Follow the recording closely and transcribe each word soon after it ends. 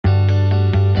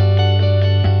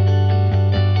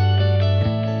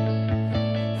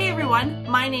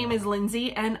My name is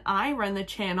Lindsay and I run the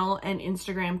channel and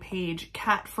Instagram page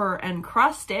Cat Fur and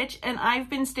Cross Stitch, and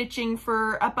I've been stitching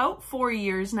for about 4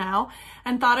 years now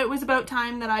and thought it was about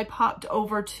time that I popped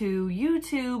over to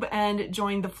YouTube and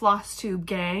joined the Flosstube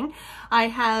gang. I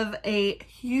have a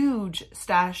huge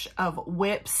stash of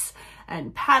WIPs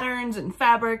and patterns and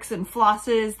fabrics and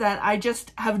flosses that I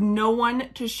just have no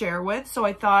one to share with, so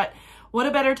I thought, what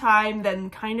a better time than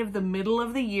kind of the middle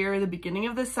of the year, the beginning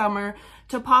of the summer,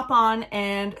 to pop on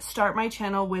and start my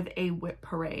channel with a WIP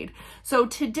parade. So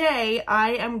today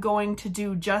I am going to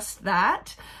do just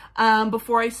that.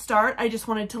 Before I start, I just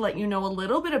wanted to let you know a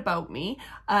little bit about me.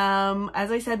 As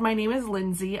I said, my name is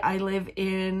Lindsay. I live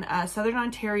in Southern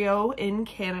Ontario in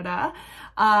Canada.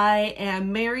 I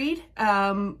am married.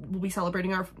 We'll be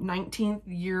celebrating our 19th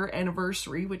year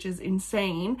anniversary, which is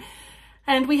insane.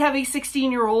 And we have a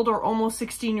 16-year-old or almost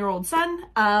 16-year-old son.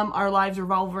 Our lives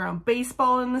revolve around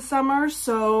baseball in the summer.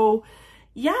 So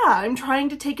yeah, I'm trying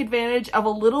to take advantage of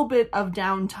a little bit of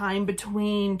downtime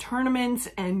between tournaments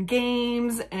and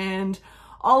games and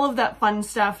all of that fun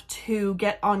stuff to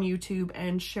get on YouTube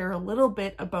and share a little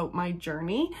bit about my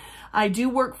journey. I do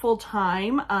work full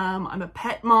time. I'm a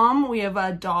pet mom. We have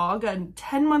a dog, a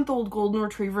 10-month-old golden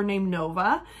retriever named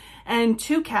Nova, and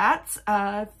 2 cats,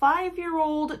 a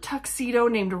 5-year-old tuxedo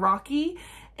named Rocky,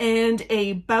 and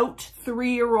a about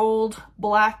 3-year-old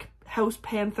black house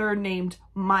panther named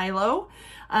Milo.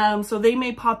 So they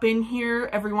may pop in here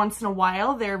every once in a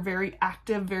while. They're very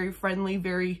active, very friendly,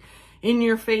 very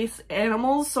in-your-face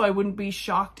animals, so I wouldn't be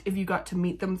shocked if you got to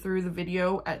meet them through the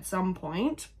video at some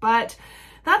point. But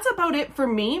that's about it for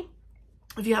me.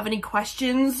 If you have any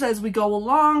questions as we go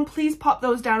along, please pop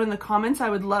those down in the comments. I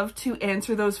would love to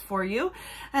answer those for you.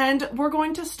 And we're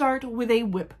going to start with a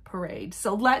WIP parade.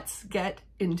 So let's get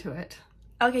into it.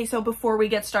 Okay, so before we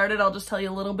get started, I'll just tell you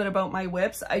a little bit about my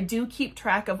WIPs. I do keep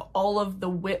track of all of the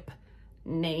WIP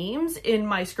names in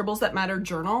my Scribbles That Matter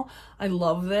journal. I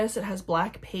love this. It has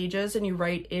black pages and you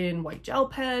write in white gel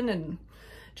pen and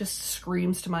just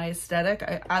screams to my aesthetic.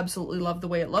 I absolutely love the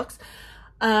way it looks.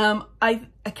 I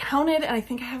counted and I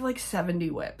think I have like 70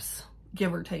 WIPs,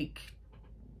 give or take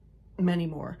many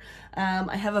more.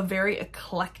 I have a very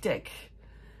eclectic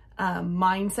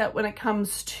mindset when it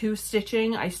comes to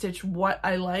stitching. I stitch what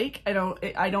I like. I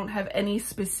don't have any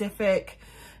specific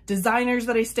designers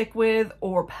that I stick with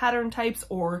or pattern types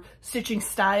or stitching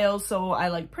styles. So I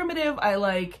like primitive, I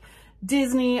like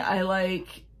Disney, I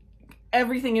like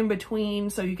everything in between.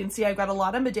 So you can see I've got a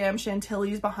lot of Madame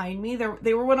Chantilly's behind me.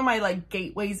 They were one of my like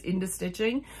gateways into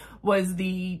stitching, was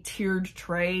the tiered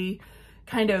tray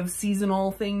kind of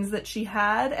seasonal things that she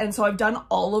had. And so I've done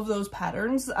all of those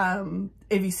patterns.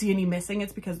 If you see any missing,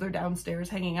 it's because they're downstairs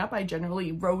hanging up. I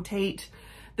generally rotate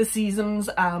the seasons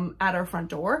at our front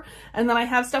door. And then I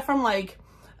have stuff from like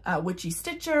Witchy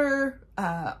Stitcher,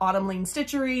 Autumn Lane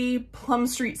Stitchery, Plum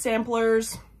Street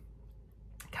Samplers,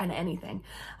 kind of anything.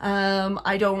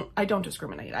 I don't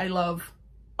discriminate. I love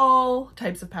all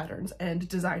types of patterns and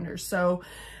designers. So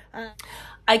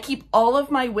I keep all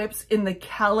of my WIPs in the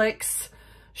Calyx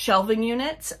shelving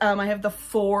units. I have the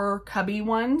 4 cubby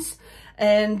ones,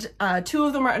 and 2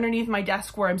 of them are underneath my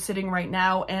desk where I'm sitting right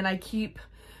now, and I keep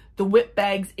the WIP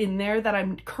bags in there that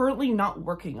I'm currently not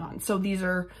working on. So these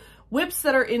are WIPs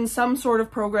that are in some sort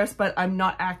of progress, but I'm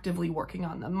not actively working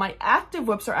on them. My active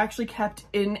WIPs are actually kept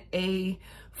in a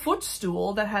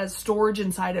footstool that has storage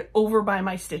inside it over by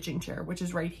my stitching chair, which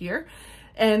is right here.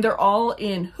 And they're all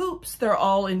in hoops. They're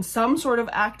all in some sort of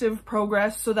active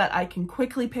progress so that I can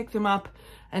quickly pick them up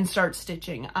and start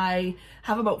stitching. I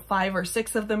have about 5 or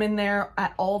 6 of them in there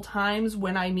at all times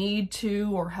when I need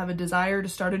to or have a desire to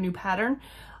start a new pattern.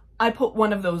 I put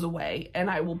one of those away and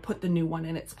I will put the new one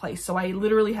in its place. So I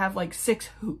literally have like 6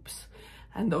 hoops,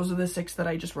 and those are the 6 that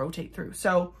I just rotate through.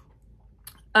 So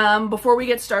before we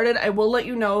get started, I will let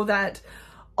you know that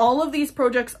all of these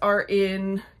projects are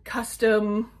in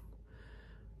custom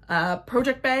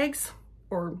project bags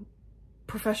or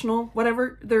professional,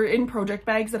 whatever. They're in project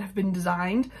bags that have been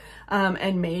designed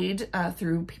and made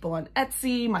through people on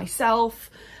Etsy,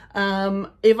 myself.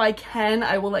 If I can,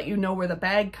 I will let you know where the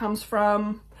bag comes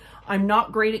from. I'm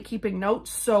not great at keeping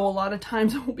notes, so a lot of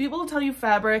times I won't be able to tell you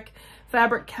fabric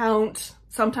count,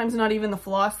 sometimes not even the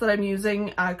floss that I'm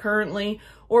using currently,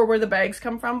 or where the bags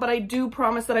come from, but I do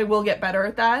promise that I will get better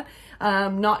at that.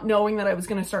 Not knowing that I was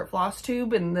going to start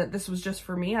Flosstube and that this was just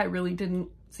for me, I really didn't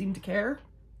seem to care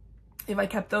if I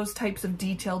kept those types of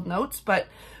detailed notes, but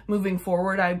moving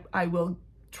forward, I will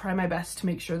try my best to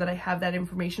make sure that I have that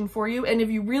information for you. And if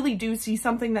you really do see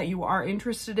something that you are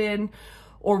interested in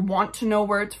or want to know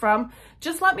where it's from,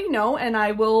 just let me know and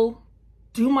I will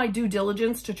do my due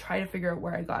diligence to try to figure out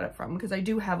where I got it from, because I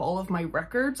do have all of my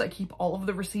records. I keep all of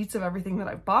the receipts of everything that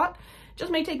I've bought. It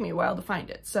just may take me a while to find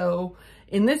it. So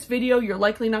in this video, you're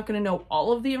likely not going to know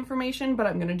all of the information, but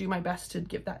I'm going to do my best to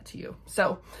give that to you.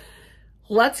 So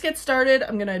let's get started.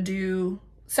 I'm going to do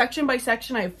section by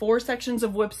section. I have 4 sections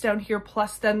of WIPs down here,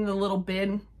 plus then the little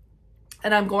bin,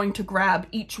 and I'm going to grab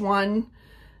each one.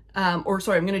 I'm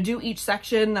going to do each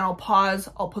section, then I'll pause,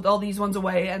 I'll put all these ones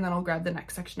away, and then I'll grab the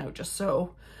next section out, just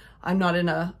so I'm not in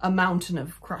a mountain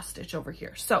of cross stitch over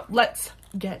here. So let's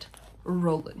get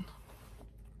rolling.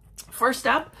 First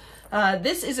up,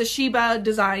 this is a Sheba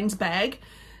Designs bag.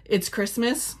 It's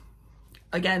Christmas.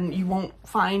 Again, you won't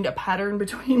find a pattern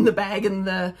between the bag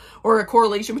and or a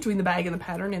correlation between the bag and the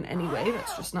pattern in any way.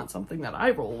 That's just not something that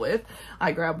I roll with.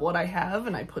 I grab what I have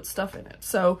and I put stuff in it.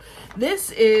 So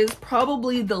this is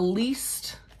probably the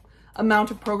least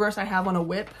amount of progress I have on a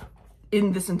WIP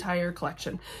in this entire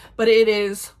collection, but it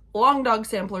is Long Dog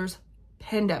Samplers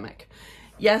Pandemic.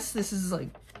 Yes, this is like,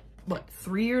 what,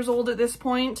 3 years old at this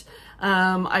point.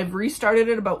 I've restarted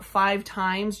it about 5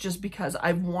 times just because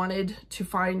I've wanted to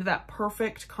find that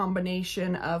perfect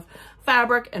combination of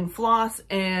fabric and floss,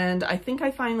 and I think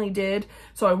I finally did.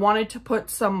 So I wanted to put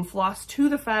some floss to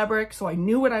the fabric so I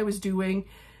knew what I was doing,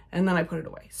 and then I put it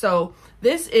away. So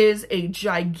this is a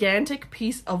gigantic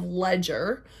piece of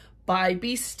ledger by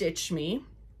Be Stitch Me,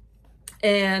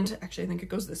 and actually I think it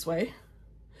goes this way,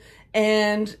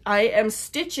 and I am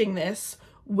stitching this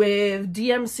with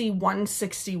DMC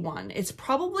 161. It's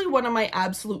probably one of my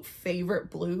absolute favorite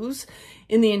blues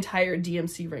in the entire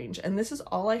DMC range, and this is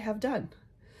all I have done.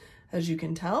 As you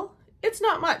can tell, it's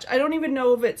not much. I don't even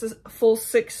know if it's a full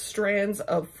 6 strands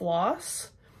of floss.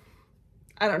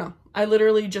 I don't know. I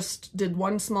literally just did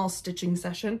one small stitching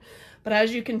session, but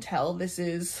as you can tell, this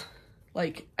is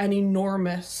like an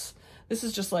enormous, this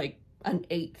is just like an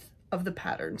 1/8 of the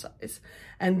pattern size,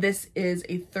 and this is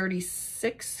a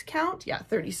 36 count. Yeah,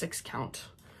 36 count,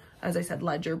 as I said,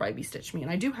 ledger by Be Stitch Me, and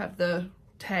I do have the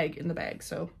tag in the bag,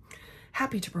 so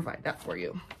happy to provide that for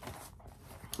you.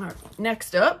 All right,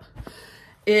 next up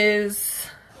is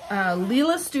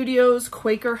Leela Studios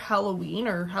Quaker Halloween,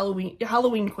 or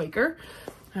Halloween Quaker.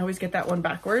 I always get that one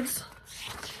backwards.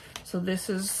 So this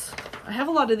is, I have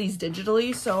a lot of these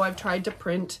digitally, so I've tried to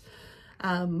print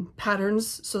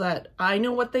patterns so that I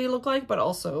know what they look like, but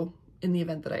also in the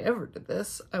event that I ever did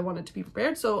this, I wanted to be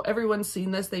prepared. So everyone's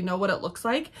seen this, they know what it looks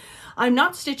like. I'm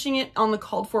not stitching it on the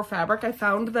called for fabric. I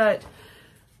found that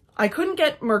I couldn't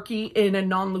get murky in a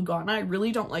non-Lugana. I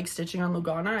really don't like stitching on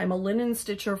Lugana. I'm a linen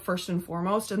stitcher first and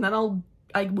foremost, and then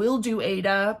I will do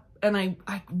Aida, and I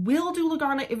will do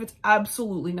Lugana if it's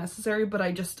absolutely necessary, but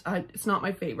it's not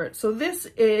my favorite. So this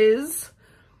is,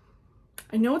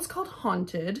 I know it's called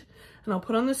Haunted, and I'll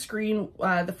put on the screen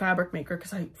the fabric maker,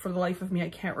 because for the life of me, I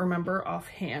can't remember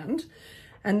offhand.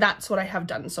 And that's what I have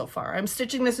done so far. I'm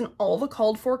stitching this in all the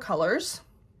called for colors,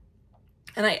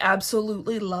 and I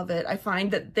absolutely love it. I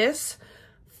find that this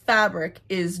fabric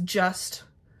is just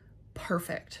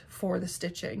perfect for the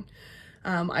stitching.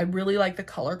 I really like the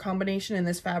color combination in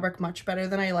this fabric much better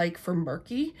than I like for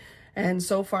murky. And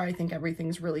so far, I think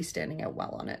everything's really standing out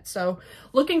well on it. So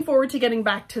looking forward to getting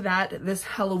back to that this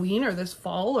Halloween, or this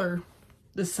fall, or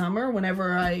this summer,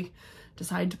 whenever I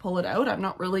decide to pull it out. I'm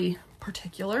not really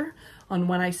particular on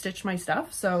when I stitch my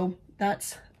stuff. So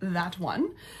that's that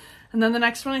one. And then the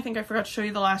next one, I think I forgot to show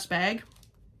you the last bag.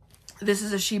 This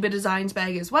is a Sheba Designs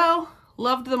bag as well.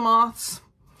 Loved the moths.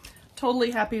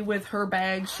 Totally happy with her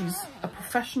bag. She's a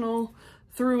professional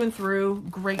through and through.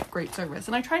 Great service.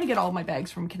 And I try to get all my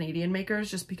bags from Canadian makers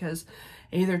just because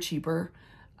A, they're cheaper,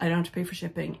 I don't have to pay for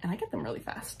shipping, and I get them really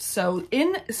fast. So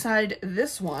inside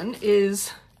this one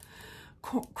is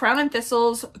Crown and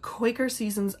Thistle's Quaker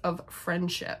Seasons of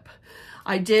Friendship.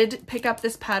 I did pick up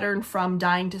this pattern from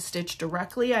Dying to Stitch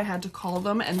directly. I had to call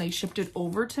them and they shipped it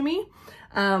over to me,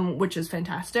 which is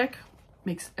fantastic.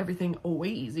 Makes everything way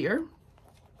easier.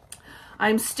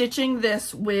 I'm stitching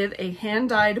this with a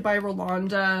hand-dyed by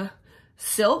Rolanda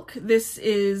silk. This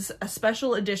is a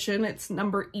special edition. It's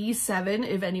number E7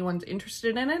 if anyone's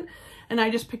interested in it. And I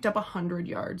just picked up 100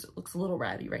 yards. It looks a little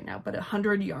ratty right now, but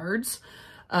 100 yards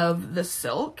of the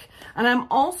silk. And I'm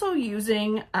also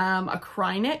using a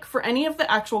Krynic for any of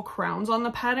the actual crowns on the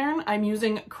pattern. I'm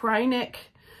using Krynic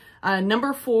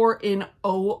number 4 in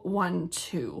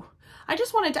 012. I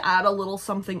just wanted to add a little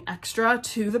something extra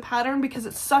to the pattern because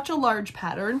it's such a large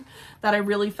pattern that I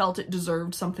really felt it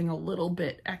deserved something a little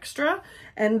bit extra.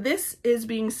 And this is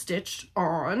being stitched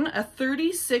on a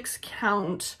 36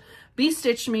 count Be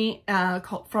Stitch Me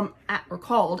called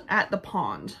At the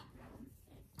Pond.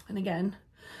 And again,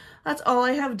 that's all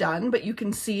I have done, but you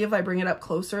can see if I bring it up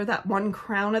closer, that one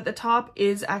crown at the top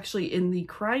is actually in the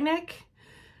cry neck,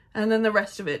 and then the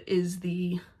rest of it is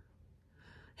the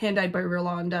hand-dyed by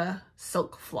Rolanda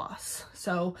silk floss.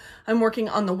 So I'm working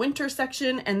on the winter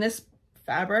section, and this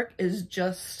fabric is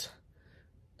just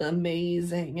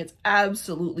amazing. It's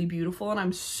absolutely beautiful, and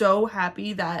I'm so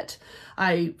happy that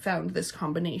I found this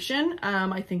combination.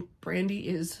 I think Brandy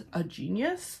is a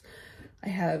genius. I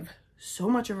have so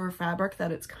much of her fabric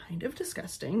that it's kind of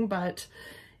disgusting, but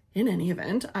in any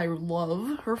event, I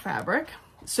love her fabric.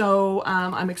 So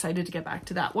I'm excited to get back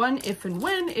to that one if and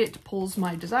when it pulls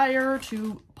my desire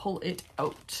to pull it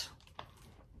out.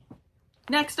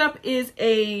 Next up is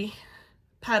a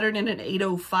pattern in an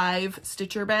 805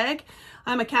 stitcher bag.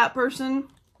 I'm a cat person,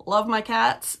 love my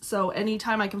cats, so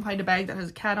anytime I can find a bag that has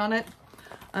a cat on it,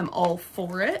 I'm all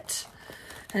for it.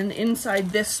 And inside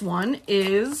this one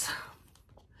is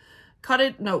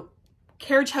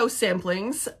Carriage House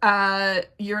Samplings,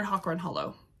 Year at Hawk Run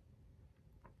Hollow.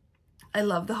 I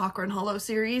love the Hawk Run Hollow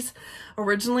series.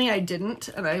 Originally I didn't,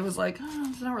 and I was like, oh,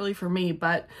 it's not really for me,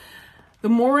 but the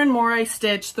more and more I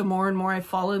stitch, the more and more I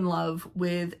fall in love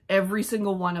with every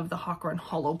single one of the Hawk Run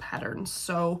Hollow patterns.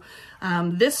 So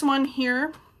this one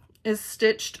here is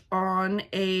stitched on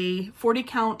a 40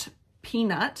 count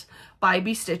peanut by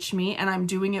Bestitch Me, and I'm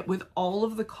doing it with all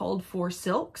of the called for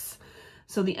silks,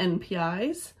 so the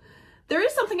NPIs. There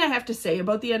is something I have to say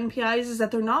about the NPIs is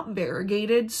that they're not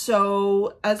variegated,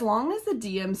 so as long as the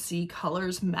DMC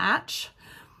colors match,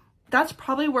 that's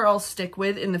probably where I'll stick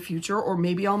with in the future, or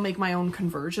maybe I'll make my own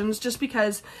conversions, just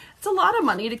because it's a lot of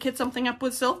money to kit something up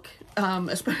with silk,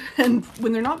 and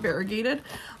when they're not variegated,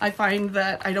 I find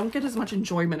that I don't get as much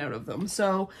enjoyment out of them.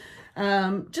 So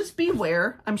just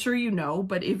beware. I'm sure you know,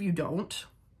 but if you don't,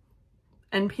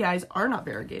 NPIs are not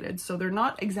variegated, so they're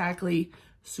not exactly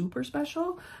super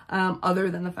special,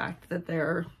 other than the fact that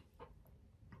they're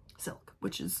silk,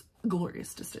 which is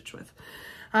glorious to stitch with.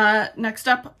 Next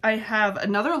up, I have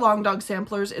another Long Dog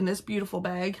Samplers in this beautiful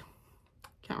bag.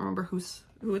 Can't remember who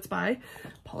it's by.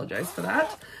 Apologize for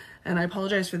that. And I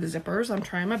apologize for the zippers. I'm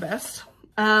trying my best.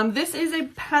 This is a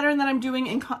pattern that I'm doing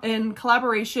in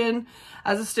collaboration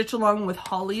as a stitch along with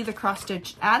Holly, the Cross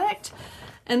Stitch Addict.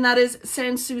 And that is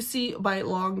Sans Souci by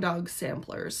Long Dog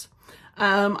Samplers.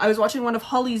 I was watching one of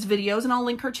Holly's videos, and I'll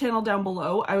link her channel down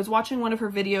below. I was watching one of her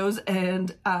videos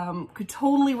and could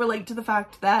totally relate to the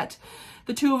fact that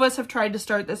the two of us have tried to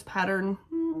start this pattern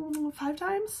 5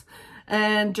 times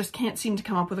and just can't seem to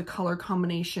come up with a color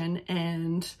combination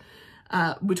and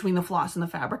between the floss and the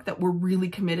fabric that we're really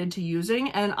committed to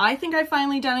using. And I think I've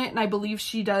finally done it, and I believe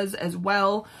she does as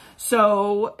well.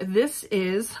 So this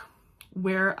is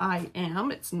where I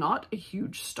am. It's not a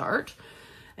huge start.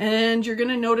 And you're going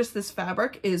to notice this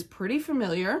fabric is pretty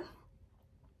familiar.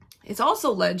 It's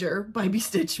also Ledger by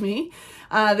Bestitch Me.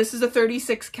 This is a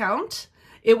 36 count.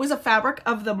 It was a fabric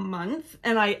of the month,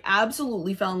 and I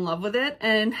absolutely fell in love with it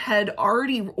and had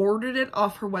already ordered it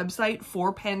off her website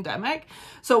for pandemic.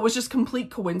 So it was just complete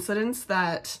coincidence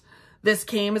that this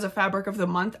came as a fabric of the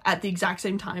month at the exact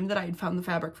same time that I had found the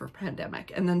fabric for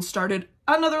pandemic, and then started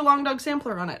another Long Dog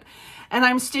sampler on it. And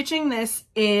I'm stitching this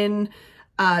in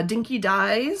Dinky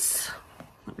Dye's,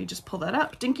 let me just pull that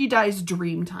up, Dinky Dye's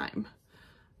Dreamtime.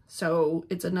 So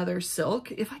it's another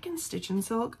silk. If I can stitch in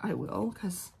silk, I will,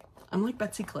 because I'm like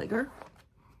Betsy Klager.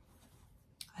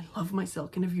 I love my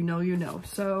silk, and if you know, you know.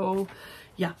 So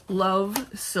yeah,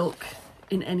 love silk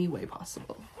in any way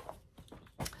possible.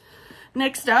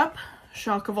 Next up,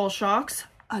 shock of all shocks,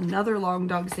 another Long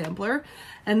Dog sampler.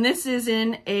 And this is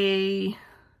in a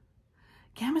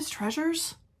Gamma's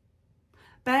Treasures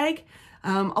bag.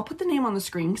 I'll put the name on the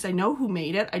screen because I know who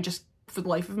made it. I just, for the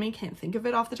life of me, can't think of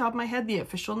it off the top of my head, the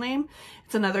official name.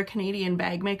 It's another Canadian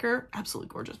bag maker. Absolutely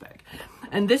gorgeous bag.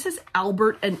 And this is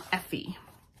Albert and Effie.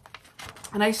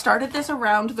 And I started this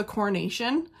around the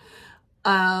coronation.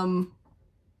 I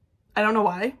don't know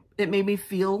why. It made me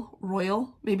feel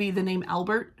royal. Maybe the name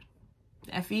Albert,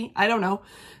 Effie, I don't know.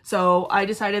 So I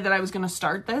decided that I was going to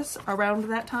start this around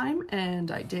that time, and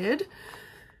I did.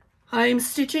 I'm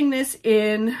stitching this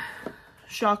in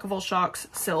Shock of All Shocks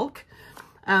silk.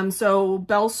 So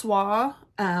Belle Soie,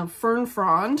 Fern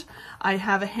Frond. I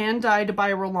have a hand dyed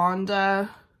by Rolanda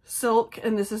silk,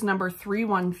 and this is number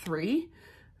 313.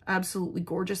 Absolutely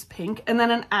gorgeous pink. And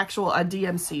then a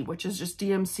DMC, which is just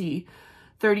DMC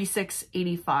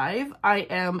 3685. I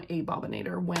am a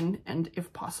bobbinator when and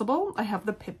if possible. I have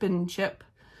the pip and chip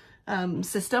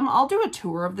system. I'll do a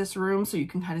tour of this room so you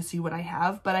can kind of see what I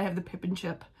have, but I have the pip and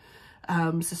chip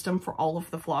system for all of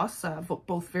the floss,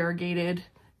 both variegated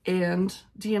and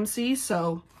DMC.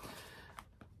 So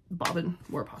bobbin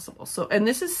where possible. So, and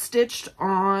this is stitched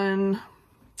on,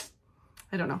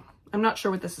 I don't know, I'm not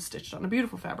sure what this is stitched on, a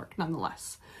beautiful fabric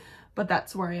nonetheless, but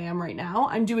that's where I am right now.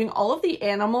 I'm doing all of the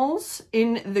animals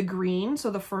in the green, so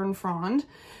the fern frond.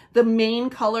 The main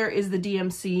color is the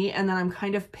DMC, and then I'm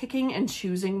kind of picking and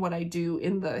choosing what I do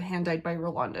in the Hand Dyed by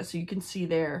Rolanda, so you can see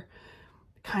there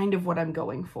kind of what I'm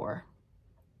going for.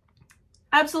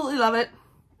 Absolutely love it.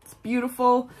 It's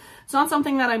beautiful. It's not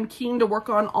something that I'm keen to work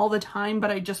on all the time,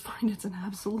 but I just find it's an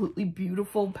absolutely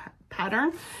beautiful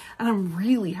pattern, and I'm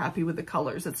really happy with the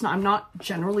colors. I'm not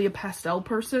generally a pastel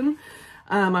person.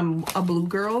 I'm a blue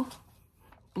girl,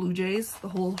 blue jays, the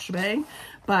whole shebang,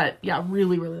 but yeah,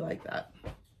 really, really like that.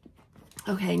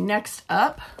 Okay, next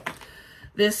up,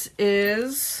 this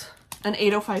is an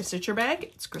 805 stitcher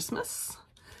bag. It's Christmas.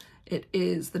 It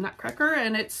is the Nutcracker,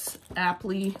 and it's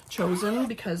aptly chosen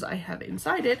because I have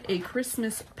inside it a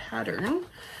Christmas pattern.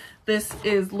 This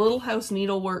is Little House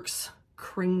Needleworks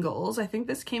Kringles. I think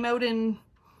this came out in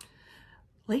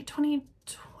late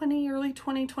 2020, early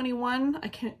 2021. I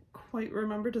can't quite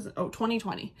remember. Does it? Oh,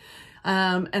 2020.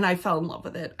 And I fell in love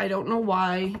with it. I don't know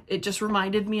why. It just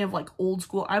reminded me of like old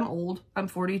school. I'm old. I'm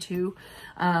 42.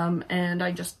 And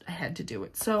I had to do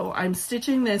it. So I'm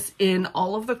stitching this in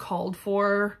all of the called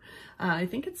for, I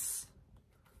think it's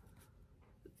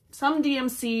some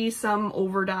DMC, some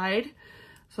over dyed.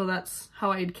 So that's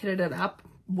how I had kitted it up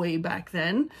way back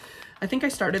then. I think I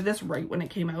started this right when it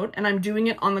came out, and I'm doing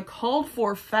it on the called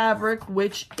for fabric,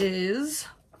 which is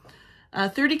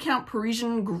 30 count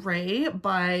Parisian gray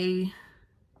by, I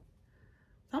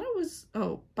thought it was,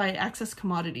 by Access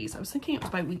Commodities. I was thinking it was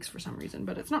by Weeks for some reason,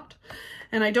 but it's not.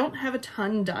 And I don't have a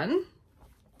ton done.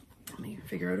 Let me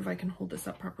figure out if I can hold this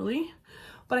up properly.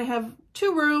 But I have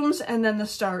 2 rooms and then the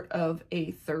start of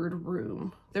a 3rd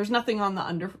room. There's nothing on the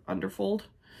underfold.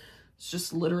 It's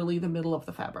just literally the middle of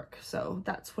the fabric. So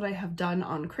that's what I have done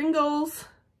on Kringles.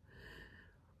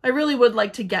 I really would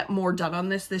like to get more done on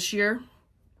this year.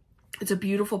 It's a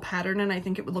beautiful pattern, and I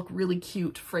think it would look really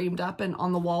cute framed up and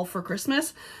on the wall for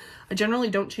Christmas. I generally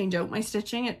don't change out my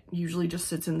stitching. It usually just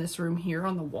sits in this room here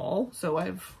on the wall. So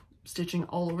I've stitching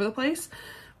all over the place,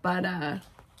 but I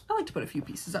like to put a few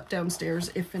pieces up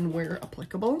downstairs if and where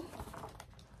applicable.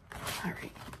 All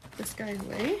right, this guy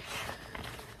away.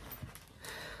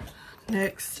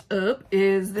 Next up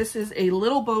this is a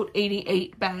Little Boat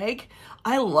 88 bag.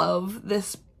 I love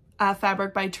this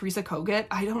fabric by Teresa Kogut.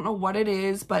 I don't know what it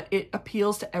is, but it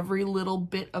appeals to every little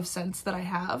bit of sense that I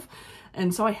have.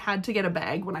 And so I had to get a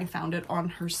bag when I found it on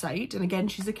her site. And again,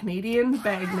 she's a Canadian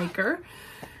bag maker.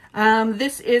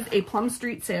 This is a Plum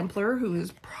Street sampler, who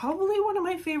is probably one of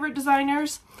my favorite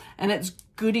designers, and it's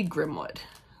Goody Grimwood.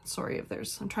 Sorry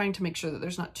if I'm trying to make sure that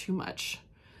there's not too much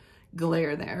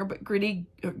glare there, but Goody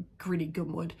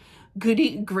Grimwood.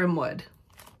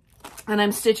 And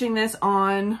I'm stitching this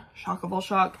on, shock of all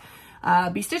shock,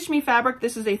 Be Stitch Me fabric.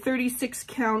 This is a 36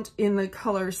 count in the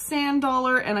color Sand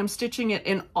Dollar, and I'm stitching it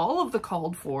in all of the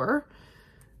called for.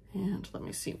 And let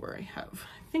me see where I have.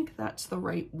 I think that's the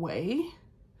right way.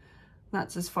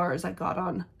 That's as far as I got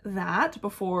on that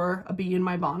before a bee in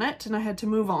my bonnet, and I had to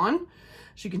move on.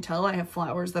 As you can tell, I have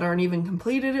flowers that aren't even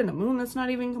completed and a moon that's not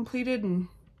even completed, and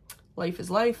life is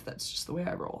life. That's just the way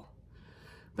I roll.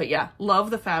 But yeah,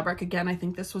 love the fabric. Again, I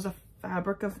think this was a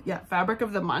fabric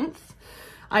of the month.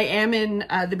 I am in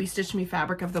the Be Stitch Me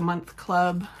Fabric of the Month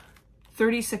Club,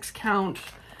 36 count,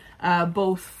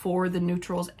 both for the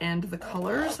neutrals and the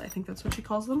colors. I think that's what she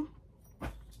calls them.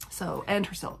 So, and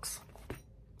her silks.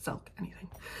 Silk, anything.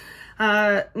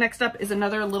 Next up is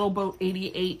another Little Boat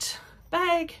 88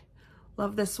 bag.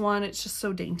 Love this one. It's just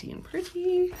so dainty and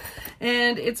pretty.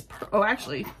 And it's, oh,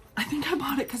 actually, I think I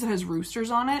bought it because it has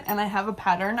roosters on it, and I have a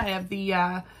pattern. I have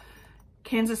the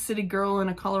Kansas City Girl in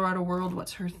a Colorado World.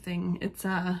 What's her thing? It's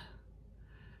I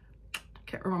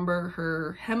can't remember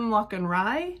her. Hemlock and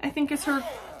Rye, I think is her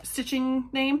stitching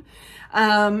name.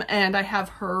 And I have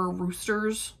her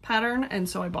roosters pattern, and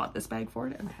so I bought this bag for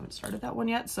it, and I haven't started that one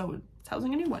yet, so it's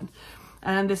housing a new one.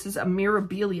 And this is a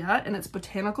Mirabilia, and it's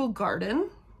Botanical Garden.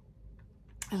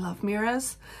 I love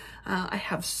Miras. I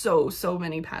have so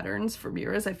many patterns for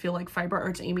Miras. I feel like Fiber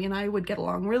Arts Amy and I would get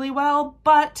along really well,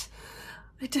 but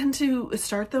I tend to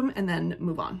start them and then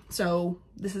move on. So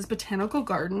this is Botanical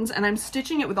Gardens, and I'm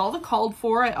stitching it with all the called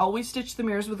for. I always stitch the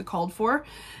mirrors with the called for,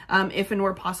 if and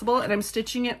where possible. And I'm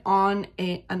stitching it on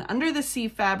an Under the Sea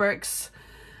Fabrics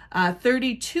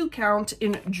 32 count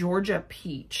in Georgia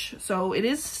Peach. So it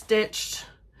is stitched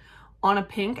on a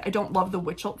pink. I don't love the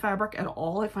Witchelt fabric at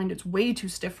all. I find it's way too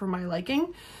stiff for my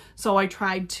liking. So I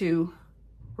tried to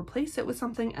replace it with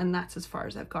something, and that's as far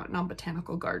as I've gotten on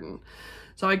Botanical Garden.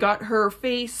 So I got her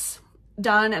face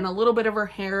done and a little bit of her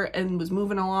hair and was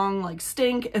moving along like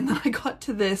stink. And then I got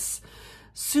to this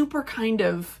super kind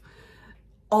of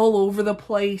all over the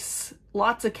place,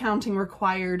 lots of counting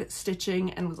required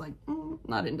stitching, and was like,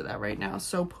 not into that right now.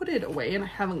 So put it away, and I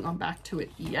haven't gone back to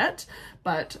it yet,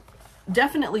 but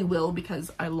definitely will,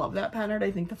 because I love that pattern.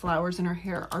 I think the flowers in her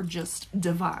hair are just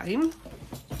divine.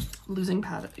 Losing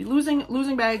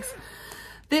bags.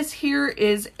 This here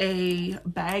is a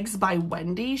Bags by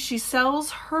Wendy. She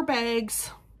sells her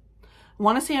bags, I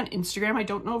want to say on Instagram. I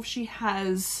don't know if she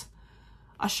has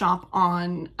a shop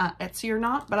on Etsy or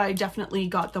not, but I definitely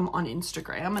got them on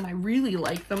Instagram, and I really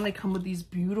like them. They come with these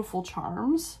beautiful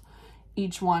charms.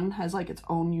 Each one has like its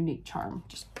own unique charm.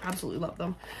 Just absolutely love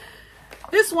them.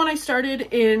 This one I started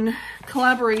in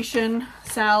collaboration,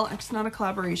 it's not a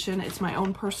collaboration, it's my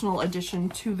own personal addition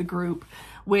to the group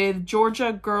with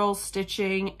Georgia Girl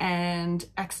Stitching and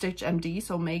X Stitch MD,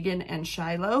 so Megan and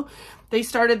Shiloh. They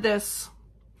started this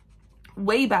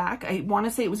way back. I want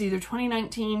to say it was either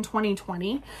 2019,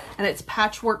 2020, and it's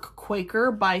Patchwork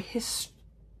Quaker by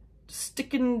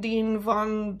Stickendien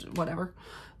von whatever,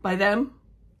 by them.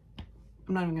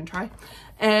 I'm not even gonna try.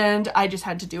 And I just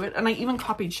had to do it, and I even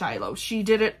copied Shiloh. She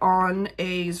did it on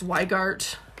a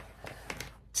Zweigart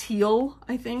teal,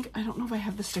 I think. I don't know if I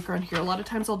have the sticker on here. A lot of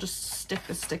times I'll just stick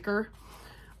the sticker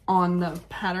on the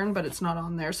pattern, but it's not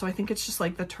on there. So I think it's just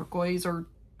like the turquoise or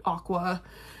aqua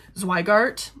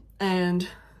Zweigart, and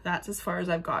that's as far as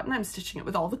I've gotten. I'm stitching it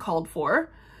with all the called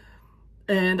for,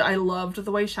 and I loved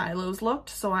the way Shiloh's looked,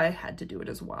 so I had to do it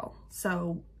as well.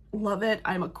 So love it.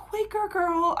 I'm a Quaker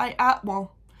girl.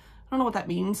 Well, I don't know what that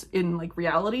means in like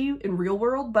reality, in real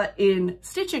world, but in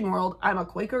stitching world, I'm a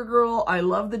Quaker girl. I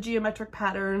love the geometric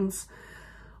patterns,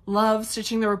 love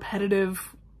stitching the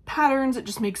repetitive patterns. It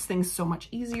just makes things so much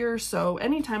easier. So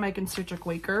anytime I can stitch a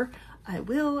Quaker, I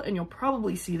will, and you'll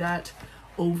probably see that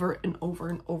over and over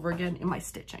and over again in my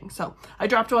stitching. So I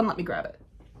dropped one, let me grab it.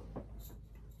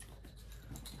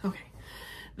 Okay,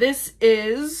 this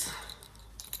is,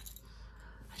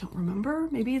 I don't remember,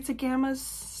 maybe it's a Gamma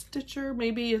stitcher,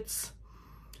 maybe it's,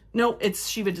 no, it's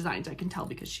Shiva Designs. I can tell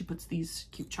because she puts these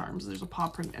cute charms. There's a paw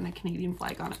print and a Canadian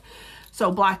flag on it.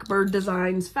 So Blackbird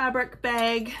Designs fabric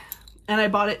bag, and I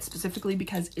bought it specifically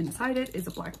because inside it is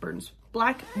a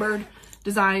Blackbird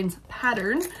Designs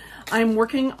pattern. I'm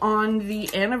working on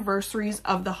the Anniversaries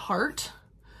of the Heart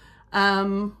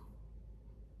pattern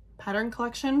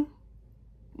collection,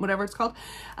 whatever it's called.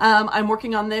 I'm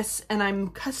working on this, and I'm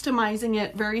customizing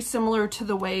it very similar to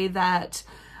the way that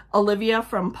Olivia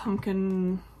from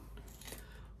Pumpkin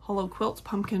Hollow Quilts,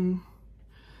 Pumpkin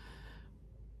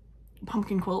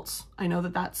Quilts, I know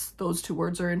that those two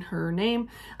words are in her name.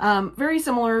 Very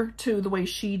similar to the way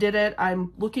she did it.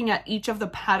 I'm looking at each of the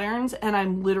patterns, and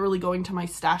I'm literally going to my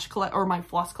my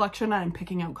floss collection, and I'm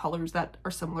picking out colors that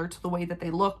are similar to the way that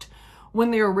they looked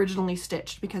when they were originally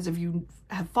stitched. Because if you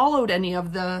have followed any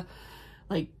of the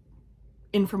like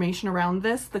information around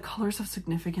this, the colors have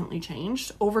significantly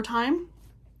changed over time.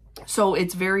 So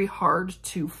it's very hard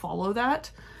to follow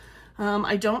that.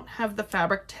 I don't have the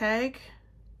fabric tag,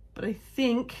 but I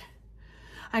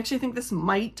actually think this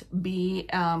might be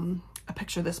a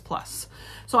Picture This Plus.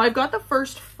 So I've got the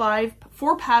first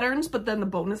four patterns, but then the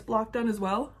bonus block done as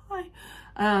well.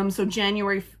 Hi. So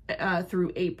January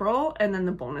through April, and then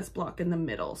the bonus block in the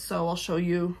middle. So I'll show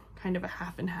you kind of a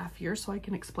half and half here so I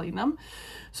can explain them.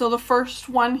 So the first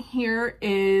one here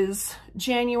is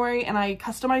January, and I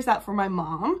customized that for my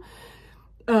mom.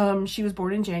 She was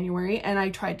born in January, and I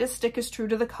tried to stick as true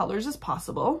to the colors as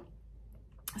possible.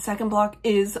 Second block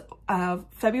is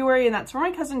February, and that's for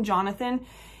my cousin Jonathan.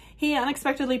 He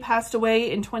unexpectedly passed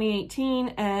away in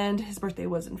 2018, and his birthday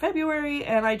was in February,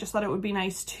 and I just thought it would be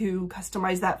nice to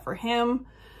customize that for him.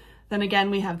 Then again,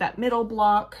 we have that middle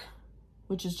block,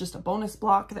 which is just a bonus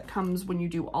block that comes when you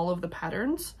do all of the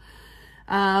patterns.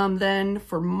 Then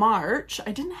for March,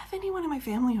 I didn't have anyone in my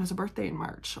family who has a birthday in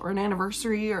March or an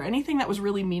anniversary or anything that was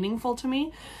really meaningful to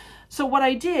me. So what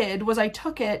I did was I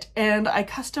took it and I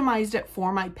customized it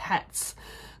for my pets.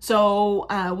 So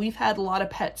we've had a lot of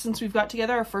pets since we've got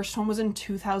together. Our first one was in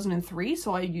 2003,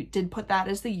 so I did put that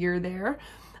as the year there.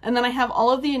 And then I have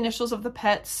all of the initials of the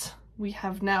pets. We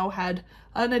have now had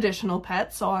an additional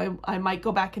pet, so I might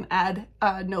go back and add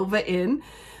Nova in.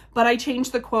 But I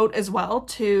changed the quote as well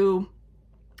to,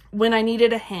 when I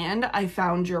needed a hand, I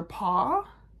found your paw.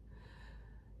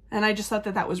 And I just thought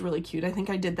that that was really cute. I think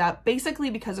I did that basically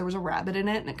because there was a rabbit in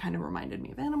it, and it kind of reminded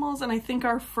me of animals. And I think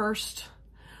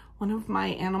one of my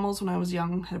animals when I was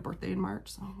young had a birthday in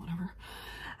March, so whatever.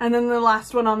 And then the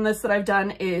last one on this that I've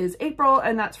done is April,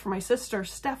 and that's for my sister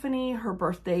Stephanie. Her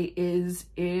birthday is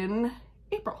in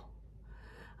April.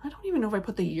 I don't even know if I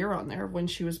put the year on there when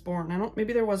she was born.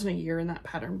 Maybe there wasn't a year in that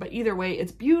pattern, but either way,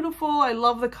 it's beautiful. I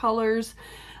love the colors,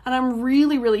 and I'm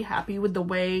really, really happy with the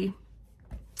way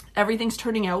everything's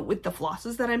turning out with the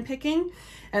flosses that I'm picking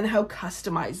and how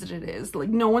customized it is. Like,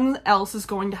 no one else is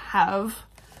going to have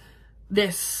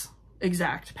this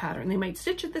exact pattern. They might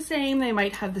stitch it the same, they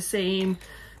might have the same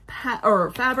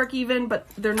or fabric even, but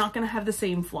they're not going to have the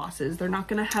same flosses. They're not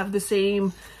going to have the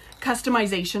same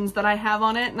customizations that I have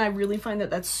on it, and I really find that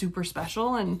that's super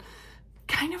special and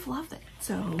kind of love it.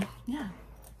 So yeah.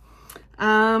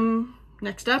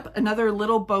 Next up, another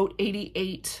Little Boat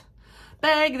 88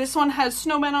 bag. This one has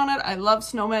snowmen on it. I love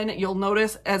snowmen. You'll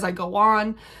notice as I go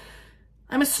on,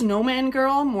 I'm a snowman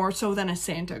girl more so than a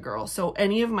Santa girl. So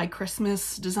any of my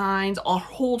Christmas designs, our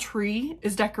whole tree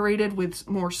is decorated with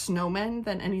more snowmen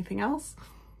than anything else.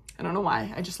 I don't know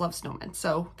why, I just love snowmen.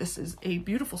 So this is a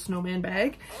beautiful snowman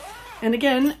bag. And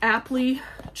again, aptly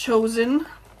chosen.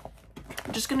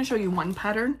 I'm just gonna show you one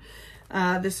pattern.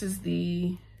 This is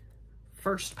the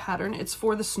first pattern. It's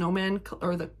for the Snowman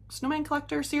or the Snowman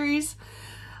Collector series.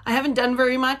 I haven't done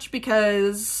very much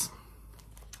because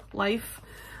life.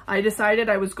 I decided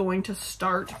I was going to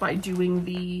start by doing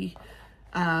the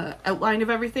outline of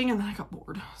everything, and then I got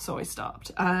bored, so I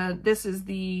stopped. This is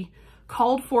the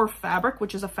Called For Fabric,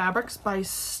 which is a Fabrics by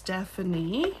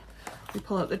Stephanie. We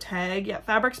pull out the tag. Yeah,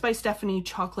 Fabrics by Stephanie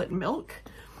Chocolate Milk.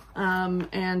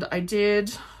 And I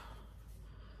did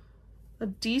a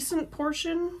decent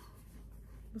portion.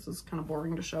 This is kind of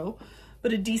boring to show,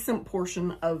 but a decent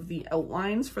portion of the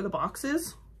outlines for the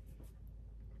boxes.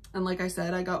 And like I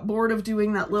said, I got bored of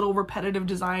doing that little repetitive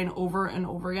design over and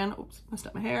over again. Oops, messed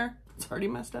up my hair. It's already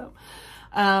messed up.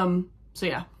 So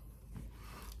yeah,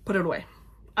 put it away.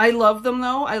 I love them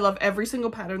though. I love every single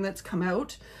pattern that's come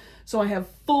out. So I have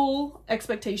full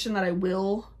expectation that I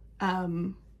will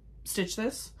stitch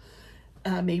this.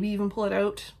 Maybe even pull it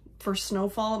out for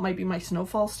snowfall. It might be my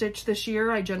snowfall stitch this year.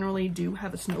 I generally do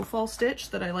have a snowfall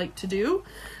stitch that I like to do.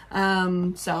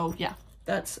 So yeah,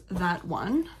 that's that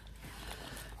one.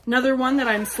 Another one that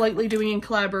I'm slightly doing in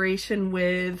collaboration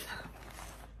with,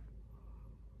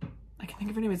 I can think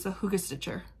of her name, it's a Hygge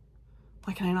Stitcher.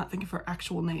 Why can I not think of her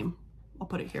actual name? I'll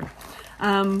put it here.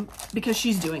 Because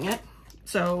she's doing it.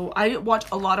 So I watch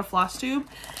a lot of Flosstube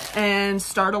and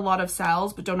start a lot of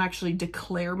sals, but don't actually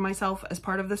declare myself as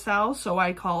part of the sal. So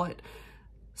I call it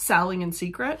saling in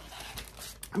secret.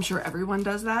 I'm sure everyone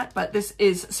does that, but this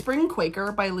is Spring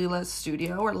Quaker by Lila's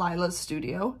Studio, or Lila's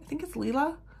Studio. I think it's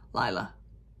Lila? Lila.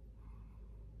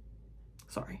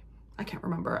 Sorry, I can't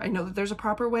remember. I know that there's a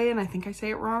proper way and I think I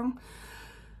say it wrong.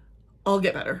 I'll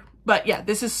get better. But yeah,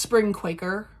 this is Spring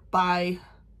Quaker by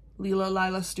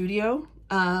Lila Studio.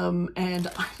 And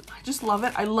I just love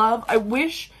it. I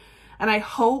wish and I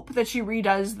hope that she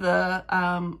redoes the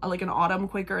like an autumn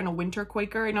Quaker and a winter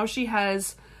Quaker. I know she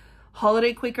has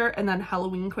holiday Quaker and then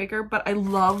Halloween Quaker, but I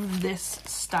love this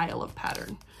style of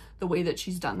pattern, the way that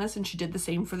she's done this, and she did the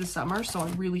same for the summer, so I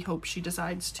really hope she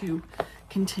decides to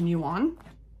continue on.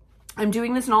 I'm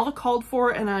doing this in all the called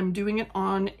for, and I'm doing it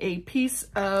on a piece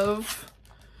of,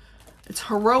 it's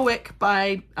Heroic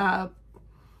by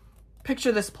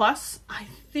Picture This Plus. I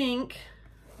think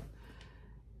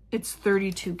it's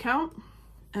 32 count,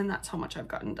 and that's how much I've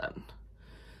gotten done.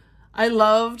 I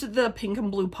loved the pink and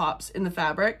blue pops in the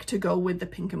fabric to go with the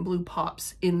pink and blue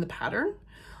pops in the pattern.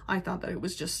 I thought that it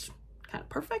was just kind of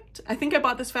perfect. I think I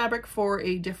bought this fabric for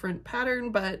a different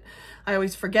pattern, but I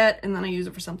always forget and then I use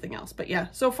it for something else. But yeah,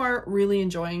 so far really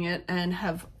enjoying it and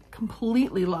have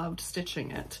completely loved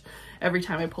stitching it every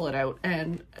time I pull it out.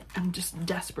 And I'm just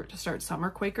desperate to start summer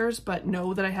Quakers, but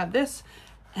know that I have this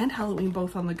and Halloween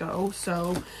both on the go.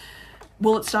 So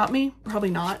will it stop me?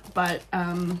 Probably not, but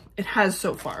it has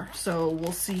so far. So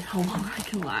we'll see how long I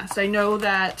can last. I know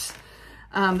that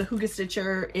the Hygge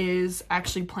Stitcher is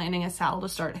actually planning a sal to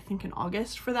start, I think, in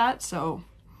August for that. So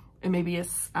it may be a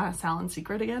sal in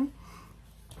secret again.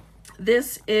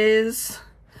 This is,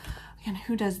 again,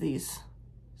 who does these?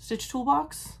 Stitch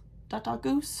Toolbox,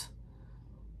 Goose.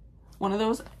 One of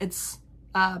those. It's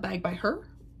a bag by her.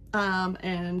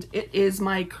 And it is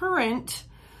my current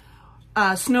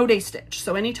snow day stitch.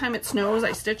 So anytime it snows,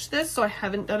 I stitch this. So I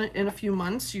haven't done it in a few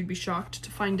months. You'd be shocked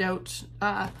to find out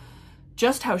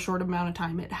just how short amount of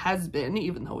time it has been,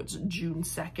 even though it's June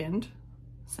 2nd.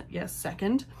 Yes,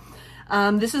 2nd.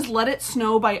 This is Let It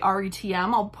Snow by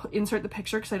RETM. I'll insert the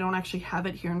picture because I don't actually have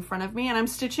it here in front of me. And I'm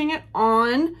stitching it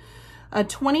on a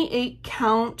 28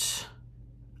 count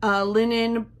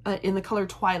linen in the color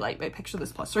Twilight by Picture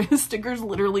This Plus. Sorry, the sticker's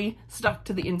literally stuck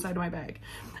to the inside of my bag.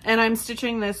 And I'm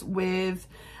stitching this with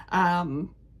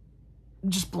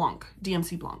just Blanc,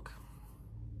 DMC Blanc.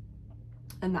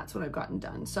 And that's what I've gotten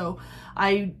done. So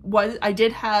I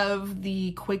did have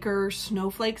the Quaker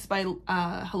Snowflakes by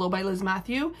Hello by Liz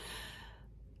Matthews,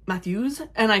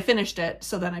 and I finished it.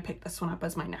 So then I picked this one up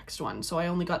as my next one. So I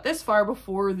only got this far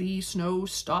before the snow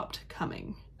stopped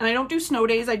coming. And I don't do snow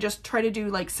days. I just try to do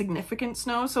like significant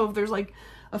snow. So if there's like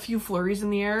a few flurries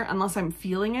in the air, unless I'm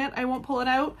feeling it, I won't pull it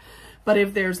out. But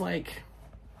if there's like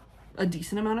a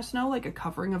decent amount of snow, like a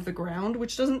covering of the ground,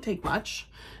 which doesn't take much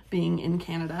being in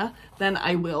Canada, then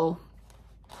I will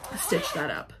stitch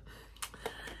that up.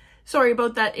 Sorry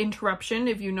about that interruption.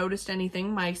 If you noticed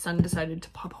anything, my son decided to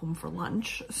pop home for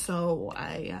lunch, so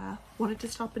I wanted to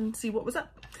stop and see what was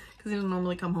up, because he doesn't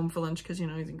normally come home for lunch because, you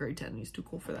know, he's in grade 10 and he's too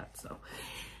cool for that. So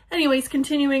anyways,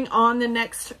 continuing on, the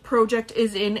next project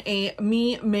is in a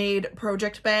me-made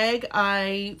project bag.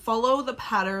 I follow the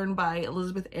pattern by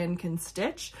Elizabeth Ann Can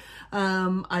Stitch.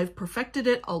 I've perfected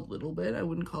it a little bit. I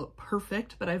wouldn't call it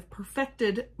perfect, but I've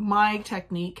perfected my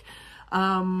technique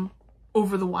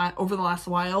over the last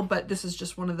while, but this is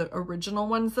just one of the original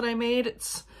ones that I made.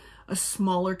 It's a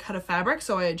smaller cut of fabric,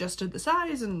 so I adjusted the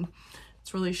size, and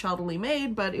it's really shoddily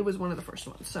made, but it was one of the first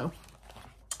ones. So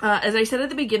as I said at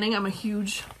the beginning, I'm a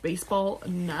huge baseball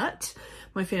nut.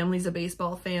 My family's a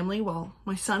baseball family. Well,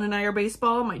 my son and I are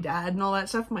baseball, my dad and all that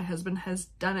stuff. My husband has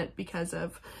done it because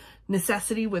of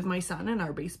necessity with my son and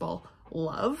our baseball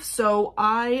love. So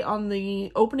on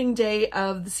the opening day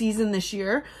of the season this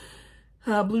year,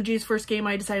 Blue Jays first game,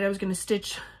 I decided I was going to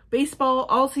stitch baseball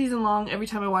all season long every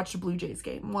time I watched a Blue Jays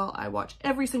game. Well, I watch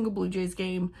every single Blue Jays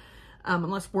game,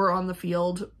 unless we're on the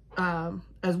field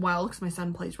as well, because my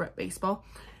son plays rep baseball.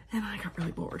 And I got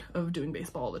really bored of doing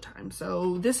baseball all the time.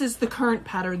 So this is the current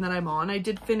pattern that I'm on. I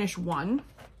did finish one,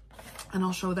 and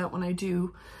I'll show that when I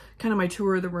do kind of my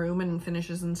tour of the room and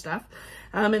finishes and stuff.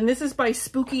 And this is by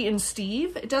Spooky and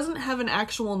Steve. It doesn't have an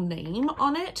actual name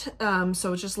on it.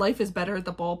 So it's just Life is Better at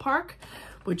the Ballpark,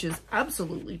 which is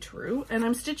absolutely true. And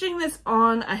I'm stitching this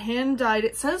on a hand-dyed,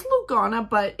 it says Lugana,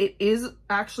 but it is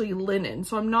actually linen.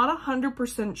 So I'm not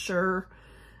 100% sure.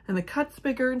 And the cut's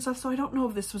bigger and stuff, so I don't know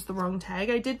if this was the wrong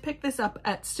tag. I did pick this up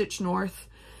at Stitch North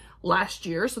last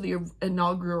year, so the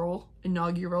inaugural,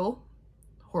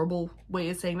 horrible way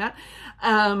of saying that,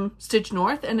 Stitch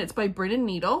North, and it's by Britton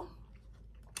Needle.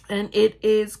 And it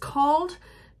is called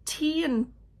Tea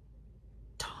and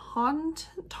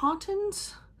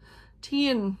Tauntons? Tea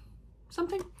and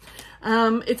something.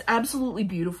 It's absolutely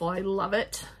beautiful. I love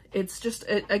it. It's just,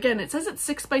 again, it says it's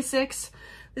 6x6.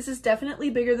 This is definitely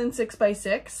bigger than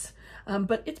 6x6,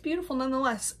 but it's beautiful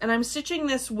nonetheless. And I'm stitching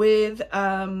this with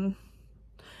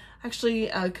actually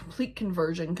a complete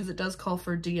conversion, because it does call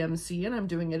for DMC, and I'm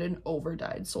doing it in over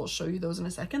dyed. So I'll show you those in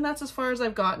a second. That's as far as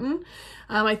I've gotten.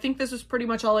 I think this was pretty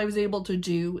much all I was able to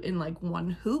do in like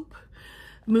one hoop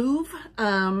move.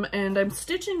 And I'm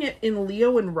stitching it in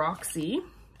Leo and Roxy,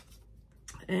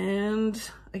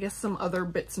 and I guess some other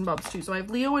bits and bobs too. So I have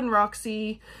Leo and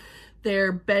Roxy.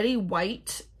 They're Betty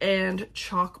White and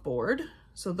Chalkboard,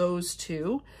 so those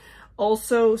two.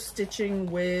 Also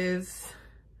stitching with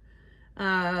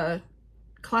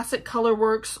Classic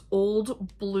Colorworks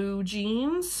Old Blue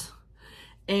Jeans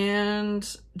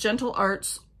and Gentle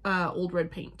Arts Old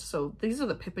Red Paint. So these are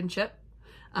the Pip and Chip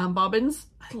bobbins.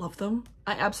 I love them.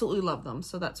 I absolutely love them.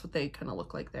 So that's what they kind of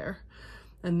look like there.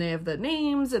 And they have the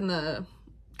names and the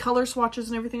color swatches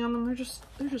and everything on them. They're just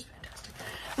fantastic.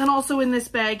 And also in this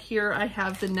bag here, I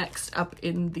have the next up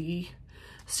in the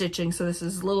stitching. So this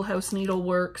is Little House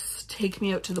Needleworks, Take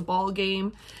Me Out to the Ball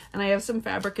Game. And I have some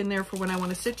fabric in there for when I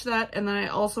want to stitch that. And then I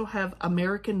also have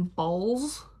American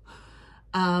Balls.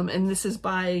 And this is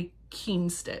by Keen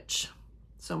Stitch.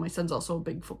 So my son's also a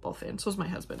big football fan. So is my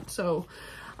husband. So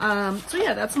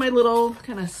yeah, that's my little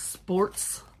kind of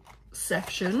sports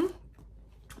section.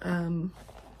 Yeah,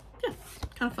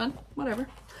 kind of fun, whatever.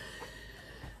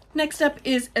 Next up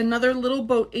is another Little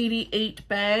Boat 88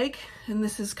 bag, and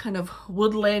this is kind of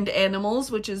woodland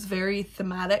animals, which is very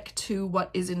thematic to what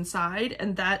is inside,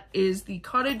 and that is the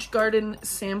Cottage Garden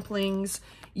Samplings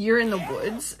Year in the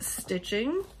Woods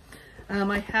stitching.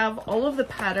 I have all of the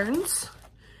patterns,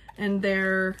 and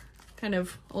they're kind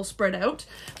of all spread out.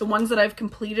 The ones that I've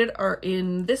completed are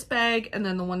in this bag, and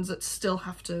then the ones that still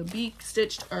have to be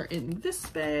stitched are in this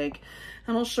bag,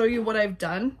 and I'll show you what I've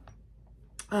done.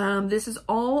 This is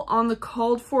all on the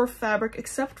called for fabric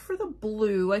except for the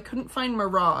blue. I couldn't find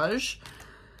Mirage,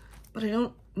 but I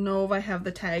don't know if I have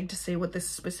the tag to say what this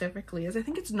specifically is. I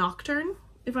think it's Nocturne,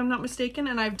 if I'm not mistaken,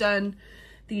 and I've done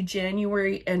the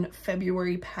January and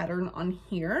February pattern on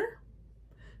here.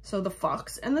 So the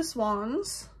fox and the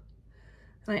swans.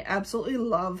 And I absolutely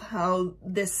love how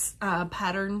this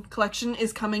pattern collection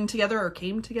is coming together, or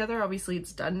came together. Obviously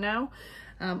it's done now.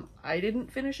 I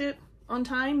didn't finish it on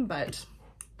time, but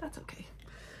that's okay.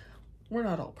 We're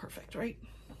not all perfect, right?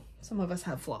 Some of us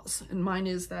have flaws, and mine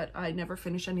is that I never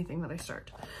finish anything that I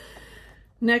start.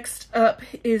 Next up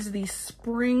is the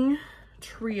spring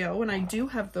trio, and I do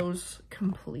have those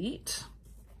complete.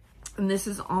 And this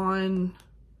is on,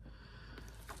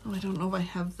 oh, I don't know if I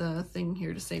have the thing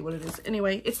here to say what it is.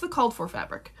 Anyway, it's the called for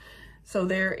fabric. So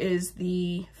there is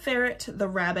the ferret, the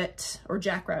rabbit or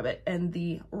jackrabbit, and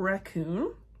the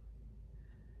raccoon.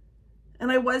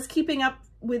 And I was keeping up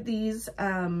with these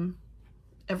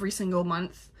every single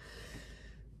month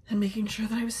and making sure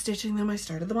that I was stitching them. I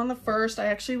started them on the 1st. I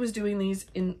actually was doing these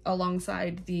in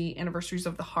alongside the anniversaries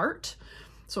of the heart.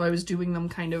 So I was doing them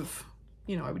kind of,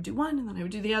 you know, I would do one and then I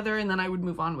would do the other and then I would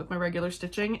move on with my regular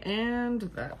stitching, and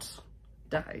that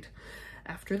died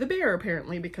after the bear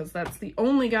apparently, because that's the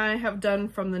only guy I have done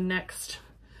from the next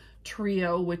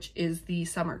trio, which is the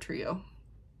summer trio.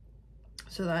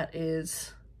 So that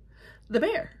is the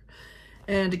bear.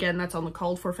 And again, that's on the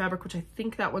called for fabric, which I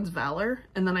think that one's Valor.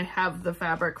 And then I have the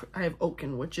fabric, I have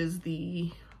Oaken, which is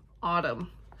the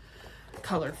autumn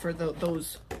color for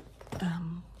those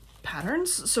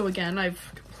patterns. So again,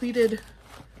 I've completed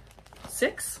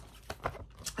 6.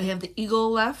 I have the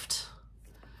eagle left,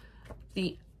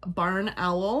 the barn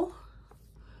owl,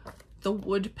 the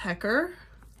woodpecker,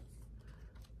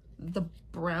 the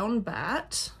brown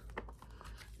bat,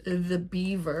 the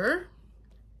beaver,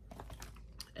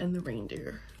 and the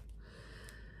reindeer.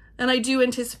 And I do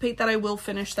anticipate that I will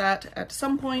finish that at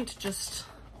some point, just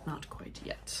not quite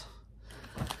yet.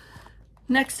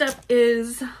 Next up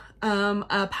is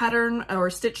a pattern or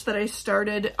stitch that I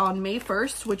started on May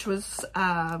 1st, which was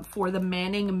for the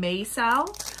Manning May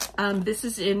Sal. This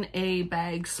is in a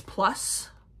Bags Plus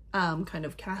kind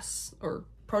of cast or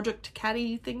project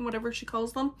caddy thing, whatever she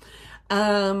calls them.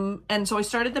 And so I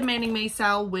started the Manning May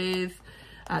Sal with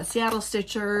Seattle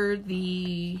Stitcher,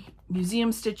 the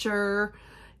Museum Stitcher,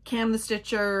 Cam the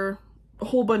Stitcher, a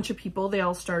whole bunch of people. They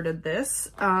all started this.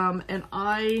 And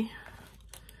I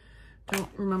don't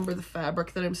remember the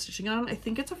fabric that I'm stitching on. I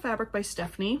think it's a fabric by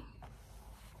Stephanie.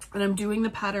 And I'm doing the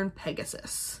pattern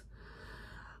Pegasus.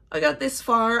 I got this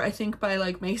far, I think, by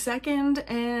like May 2nd,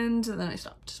 and then I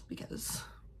stopped because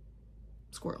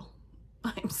squirrel.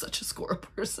 I'm such a squirrel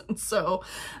person, so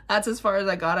that's as far as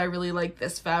I got. I really like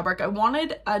this fabric. I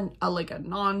wanted like a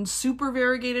non-super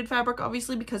variegated fabric,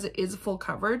 obviously, because it is full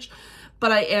coverage,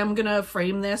 but I am gonna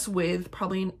frame this with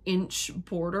probably an inch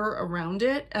border around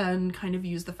it and kind of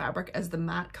use the fabric as the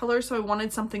matte color. So I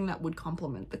wanted something that would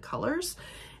complement the colors,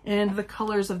 and the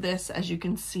colors of this, as you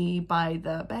can see by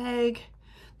the bag,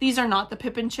 these are not the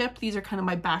Pip and Chip. These are kind of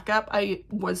my backup. I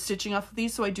was stitching off of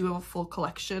these, so I do have a full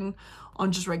collection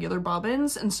on just regular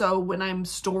bobbins. And so when I'm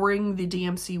storing the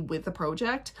DMC with the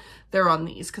project, they're on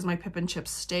these because my Pip and Chips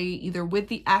stay either with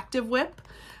the active WIP,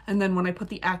 and then when I put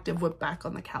the active WIP back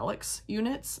on the calyx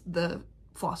units, the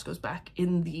floss goes back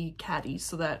in the caddy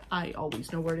so that I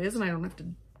always know where it is and I don't have to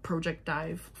project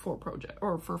dive for project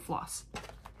or for floss.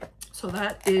 So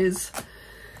that is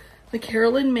the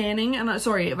Carolyn Manning, and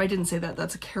sorry if I didn't say that,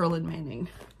 that's a Carolyn Manning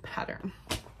pattern.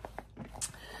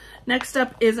 Next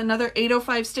up is another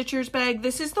 805 Stitchers bag.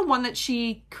 This is the one that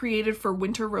she created for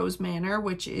Winter Rose Manor,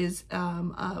 which is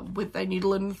with a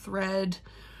needle and thread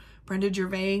Brenda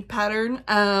Gervais pattern.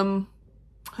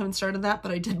 Haven't started that,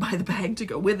 but I did buy the bag to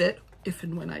go with it. If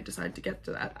and when I decide to get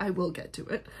to that, I will get to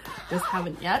it. Just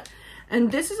haven't yet.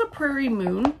 And this is a Prairie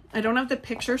Moon. I don't have the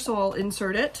picture, so I'll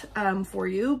insert it for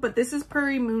you, but this is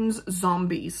Prairie Moon's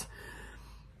Zombies.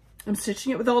 I'm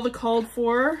stitching it with all the called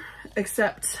for,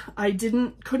 except I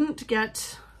couldn't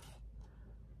get,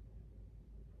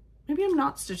 maybe I'm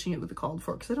not stitching it with the called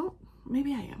for, because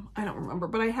maybe I am, I don't remember,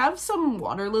 but I have some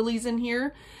water lilies in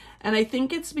here, and I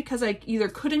think it's because I either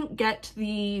couldn't get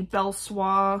the Belle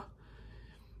Soie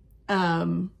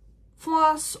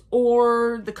floss,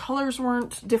 or the colors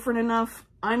weren't different enough.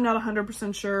 I'm not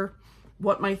 100% sure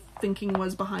what my thinking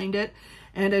was behind it.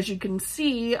 And as you can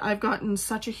see, I've gotten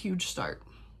such a huge start.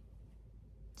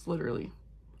 It's literally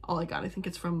all I got. I think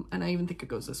it's from, and I even think it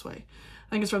goes this way. I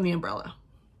think it's from the umbrella.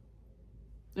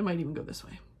 It might even go this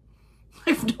way. I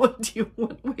have no idea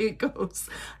what way it goes.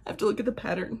 I have to look at the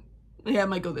pattern. Yeah, it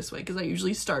might go this way because I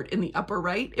usually start in the upper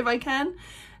right if I can,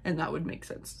 and that would make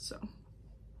sense. So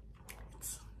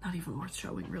not even worth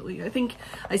showing, really. I think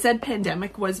I said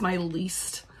pandemic was my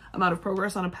least amount of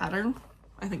progress on a pattern.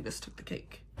 I think this took the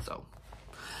cake. So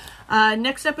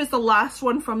next up is the last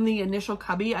one from the initial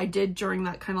cubby. I did, during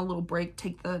that kind of little break,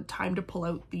 take the time to pull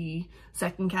out the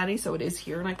second caddy, so it is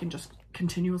here and I can just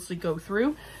continuously go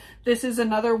through. This is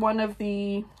another one of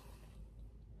the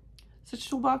Stitch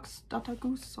Toolbox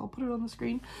 .goose, I'll put it on the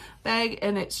screen, bag,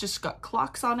 and it's just got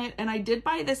clocks on it. And I did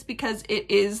buy this because it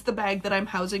is the bag that I'm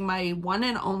housing my one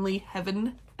and only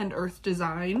Heaven and Earth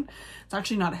design. It's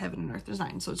actually not a Heaven and Earth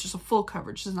design, so it's just a full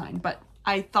coverage design, but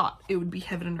I thought it would be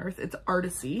Heaven and Earth. It's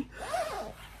artsy.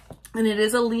 And it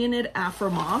is a Leonid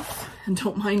Afromoth, and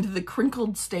don't mind the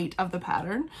crinkled state of the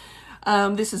pattern.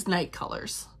 This is Night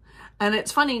Colors. And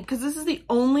it's funny because this is the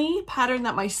only pattern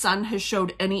that my son has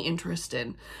showed any interest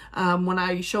in. When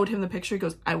I showed him the picture, he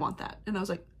goes, I want that. And I was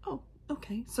like, oh,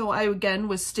 okay. So I, again,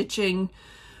 was stitching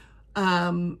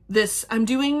this. I'm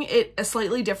doing it a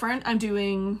slightly different. I'm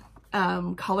doing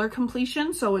color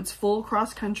completion. So it's full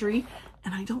cross country.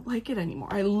 And I don't like it anymore.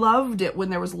 I loved it when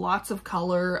there was lots of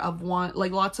color of one,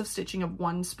 like lots of stitching of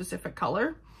one specific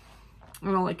color. I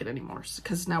don't like it anymore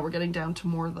because now we're getting down to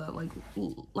more of the like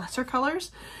lesser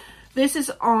colors. This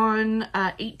is on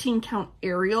 18 count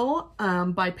Ariel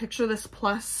by Picture This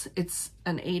Plus. It's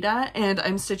an Ada, and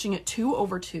I'm stitching it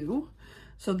 2/2.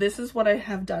 So this is what I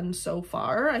have done so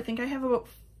far. I think I have about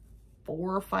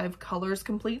 4 or 5 colors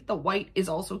complete. The white is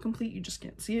also complete. You just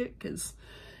can't see it because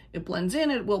it blends in.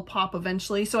 It will pop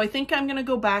eventually. So I think I'm going to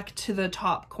go back to the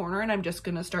top corner and I'm just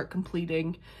going to start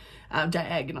completing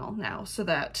diagonal now so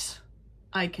that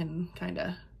I can kind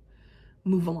of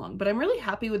move along. But I'm really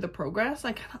happy with the progress.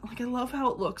 I love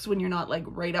how it looks when you're not like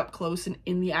right up close and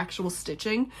in the actual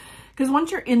stitching. Because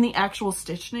once you're in the actual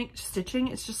stitching,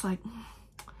 it's just like,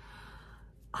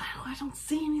 I don't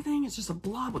see anything. It's just a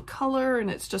blob of color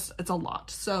and it's a lot.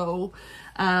 So,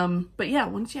 but yeah,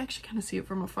 once you actually kind of see it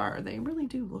from afar, they really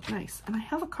do look nice. And I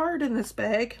have a card in this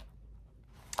bag.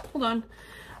 Hold on.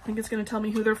 I think it's going to tell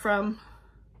me who they're from.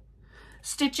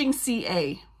 Stitching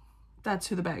CA. That's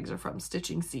who the bags are from,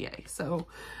 Stitching CA. So,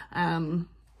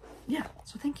 yeah,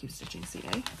 so thank you, Stitching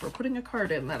CA, for putting a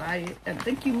card in that and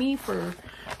thank you me for,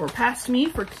 or past me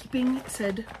for keeping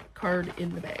said card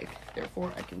in the bag.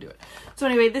 Therefore, I can do it. So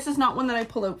anyway, this is not one that I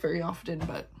pull out very often,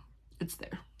 but it's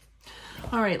there.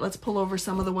 All right, let's pull over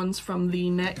some of the ones from the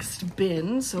next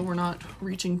bin so we're not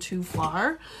reaching too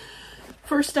far.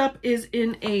 First up is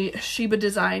in a Sheba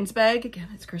Designs bag. Again,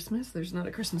 it's Christmas. There's not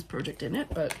a Christmas project in it,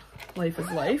 but life is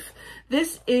life.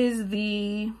 This is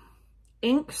the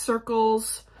Ink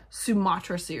Circles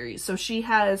Sumatra series. So she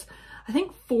has, I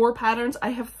think, 4 patterns. I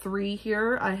have 3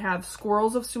 here. I have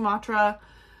Squirrels of Sumatra,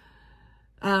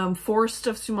 Forest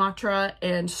of Sumatra,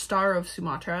 and Star of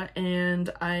Sumatra. And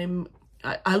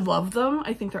I love them.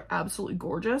 I think they're absolutely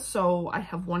gorgeous. So I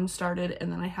have 1 started,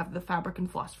 and then I have the fabric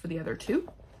and floss for the other 2.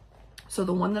 So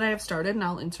the one that I have started, and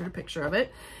I'll insert a picture of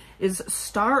it, is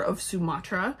Star of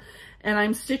Sumatra. And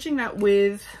I'm stitching that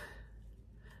with,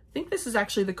 I think this is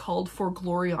actually the called for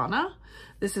Gloriana.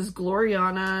 This is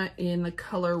Gloriana in the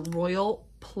color Royal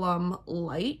Plum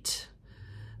Light.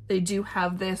 They do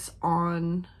have this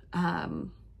on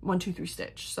 1, 2, 3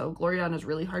 stitch. So Gloriana is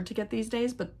really hard to get these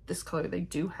days, but this color they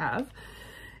do have.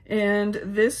 And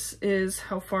this is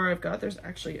how far I've got. There's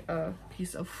actually a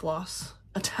piece of floss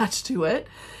attached to it.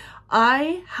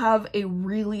 I have a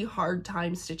really hard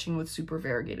time stitching with super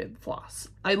variegated floss.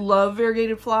 I love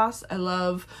variegated floss. I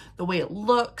love the way it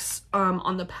looks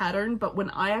on the pattern, but when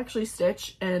I actually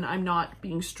stitch and I'm not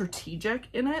being strategic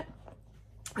in it,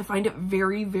 I find it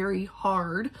very, very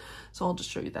hard. So I'll just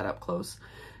show you that up close,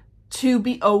 to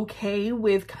be okay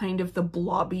with kind of the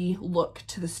blobby look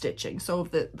to the stitching. So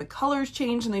if the colors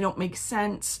change and they don't make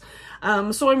sense.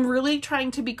 So I'm really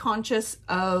trying to be conscious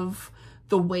of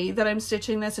the way that I'm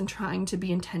stitching this and trying to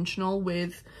be intentional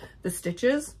with the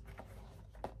stitches,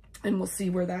 and we'll see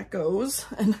where that goes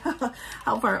and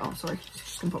how far. Oh, sorry,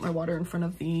 just gonna put my water in front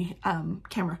of the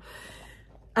camera.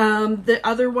 The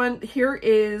other one here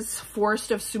is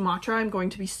Forest of Sumatra. I'm going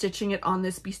to be stitching it on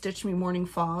this Be Stitch Me Morning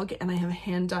Fog, and I have a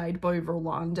hand dyed by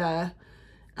Rolanda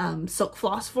silk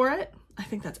floss for it. I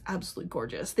think that's absolutely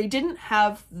gorgeous. They didn't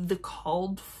have the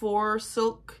called for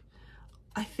silk,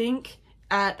 I think,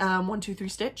 at 1, 2, 3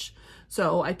 stitch.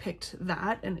 So I picked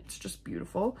that and it's just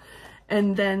beautiful.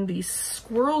 And then the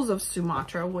Squirrels of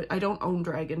Sumatra, I don't own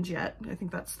dragons yet. I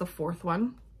think that's the 4th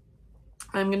one.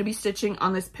 I'm going to be stitching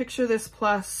on this Picture This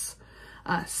Plus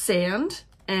sand,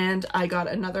 and I got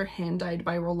another hand dyed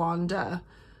by Rolanda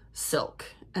silk,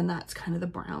 and that's kind of the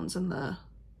browns and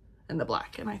the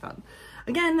black. And I thought,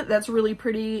 again, that's really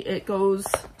pretty. It goes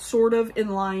sort of in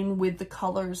line with the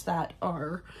colors that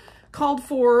are called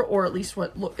for, or at least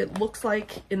what it looks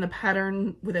like in the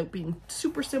pattern without being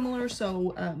super similar.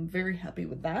 So I'm very happy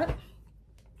with that.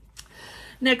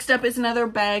 Next up is another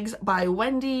Bags by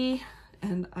Wendy,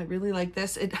 and I really like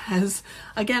this. It has,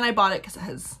 again, I bought it because it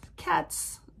has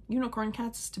cats, unicorn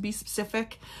cats to be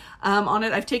specific on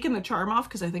it. I've taken the charm off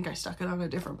because I think I stuck it on a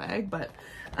different bag, but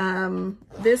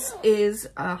this is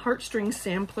Heartstring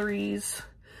Sampleries,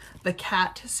 the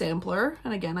cat sampler.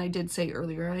 And again, I did say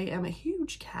earlier, I am a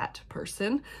huge cat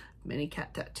person, many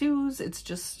cat tattoos. It's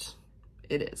just,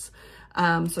 it is.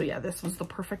 So yeah, this was the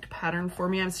perfect pattern for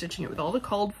me. I'm stitching it with all the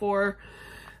called for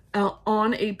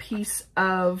on a piece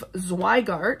of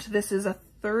Zweigart. This is a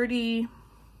 30,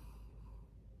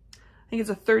 I think it's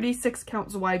a 36 count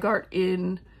Zweigart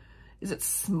in, is it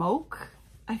Smoke?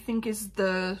 I think is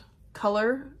the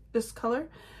color, this color.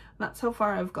 That's how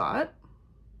far I've gotten.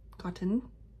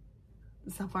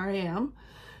 That's how far I am.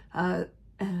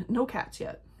 No cats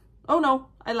yet. Oh no,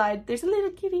 I lied. There's a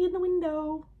little kitty in the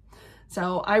window.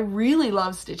 So I really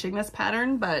love stitching this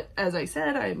pattern, but as I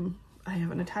said, I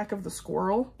have an attack of the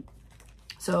squirrel.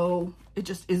 So it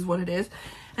just is what it is.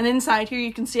 And inside here,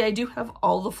 you can see I do have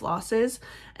all the flosses,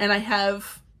 and I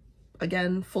have,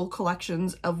 again, full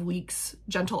collections of Weeks,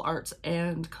 Gentle Arts,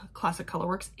 and Classic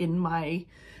Colorworks in my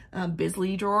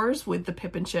Bisley drawers with the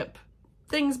Pip and Chip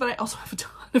things, but I also have a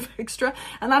ton of extra,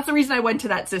 and that's the reason I went to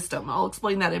that system. I'll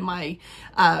explain that in my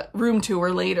room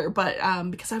tour later, but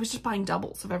because I was just buying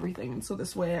doubles of everything, and so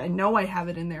this way I know I have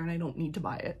it in there and I don't need to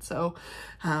buy it. So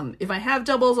if I have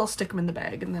doubles, I'll stick them in the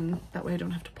bag, and then that way I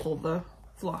don't have to pull the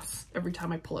floss every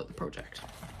time I pull out the project.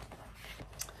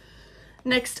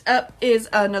 Next up is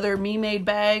another me-made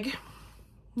bag,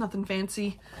 nothing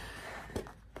fancy,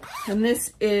 and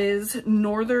this is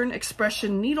Northern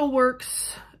Expression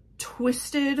Needleworks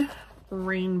Twisted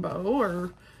Rainbow,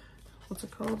 or what's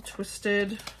it called?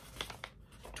 Twisted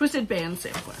Band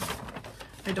Sampler.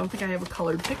 I don't think I have a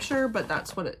colored picture, but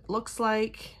that's what it looks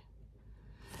like.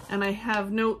 And I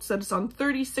have notes that it's on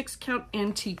 36 count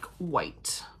antique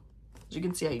white. As you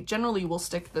can see, I generally will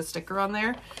stick the sticker on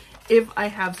there if I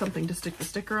have something to stick the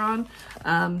sticker on.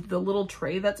 The little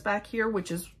tray that's back here,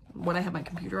 which is what I have my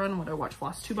computer on, what I watch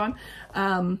Flosstube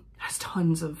on, has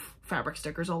tons of fabric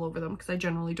stickers all over them because I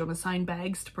generally don't assign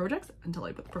bags to projects until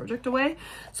I put the project away.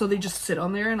 So they just sit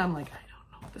on there and I'm like, I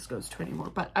don't know what this goes to anymore.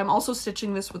 But I'm also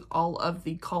stitching this with all of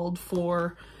the called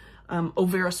for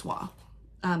Auversois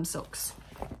silks.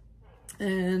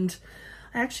 And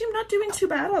I actually am not doing too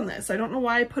bad on this. I don't know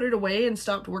why I put it away and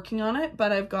stopped working on it,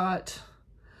 but I've got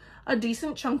a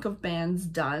decent chunk of bands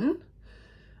done.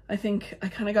 I think I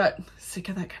kind of got sick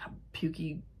of that kind of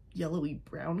pukey yellowy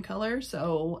brown color.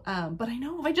 So, but I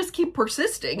know if I just keep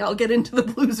persisting, I'll get into the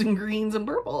blues and greens and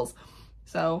purples.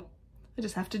 So I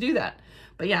just have to do that.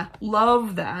 But yeah,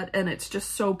 love that. And it's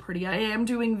just so pretty. I am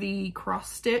doing the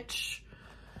cross stitch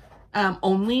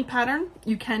only pattern.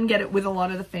 You can get it with a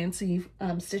lot of the fancy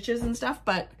stitches and stuff,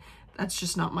 but that's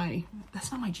just not my,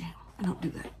 that's not my jam. I don't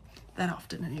do that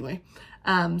often anyway.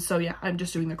 So yeah, I'm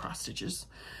just doing the cross stitches.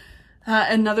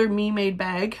 Another me-made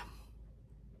bag.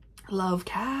 Love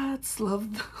cats, love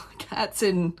cats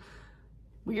in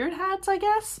weird hats, I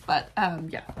guess. But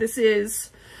yeah, this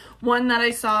is one that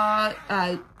I saw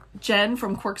Jen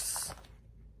from Quirks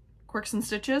and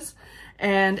Stitches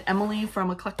and Emily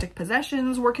from Eclectic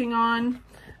Possessions working on.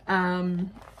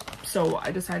 So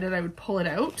I decided I would pull it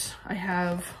out. I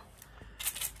have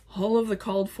all of the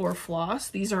called for floss.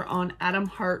 These are on Adam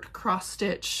Hart cross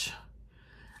stitch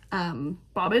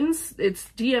bobbins. It's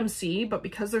DMC, but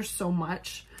because there's so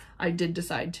much, I did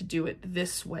decide to do it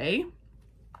this way.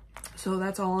 So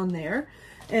that's all in there.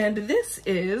 And this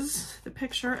is the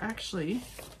picture. Actually,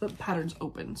 the pattern's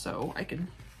open so I can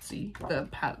see the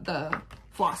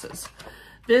flosses.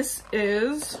 This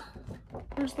is,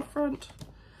 where's the front?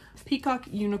 Peacock,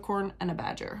 unicorn, and a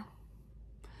badger.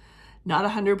 Not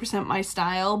 100% my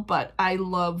style, but I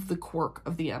love the quirk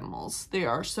of the animals. They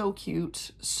are so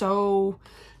cute, so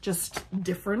just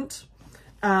different.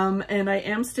 And I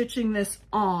am stitching this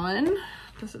on,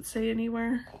 does it say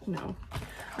anywhere? No.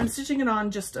 I'm stitching it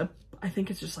on just a, I think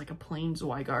it's just like a plain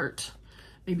Zweigart.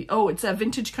 Maybe, oh, it's a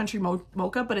Vintage Country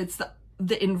Mocha, but it's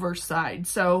the inverse side.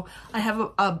 So I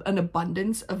have an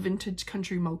abundance of Vintage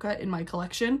Country Mocha in my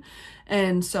collection.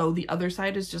 And so the other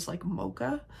side is just like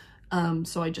mocha.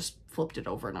 So I just flipped it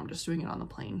over and I'm just doing it on the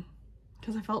plain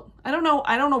because I felt, I don't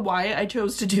know why I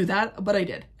chose to do that, but I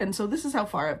did. And so this is how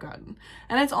far I've gotten,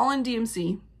 and it's all in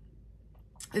DMC.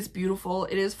 It's beautiful.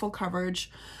 It is full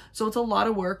coverage. So it's a lot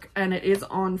of work, and it is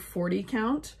on 40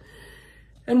 count.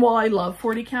 And while I love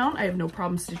 40 count, I have no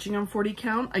problem stitching on 40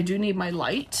 count. I do need my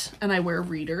light and I wear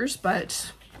readers,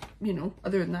 but you know,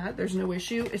 other than that, there's no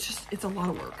issue. It's just, it's a lot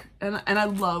of work. And I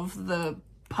love the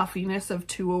puffiness of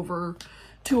 2 over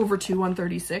 2 on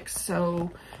 36.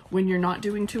 So when you're not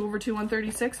doing 2 over 2 on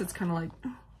 36, it's kind of like,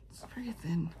 oh, it's very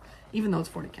thin, even though it's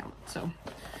 40 count. So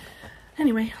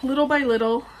Anyway, little by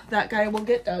little, that guy will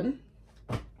get done.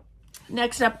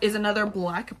 Next up is another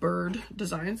Blackbird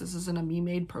Designs. This is in a Me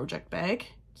Made project bag.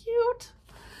 Cute.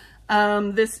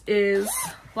 This is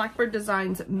Blackbird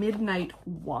Designs Midnight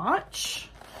Watch.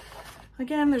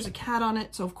 Again, there's a cat on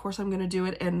it, so of course I'm going to do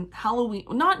it. And Halloween,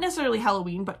 not necessarily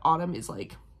Halloween, but autumn is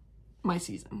like my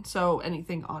season. So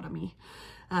anything autumny.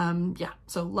 Yeah,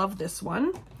 so love this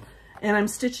one. And I'm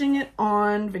stitching it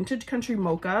on Vintage Country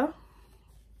Mocha.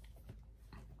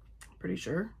 Pretty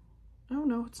sure. Oh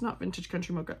no, it's not Vintage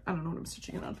Country Mocha. I don't know what I'm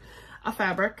stitching it on. A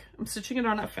fabric. I'm stitching it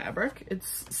on a fabric.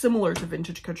 It's similar to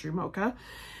Vintage Country Mocha.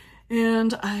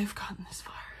 And I've gotten this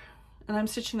far. And I'm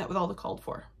stitching that with all the called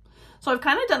for. So I've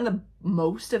kind of done the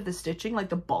most of the stitching, like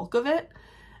the bulk of it.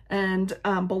 And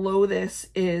below this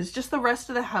is just the rest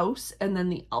of the house and then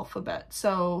the alphabet.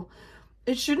 So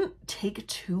it shouldn't take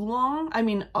too long. I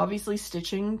mean, obviously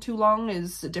stitching too long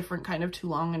is a different kind of too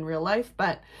long in real life,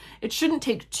 but it shouldn't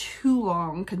take too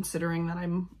long considering that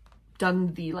I'm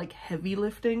done the like heavy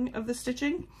lifting of the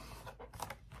stitching.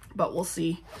 But we'll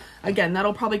see. Again,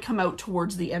 that'll probably come out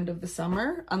towards the end of the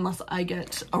summer unless I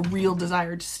get a real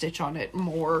desire to stitch on it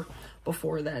more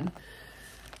before then.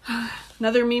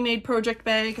 Another Me Made project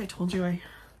bag. I told you I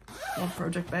love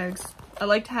project bags. I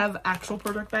like to have actual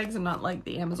project bags and not like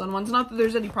the Amazon ones. Not that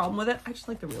there's any problem with it. I just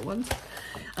like the real ones.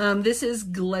 This is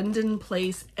Glendon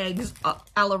Place Eggs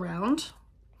All Around.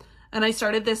 And I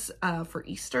started this for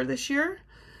Easter this year.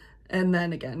 And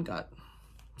then again got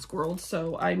squirreled.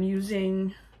 So I'm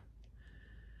using,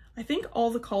 I think all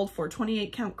the called for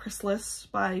 28 count chrysalis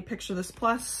by Picture This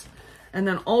Plus. And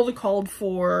then all the called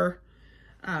for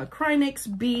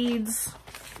Krynics, beads,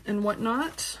 and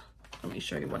whatnot. Let me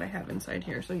show you what I have inside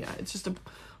here. So yeah, it's just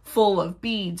full of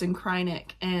beads and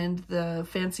Krynic and the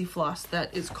fancy floss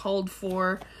that is called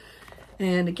for.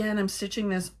 And again, I'm stitching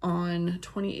this on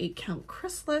 28 count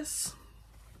chrysalis.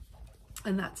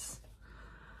 And that's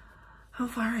how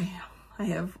far I am. I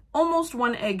have almost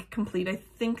one egg complete. I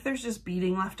think there's just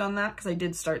beading left on that because I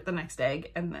did start the next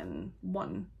egg and then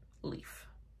one leaf.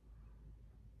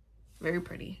 Very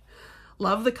pretty.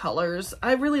 Love the colors.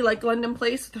 I really like Glendon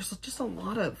Place. There's just a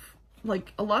lot of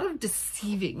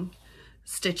deceiving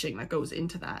stitching that goes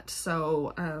into that.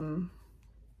 So I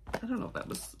don't know if that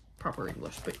was proper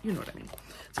English, but you know what I mean.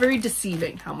 It's very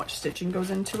deceiving how much stitching goes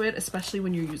into it, especially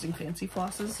when you're using fancy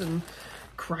flosses and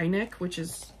Krynic, which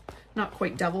is not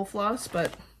quite devil floss,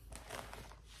 but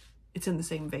it's in the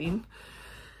same vein.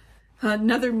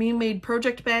 Another Me Made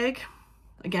project bag.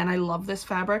 Again, I love this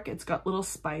fabric. It's got little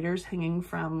spiders hanging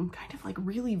from kind of like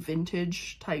really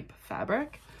vintage type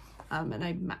fabric. And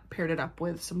I paired it up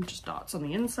with some just dots on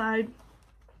the inside.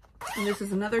 And this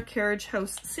is another Carriage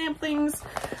House samplings.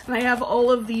 And I have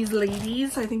all of these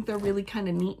ladies. I think they're really kind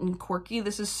of neat and quirky.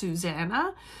 This is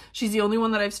Susanna. She's the only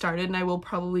one that I've started, and I will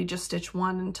probably just stitch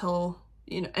one until,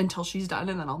 you know, until she's done,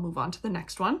 and then I'll move on to the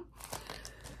next one.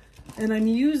 And I'm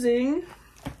using,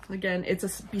 again, it's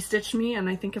a Be Stitch Me, and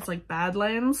I think it's like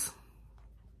Badlands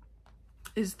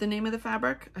is the name of the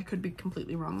fabric. I could be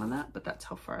completely wrong on that, but that's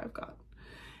how far I've got.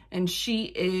 And she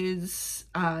is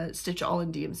Stitch All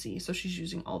in DMC, so she's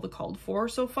using all the called for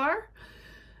so far.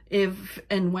 If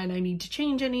and when I need to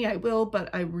change any, I will,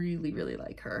 but I really, really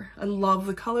like her. I love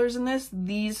the colors in this.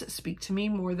 These speak to me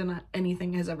more than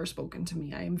anything has ever spoken to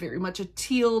me. I am very much a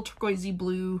teal, turquoisey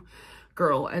blue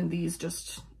girl, and these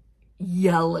just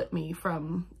yell at me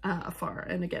from afar.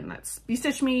 And again, that's Be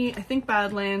Stitch Me, I think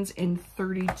Badlands in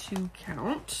 32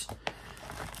 count.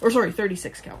 Or sorry,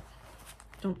 36 count.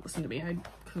 Don't listen to me. I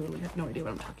clearly have no idea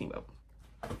what I'm talking about.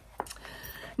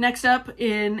 Next up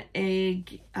in a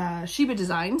Sheba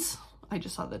Designs, I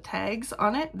just saw the tags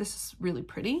on it. This is really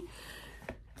pretty.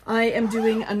 I am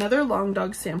doing another Long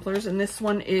Dog Samplers, and this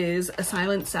one is a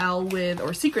Silent Sal with,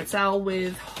 or Secret Sal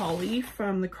with Holly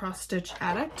from the Cross Stitch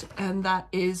Addict, and that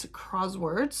is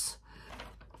Crosswords.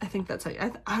 I think that's how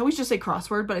I always just say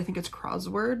crossword, but I think it's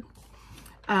Crossword.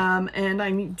 And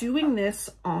I'm doing this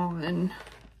on,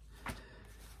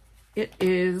 it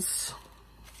is,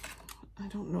 I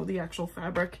don't know the actual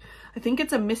fabric. I think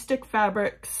it's a Mystic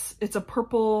Fabrics. It's a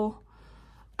purple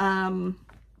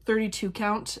 32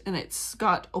 count, and it's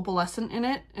got opalescent in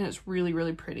it, and it's really,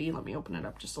 really pretty. Let me open it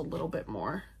up just a little bit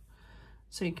more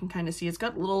so you can kind of see. It's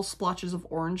got little splotches of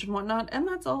orange and whatnot, and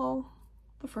that's all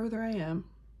the further I am.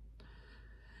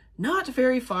 Not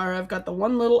very far. I've got the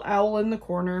one little owl in the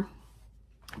corner.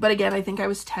 But again, I think I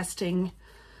was testing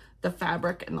the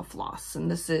fabric and the floss, and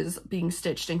this is being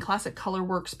stitched in Classic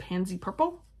Colorworks Pansy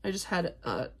Purple. I just had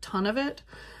a ton of it.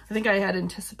 I think I had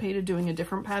anticipated doing a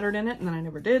different pattern in it, and then I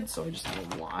never did, so I just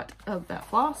had a lot of that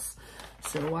floss.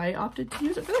 So I opted to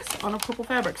use it for this on a purple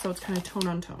fabric, so it's kind of tone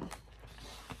on tone.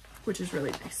 which is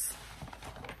really nice.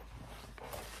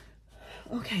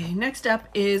 Okay, next up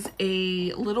is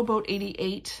a Little Boat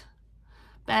 88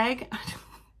 bag.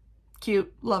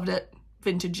 Cute, loved it,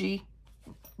 vintagey,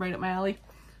 right up my alley.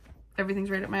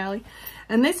 Everything's right up my alley.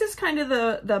 And this is kind of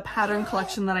the pattern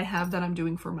collection that I have that I'm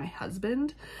doing for my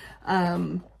husband.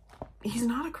 He's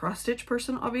not a cross stitch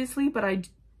person, obviously, but I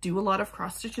do a lot of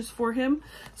cross stitches for him,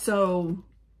 so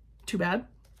too bad.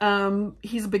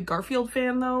 He's a big Garfield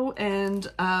fan though, and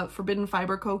Forbidden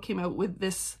Fiber Co. came out with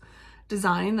this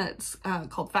design that's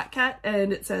called Fat Cat,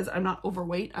 and it says, "I'm not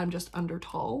overweight, I'm just under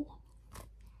tall."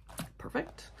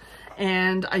 Perfect.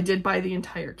 And I did buy the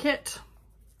entire kit,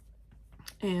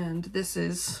 and this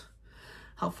is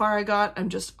how far I got. I'm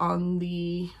just on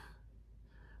the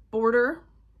border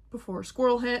before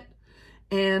squirrel hit,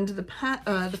 and the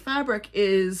fabric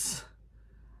is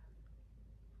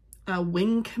a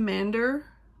Wing Commander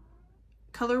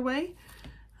colorway.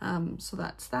 So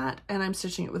that's that, and I'm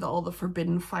stitching it with all the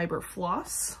Forbidden Fiber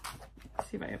floss. Let's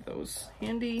see if I have those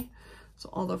handy. So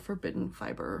all the Forbidden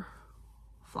Fiber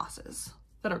flosses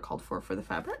that are called for the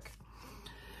fabric.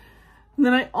 And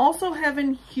then I also have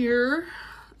in here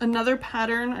another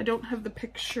pattern. I don't have the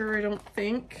picture, I don't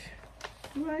think.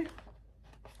 Do I?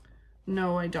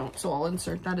 No, I don't. So I'll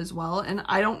insert that as well. And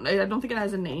I don't think it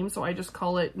has a name, so I just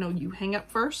call it "No, You Hang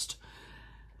Up First."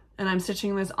 And I'm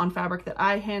stitching this on fabric that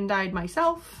I hand dyed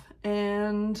myself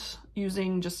and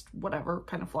using just whatever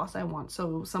kind of floss I want.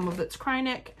 So some of it's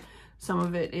Krynic, some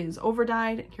of it is over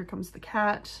dyed. Here comes the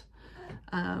cat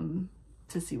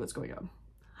to see what's going on.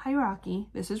 Hi, Rocky.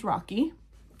 This is Rocky.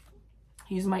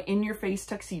 He's my in-your-face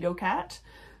tuxedo cat.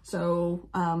 So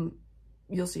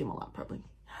you'll see him a lot probably.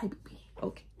 Hi, baby.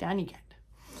 Okay, down you get.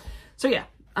 So yeah,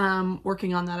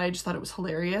 working on that. I just thought it was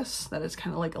hilarious that it's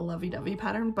kind of like a lovey-dovey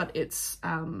pattern, but it's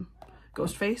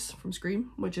Ghostface from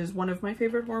Scream, which is one of my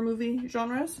favorite horror movie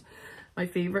genres. My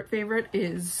favorite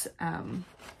is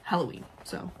Halloween.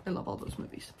 So I love all those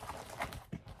movies.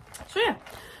 So yeah,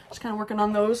 just kind of working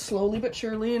on those slowly but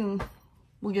surely, and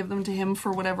we'll give them to him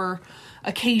for whatever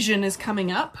occasion is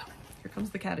coming up. Here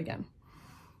comes the cat again.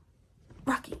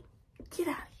 Rocky, get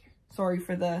out of here. Sorry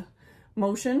for the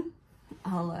motion.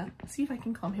 I'll see if I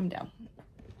can calm him down.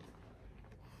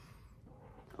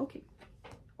 Okay.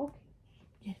 Okay.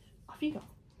 Yes. Off you go.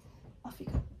 Off you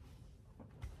go.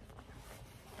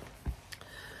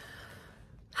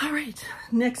 All right.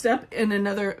 Next up, in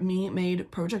another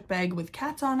me-made project bag with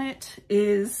cats on it,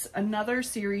 is another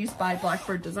series by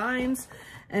Blackbird Designs.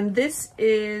 And this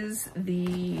is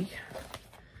the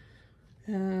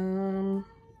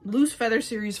loose feather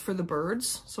series for the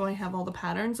birds. So I have all the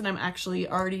patterns, and I'm actually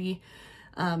already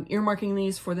earmarking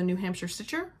these for the New Hampshire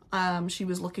Stitcher. She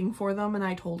was looking for them, and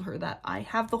I told her that I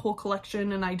have the whole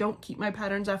collection and I don't keep my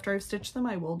patterns after I've stitched them.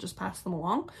 I will just pass them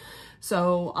along.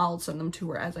 So I'll send them to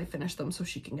her as I finish them so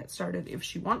she can get started if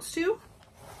she wants to.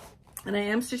 And I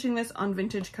am stitching this on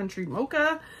Vintage Country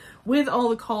Mocha with all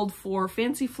the called for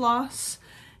fancy floss.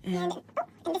 And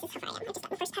this is how far I am. I just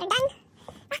got the first pattern done.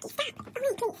 Rocky,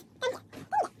 stop. Oh,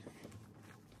 please.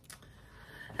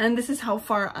 And this is how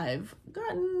far I've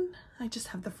gotten. I just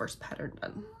have the first pattern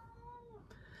done.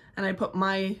 And I put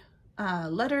my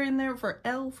letter in there for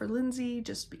L for Lindsay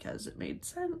just because it made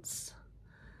sense.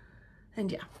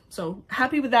 And yeah, so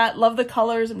happy with that. Love the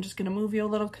colors. I'm just going to move you a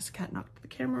little because the cat knocked the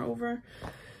camera over.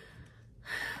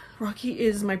 Rocky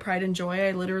is my pride and joy.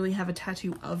 I literally have a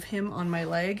tattoo of him on my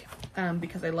leg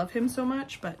because I love him so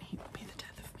much, but he would be the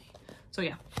death of me. So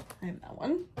yeah, I have that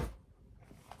one.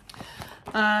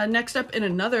 Next up, in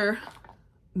another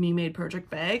me-made project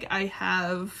bag, I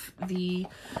have the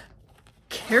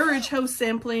Carriage House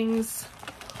Samplings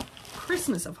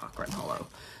Christmas of Hawk Run Hollow.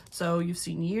 So you've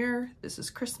seen Year, this is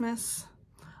Christmas.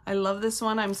 I love this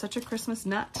one. I'm such a Christmas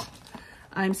nut.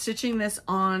 I'm stitching this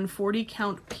on 40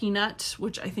 count Peanut,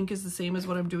 which I think is the same as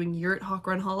what I'm doing Year at Hawk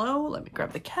Run Hollow. Let me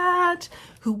grab the cat,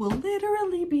 who will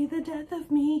literally be the death of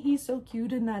me. He's so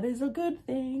cute, and that is a good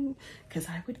thing, because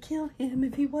I would kill him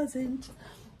if he wasn't.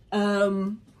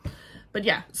 But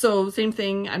yeah, so same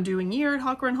thing. I'm doing Year at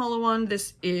Hawk Run Hollow one.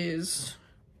 This is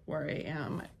where I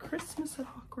am at Christmas at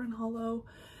Hawk Run Hollow.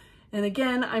 And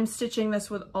again, I'm stitching this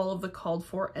with all of the called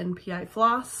for NPI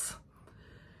floss.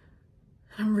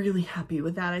 I'm really happy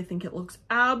with that. I think it looks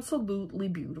absolutely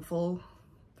beautiful.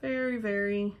 Very,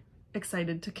 very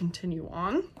excited to continue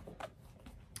on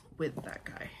with that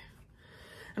guy.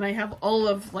 And I have all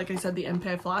of, like I said, the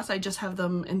NPI floss. I just have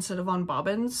them, instead of on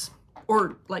bobbins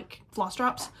or like floss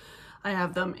drops, I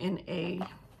have them in a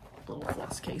little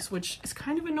floss case, which is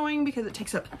kind of annoying because it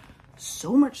takes up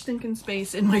so much stinking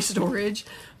space in my storage,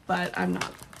 but I'm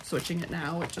not switching it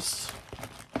now.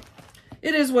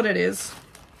 It is what it is.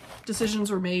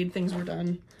 decisions were made, things were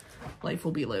done, life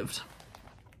will be lived.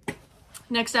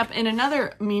 Next up, in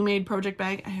another me-made project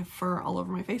bag, I have fur all over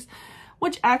my face,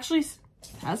 which actually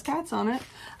has cats on it.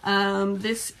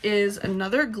 This is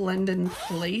another Glendon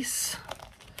Place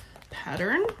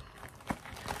pattern.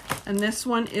 And this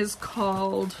one is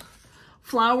called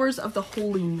Flowers of the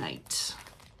Holy Night.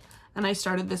 And I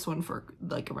started this one for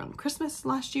like around Christmas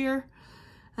last year.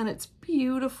 And it's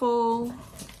beautiful.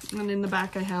 And in the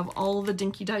back I have all the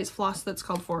Dinky Dies floss that's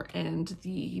called for and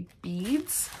the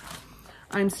beads.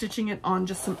 I'm stitching it on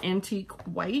just some antique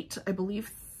white, I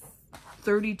believe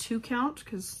 32 count,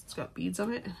 because it's got beads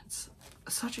on it. And it's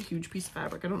such a huge piece of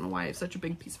fabric. I don't know why I have such a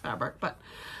big piece of fabric, but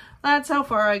that's how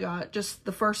far I got. Just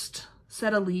the first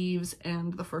set of leaves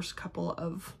and the first couple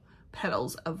of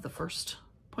petals of the first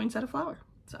poinsettia flower.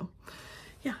 So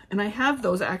yeah, and I have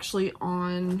those actually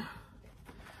on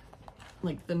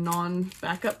like the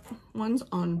non-backup ones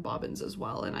on bobbins as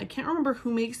well. And I can't remember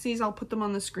who makes these. I'll put them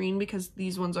on the screen because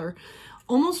these ones are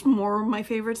almost more my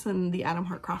favorites than the Adam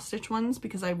Hart cross stitch ones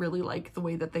because I really like the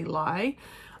way that they lie.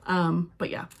 But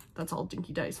yeah, that's all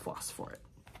Dinky Dies floss for it.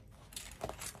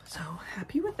 So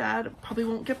happy with that. Probably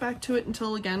won't get back to it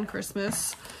until again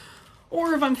Christmas,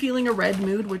 or if I'm feeling a red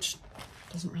mood, which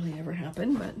doesn't really ever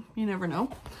happen, but you never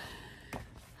know.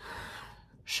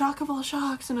 Shock of all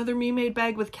shocks, another me-made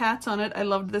bag with cats on it. I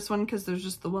loved this one because there's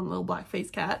just the one little black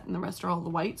face cat and the rest are all the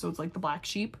white, so it's like the black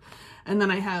sheep. And then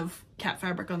I have cat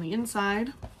fabric on the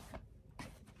inside.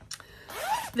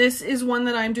 This is one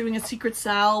that I'm doing a secret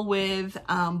sal with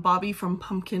Bobby from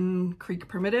Pumpkin Creek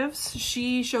Primitives.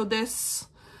 She showed this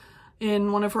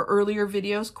in one of her earlier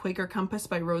videos, Quaker Compass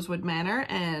by Rosewood Manor,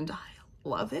 and I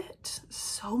love it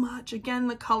so much. Again,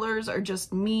 the colors are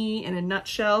just me in a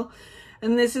nutshell.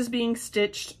 And this is being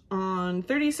stitched on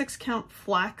 36 count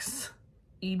flax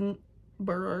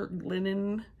Edinburgh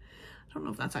linen. I don't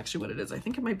know if that's actually what it is. I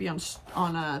think it might be on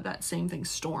that same thing,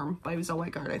 Storm by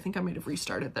Zellweger. I think I might have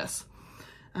restarted this.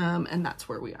 And that's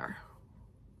where we are.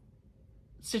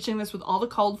 Stitching this with all the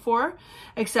called for,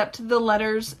 except the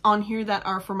letters on here that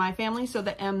are for my family. So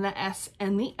the M, the S,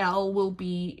 and the L will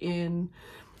be in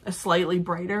a slightly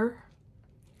brighter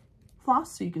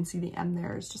floss. So you can see the M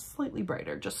there is just slightly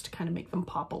brighter, just to kind of make them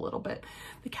pop a little bit.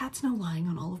 The cat's now lying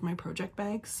on all of my project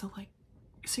bags. So like,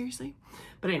 seriously?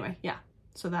 But anyway, yeah.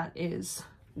 So that is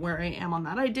where I am on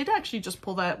that. I did actually just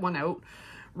pull that one out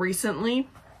recently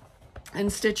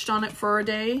and stitched on it for a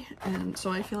day. And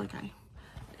so I feel like I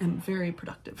am very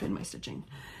productive in my stitching.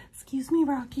 Excuse me,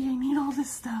 Rocky, I need all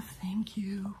this stuff. Thank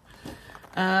you.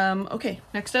 Okay,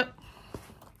 next up.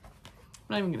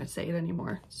 I'm not even gonna say it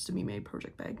anymore. It's just a me-made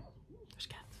project bag. There's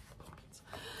cats.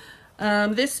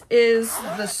 This is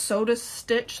the Soda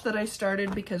Stitch that I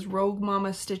started because Rogue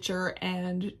Mama Stitcher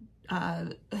and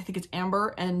I think it's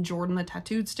Amber and Jordan the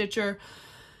Tattooed Stitcher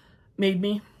made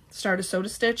me start a Soda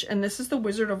Stitch, and this is the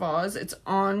Wizard of Oz. It's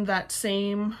on that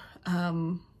same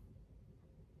the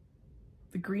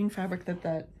green fabric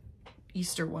that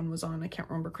Easter one was on. I can't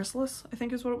remember, Chrysalis I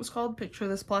think is what it was called, Picture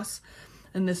This Plus.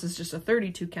 And this is just a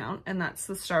 32 count, and that's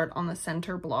the start on the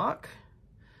center block.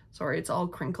 Sorry, it's all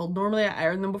crinkled. Normally I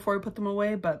iron them before I put them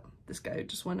away, but this guy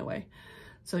just went away.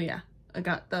 So yeah, I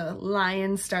got the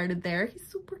lion started there. He's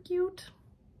super cute.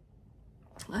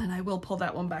 And I will pull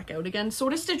that one back out again.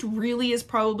 Soda Stitch really is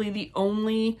probably the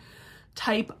only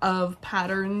type of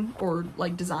pattern or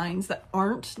like designs that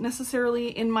aren't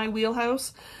necessarily in my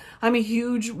wheelhouse. I'm a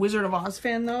huge Wizard of Oz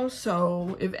fan though,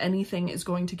 so if anything is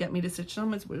going to get me to stitch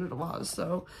them, it's Wizard of Oz.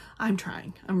 So I'm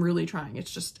trying. I'm really trying.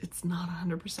 It's just, it's not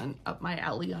 100% up my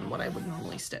alley on what I would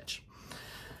normally stitch.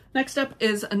 Next up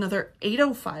is another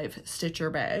 805 stitcher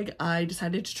bag. I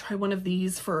decided to try one of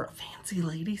these for fancy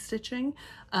lady stitching.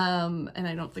 And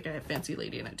I don't think I have fancy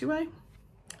lady in it, do I?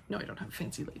 No, I don't have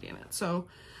fancy lady in it. So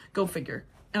go figure.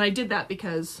 And I did that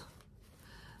because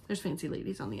there's fancy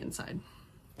ladies on the inside.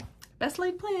 Best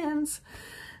laid plans.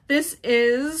 This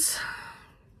is,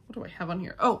 what do I have on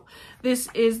here? Oh, this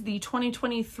is the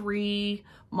 2023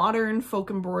 Modern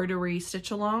Folk Embroidery Stitch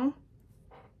Along.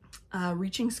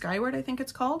 Reaching Skyward, I think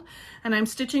it's called. And I'm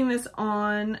stitching this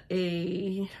on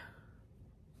a,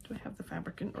 do I have the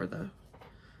fabric in, or the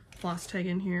floss tag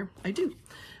in here? I do.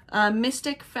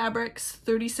 Mystic Fabrics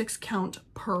 36 count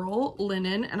pearl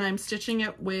linen, and I'm stitching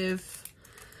it with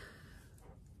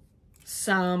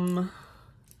some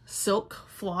silk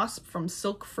floss from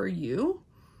Silk For You.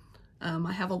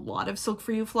 I have a lot of Silk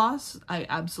For You floss. I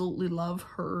absolutely love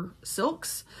her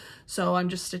silks. So I'm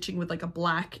just stitching with like a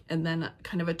black and then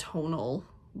kind of a tonal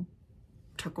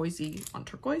turquoisey on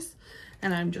turquoise.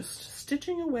 And I'm just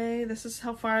stitching away. This is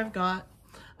how far I've got.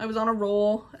 I was on a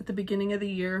roll at the beginning of the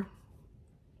year.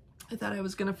 I thought I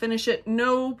was gonna finish it,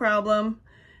 no problem.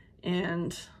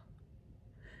 And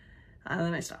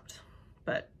then I stopped.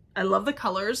 But I love the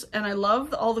colors, and I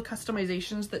love all the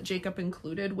customizations that Jacob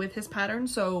included with his pattern,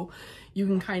 so you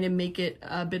can kind of make it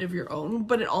a bit of your own,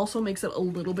 but it also makes it a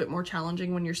little bit more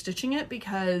challenging when you're stitching it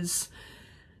because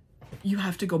you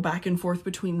have to go back and forth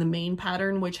between the main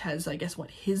pattern, which has, I guess,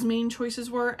 what his main choices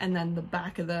were, and then the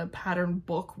back of the pattern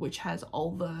book, which has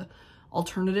all the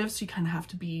alternatives. So you kind of have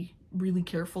to be really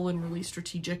careful and really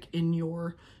strategic in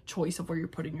your choice of where you're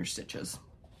putting your stitches.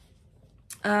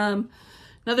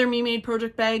 Another Me Made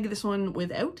project bag, this one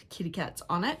without kitty cats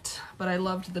on it, but I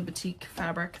loved the batik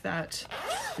fabric that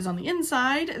is on the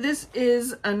inside. This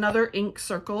is another ink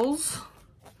circles.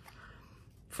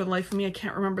 For the life of me, I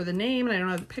can't remember the name and I don't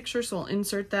have the picture, so I'll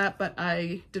insert that, but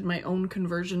I did my own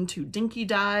conversion to Dinky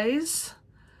Dyes,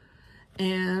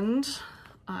 and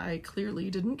I clearly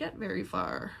didn't get very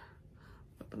far.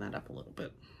 Open that up a little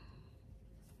bit.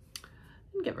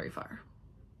 Didn't get very far.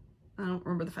 I don't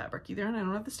remember the fabric either, and I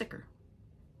don't have the sticker.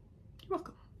 You're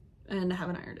welcome. And I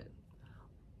haven't ironed it.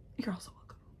 You're also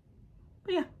welcome.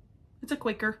 But yeah, it's a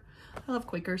Quaker. I love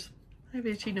Quakers. I have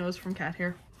itchy nose from cat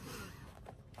hair.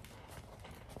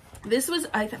 This was,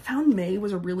 I found May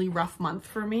was a really rough month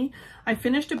for me. I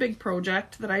finished a big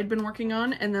project that I had been working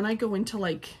on, and then I go into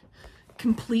like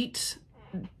complete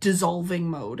dissolving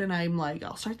mode, and I'm like,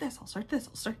 I'll start this, I'll start this,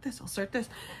 I'll start this, I'll start this.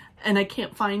 And I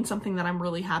can't find something that I'm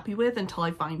really happy with until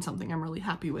I find something I'm really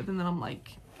happy with. And then I'm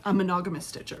like a monogamous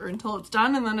stitcher until it's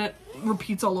done, and then it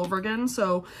repeats all over again.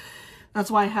 So that's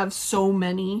why I have so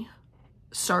many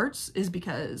starts, is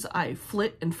because I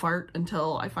flit and fart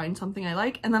until I find something I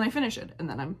like, and then I finish it, and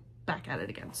then I'm back at it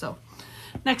again. So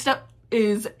next up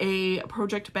is a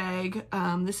project bag.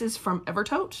 This is from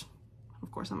Evertote.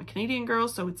 Of course, I'm a Canadian girl,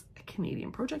 so it's a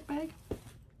Canadian project bag.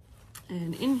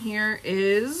 And in here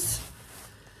is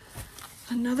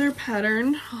another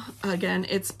pattern. Again,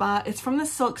 it's from the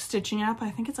Silk Stitching app.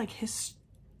 I think it's like His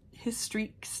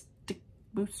Streak Stick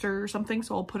Booster or something,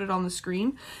 so I'll put it on the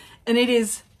screen. And it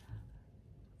is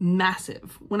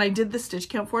massive. When I did the stitch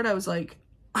count for it, I was like,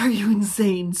 are you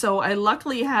insane? So I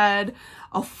luckily had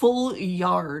a full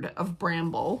yard of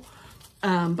bramble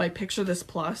by Picture This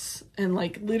Plus, and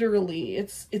like literally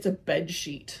it's a bed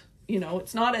sheet, you know,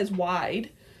 it's not as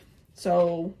wide,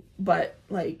 so, but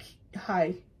like,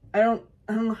 hi, I don't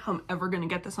know how I'm ever gonna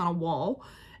get this on a wall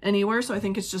anywhere, so I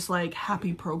think it's just like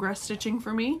happy progress stitching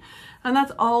for me, and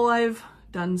that's all I've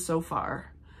done so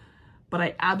far. But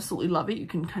I absolutely love it. You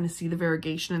can kind of see the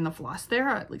variegation in the floss there,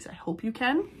 or at least I hope you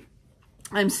can.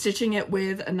 I'm stitching it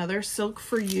with another Silk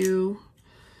For You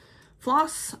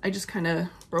floss. I just kind of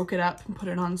broke it up and put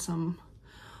it on some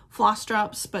floss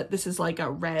drops, but this is like a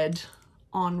red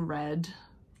on red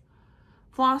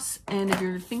floss. And if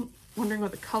you're wondering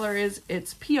what the color is,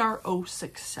 it's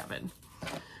PR067.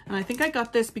 And I think I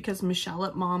got this because Michelle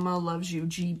at Mama Loves You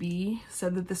GB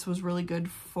said that this was really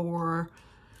good for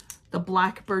the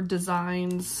Blackbird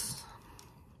designs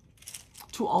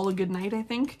to All a Good Night, I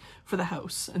think, for the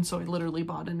house. And so I literally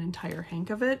bought an entire hank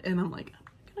of it, and I'm like,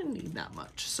 I'm gonna need that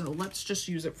much, so let's just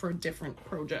use it for a different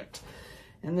project.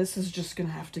 And this is just gonna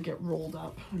have to get rolled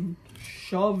up and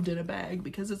shoved in a bag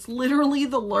because it's literally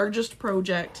the largest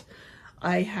project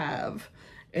I have,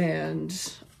 and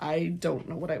I don't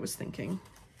know what I was thinking.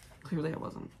 Clearly I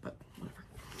wasn't, but whatever.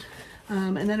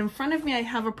 And then in front of me, I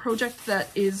have a project that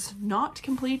is not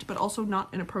complete, but also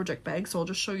not in a project bag. So I'll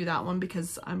just show you that one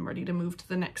because I'm ready to move to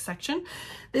the next section.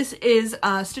 This is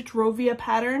a Stitch Rovia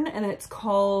pattern, and it's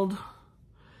called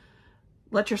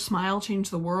Let Your Smile Change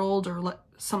the World, or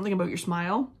something about your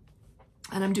smile.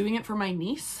 And I'm doing it for my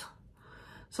niece.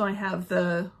 So I have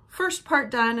the first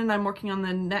part done, and I'm working on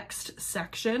the next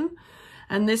section.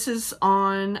 And this is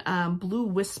on Blue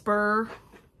Whisper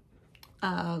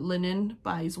linen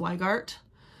by Zweigart,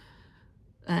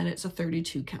 and it's a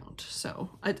 32 count.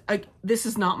 So this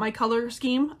is not my color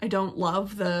scheme. I don't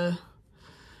love the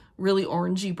really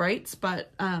orangey brights,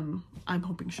 but I'm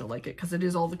hoping she'll like it because it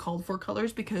is all the called for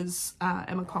colors, because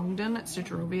Emma Congdon at Stitch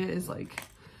Rovia is like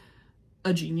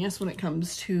a genius when it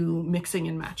comes to mixing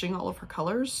and matching all of her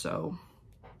colors, so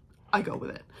I go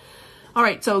with it. All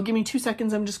right, so give me 2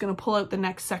 seconds. I'm just gonna pull out the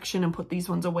next section and put these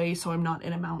ones away so I'm not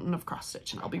in a mountain of cross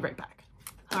stitch, and I'll be right back.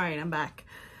 All right, I'm back.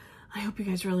 I hope you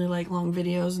guys really like long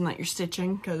videos and that you're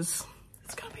stitching, because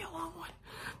it's gonna be a long one.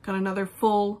 Got another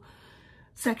full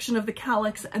section of the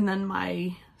calyx, and then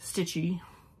my stitchy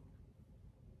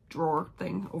drawer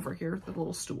thing over here, the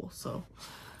little stool, so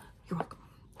you're welcome.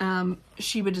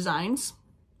 Sheba Designs,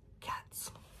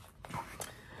 cats.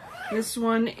 This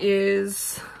one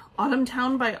is Autumn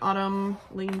Town by Autumn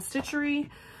Lane Stitchery.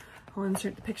 I'll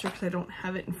insert the picture because I don't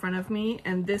have it in front of me.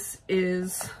 And this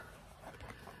is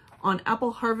on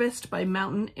Apple Harvest by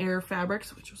Mountain Air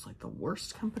Fabrics, which was like the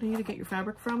worst company to get your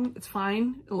fabric from. It's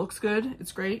fine. It looks good.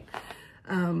 It's great.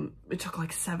 It took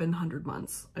like 700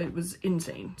 months. It was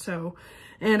insane. So,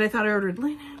 and I thought I ordered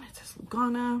linen. It says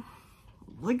Lugana,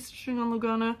 leg stitching on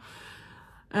Lugana.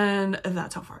 And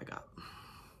that's how far I got.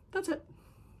 That's it.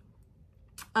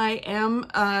 I am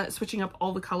switching up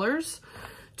all the colors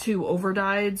to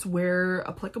overdyes where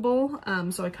applicable.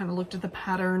 So I kind of looked at the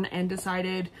pattern and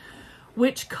decided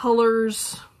which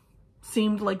colors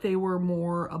seemed like they were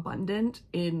more abundant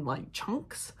in like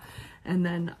chunks. And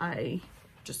then I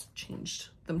just changed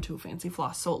them to a fancy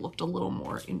floss so it looked a little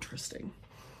more interesting.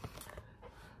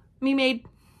 Me made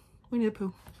Winnie the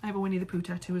Pooh. I have a Winnie the Pooh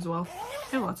tattoo as well.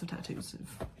 I have lots of tattoos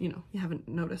if, you know, you haven't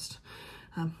noticed.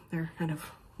 They're kind of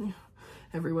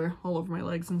everywhere, all over my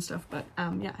legs and stuff. But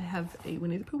yeah, I have a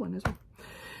Winnie the Pooh one as well.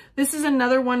 This is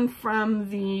another one from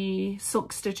the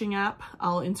Silk Stitching app.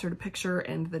 I'll insert a picture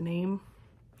and the name.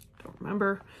 Don't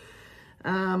remember.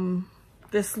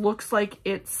 This looks like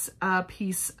it's a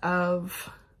piece of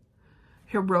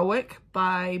Heroic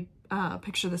by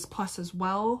Picture This Plus as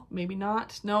well. Maybe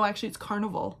not. No, actually it's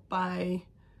Carnival by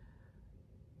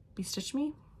Be Stitch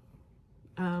Me.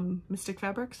 Mystic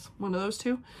Fabrics, one of those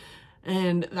two.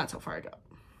 And that's how far I got.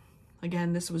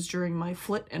 Again, this was during my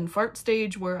flit and fart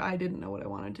stage where I didn't know what I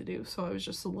wanted to do. So I was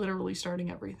just literally starting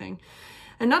everything.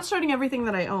 And not starting everything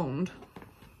that I owned.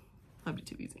 That'd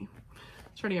be too easy.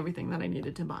 Starting everything that I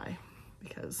needed to buy.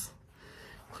 Because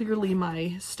clearly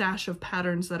my stash of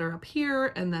patterns that are up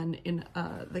here and then in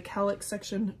the calyx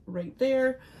section right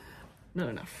there, not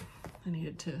enough. I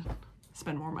needed to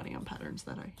spend more money on patterns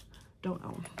that I don't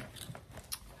own.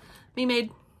 Me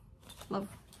made. Love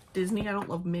Disney. I don't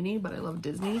love Minnie, but I love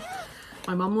Disney.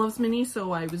 My mom loves Minnie,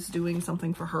 so I was doing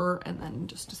something for her and then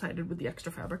just decided with the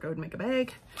extra fabric I would make a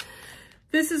bag.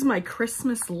 This is my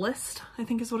Christmas list, I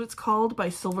think is what it's called, by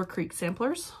Silver Creek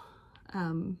Samplers.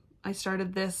 I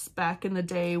started this back in the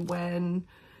day when,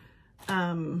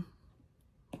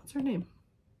 what's her name?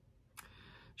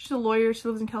 She's a lawyer. She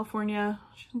lives in California.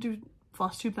 She doesn't do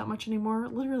Flosstube that much anymore.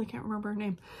 Literally can't remember her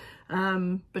name.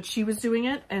 But she was doing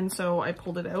it, and so I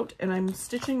pulled it out, and I'm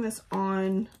stitching this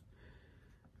on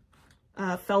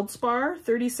Feldspar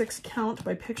 36 count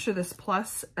by Picture This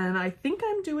Plus, and I think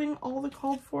I'm doing all the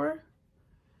called for.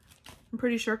 I'm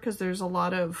pretty sure because there's a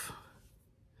lot of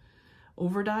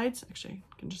overdyes. Actually,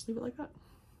 I can just leave it like that.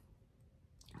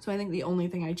 So I think the only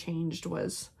thing I changed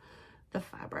was the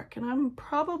fabric, and I'm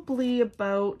probably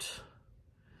about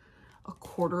a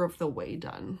quarter of the way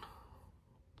done.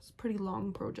 It's a pretty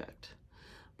long project,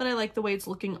 but I like the way it's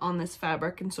looking on this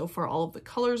fabric, and so far all of the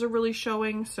colors are really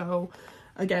showing. So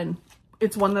again,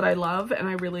 it's one that I love, and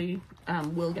I really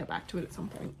will get back to it at some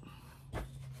point.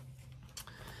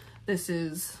 This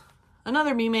is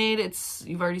another Me Made. It's,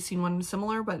 you've already seen one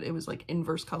similar, but it was like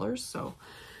inverse colors. So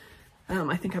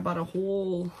I think I bought a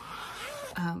whole,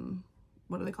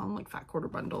 what do they call them? Like fat quarter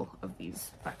bundle of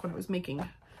these back when I was making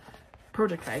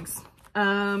project bags.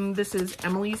 This is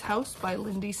Emily's House by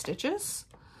Lindy Stitches.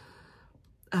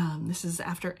 This is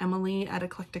after Emily at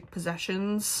Eclectic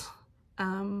Possessions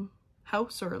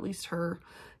house, or at least her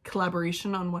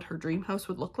collaboration on what her dream house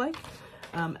would look like.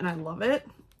 And I love it.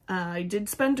 I did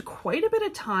spend quite a bit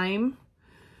of time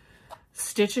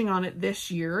stitching on it this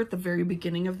year at the very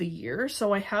beginning of the year.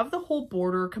 So I have the whole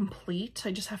border complete.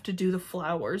 I just have to do the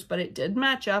flowers, but it did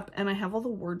match up, and I have all the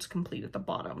words complete at the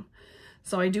bottom.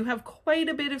 So I do have quite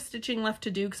a bit of stitching left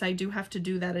to do because I do have to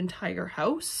do that entire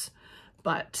house.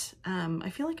 But I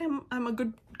feel like I'm a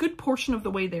good portion of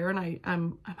the way there, and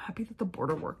I'm happy that the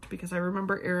border worked, because I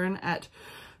remember Erin at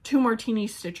Two Martini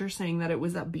Stitcher saying that it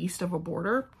was a beast of a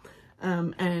border.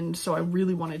 And so I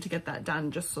really wanted to get that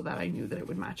done just so that I knew that it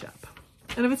would match up.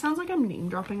 And if it sounds like I'm name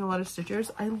dropping a lot of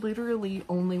stitchers, I literally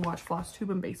only watch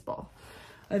Flosstube and baseball.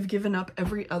 I've given up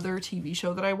every other TV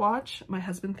show that I watch. My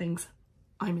husband thinks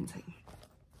I'm insane.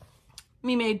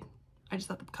 Me Made. I just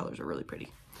thought the colors are really pretty.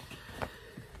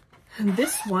 And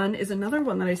this one is another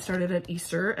one that I started at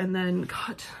Easter and then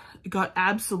got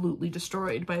absolutely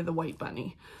destroyed by the White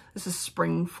Bunny. This is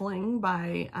Spring Fling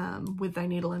by With Thy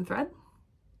Needle and Thread.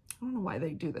 I don't know why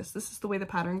they do this. This is the way the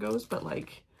pattern goes, but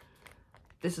like,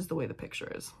 this is the way the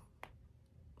picture is.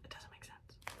 It doesn't make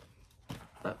sense,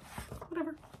 but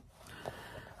whatever.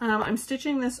 I'm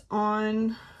stitching this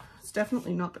on, it's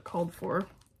definitely not the called for.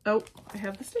 Oh, I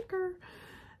have the sticker.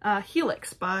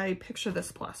 Helix by Picture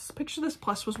This Plus. Picture This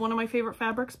Plus was one of my favorite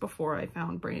fabrics before I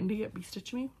found Brandy at Be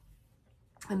Stitch Me.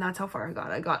 And that's how far I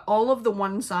got. I got all of the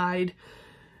one side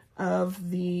of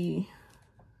the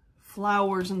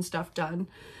flowers and stuff done.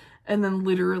 and then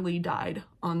literally died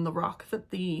on the rock that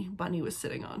the bunny was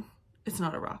sitting on. It's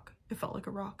not a rock. It felt like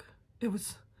a rock.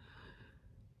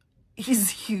 He's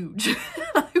huge.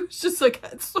 I was just like,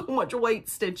 had so much white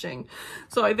stitching.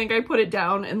 So I think I put it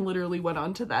down and literally went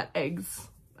on to that eggs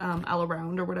all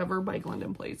around or whatever by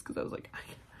Glendon Place, because I was like,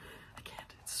 I can't,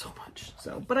 it's so much.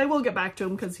 So, but I will get back to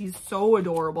him because he's so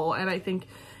adorable. And I think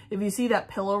if you see that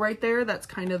pillow right there, that's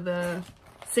kind of the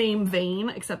same vein,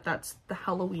 except that's the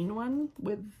Halloween one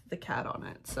with the cat on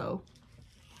it. So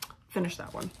finish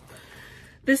that one.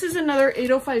 This is another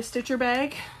 805 stitcher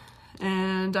bag,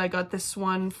 and I got this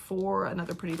one for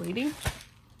another pretty lady.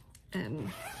 And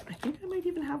I think I might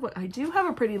even have what I do have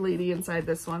a pretty lady inside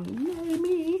this one. Yay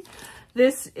me.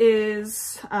 This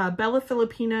is Bella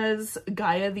Filipina's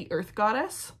Gaia the Earth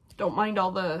Goddess. Don't mind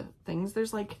all the things.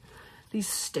 There's like these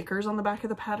stickers on the back of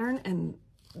the pattern, and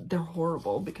they're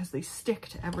horrible because they stick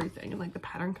to everything. And like the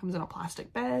pattern comes in a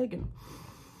plastic bag, and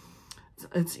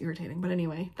it's irritating. But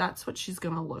anyway, that's what she's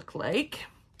gonna look like.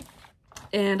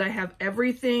 And I have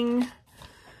everything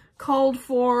called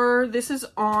for. This is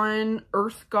on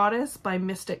Earth Goddess by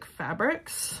Mystic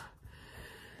Fabrics.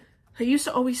 I used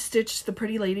to always stitch the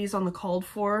pretty ladies on the called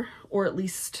for, or at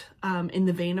least in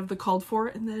the vein of the called for,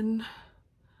 and then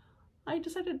I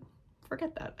decided,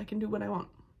 forget that, I can do what I want.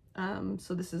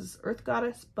 So this is Earth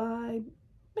Goddess by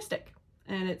Mystic,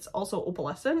 and it's also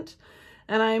opalescent,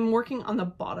 and I'm working on the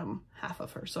bottom half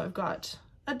of her. So I've got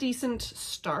a decent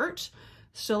start,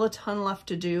 still a ton left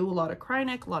to do, a lot of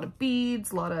Krynic, a lot of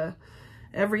beads, a lot of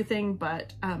everything,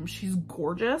 but she's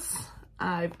gorgeous.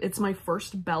 It's my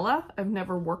first Bella. I've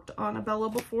never worked on a Bella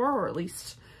before, or at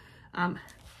least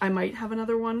I might have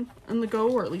another one on the go,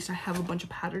 or at least I have a bunch of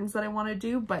patterns that I want to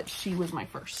do, but she was my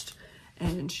first,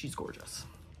 and she's gorgeous.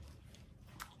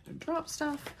 Drop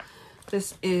stuff.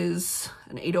 This is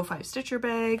an 805 stitcher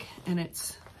bag, and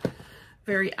it's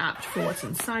very apt for what's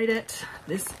inside it.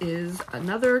 This is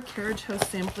another Carriage House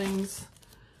Samplings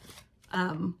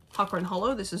Hawk Run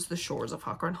Hollow. This is the Shores of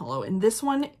Hawk Run Hollow, and this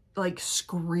one like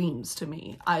screams to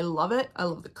me. I love it. I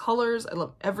love the colors. I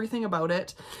love everything about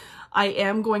it. I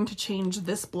am going to change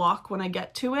this block when I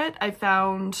get to it. I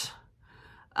found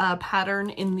a pattern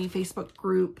in the Facebook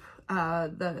group,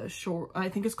 the shore, I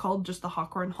think it's called just the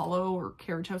Hawk Run Hollow or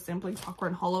Carriage House Samplings Hawk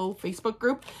Run Hollow Facebook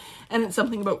group, and it's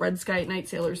something about Red Sky at Night,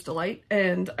 Sailor's Delight,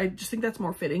 and I just think that's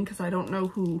more fitting because I don't know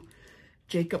who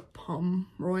Jacob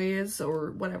Pomeroy is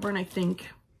or whatever, and I think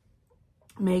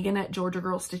Megan at Georgia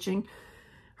Girl Stitching,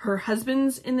 her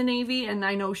husband's in the Navy, and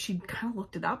I know she kind of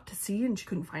looked it up to see and she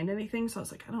couldn't find anything, so I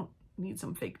was like, I don't need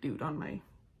some fake dude on my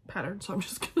pattern, so I'm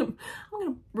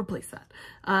gonna replace that.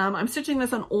 I'm stitching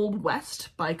this on Old West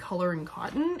by Color and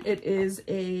Cotton. It is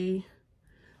a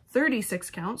 36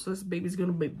 count, so this baby's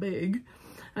gonna be big.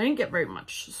 I didn't get very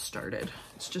much started.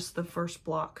 It's just the first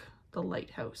block, the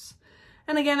Lighthouse.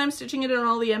 And again, I'm stitching it on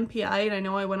all the MPI, and I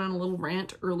know I went on a little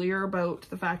rant earlier about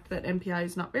the fact that MPI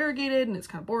is not variegated and it's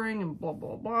kind of boring and blah,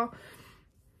 blah, blah.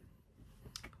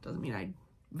 Doesn't mean I'm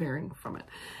varying from it.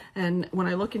 And when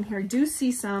I look in here, I do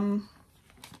see some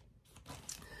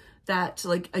that,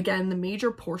 like, again, the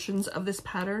major portions of this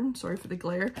pattern, sorry for the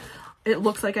glare, it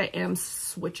looks like I am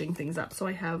switching things up. So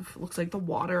I have, looks like the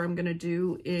water I'm going to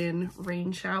do in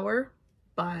Rain Shower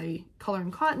by Color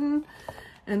and Cotton.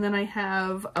 And then I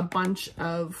have a bunch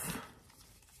of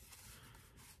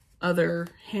other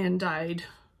hand-dyed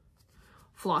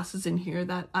flosses in here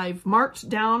that I've marked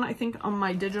down, I think, on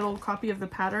my digital copy of the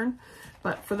pattern.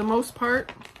 But for the most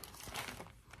part,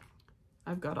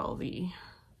 I've got all the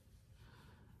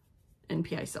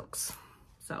NPI silks.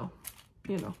 So,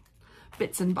 you know,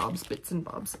 bits and bobs, bits and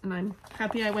bobs. And I'm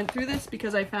happy I went through this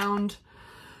because I found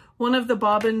one of the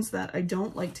bobbins that I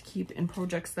don't like to keep in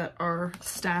projects that are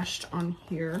stashed on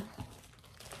here,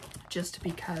 just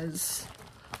because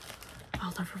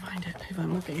I'll never find it if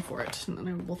I'm looking for it, and then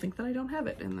I will think that I don't have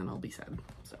it, and then I'll be sad.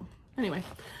 So anyway,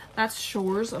 that's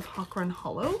Shores of Hawk Run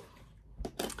Hollow.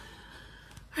 All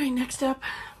right, next up,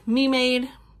 Me Made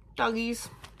doggies.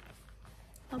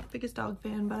 Not the biggest dog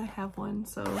fan, but I have one,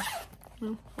 so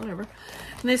whatever.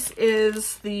 And this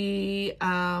is the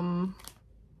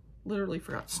literally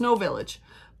forgot, Snow Village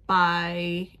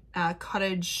by Country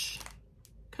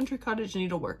Cottage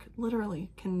Needlework. Literally,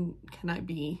 can I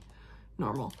be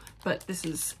normal? But this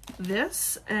is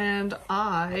this, and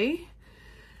I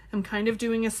am kind of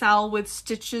doing a Sal with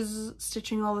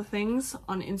stitching all the things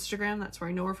on Instagram. That's where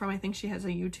I know her from. I think she has a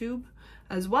YouTube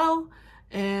as well.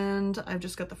 And I've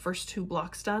just got the first 2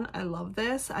 blocks done. I love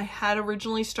this. I had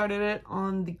originally started it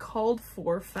on the Called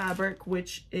For fabric,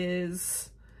 which is,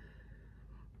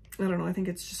 I don't know, I think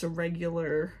it's just a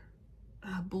regular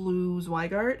blue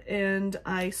Zweigart, and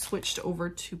I switched over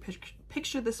to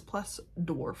Picture This Plus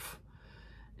Dwarf.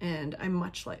 And I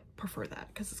much prefer that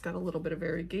because it's got a little bit of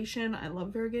variegation. I love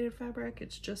variegated fabric.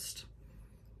 It's just,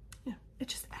 yeah, it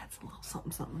just adds a little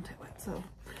something to it. So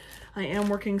I am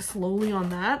working slowly on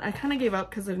that. I kind of gave up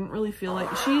because I didn't really feel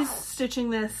like, she's stitching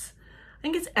this, I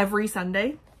think it's every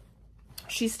Sunday.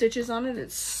 She stitches on it.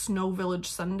 It's Snow Village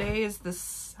Sunday is the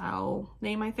Sal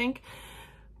name, I think.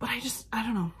 But I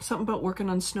don't know, something about working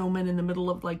on snowmen in the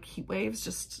middle of like heat waves,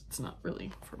 just, it's not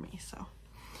really for me. So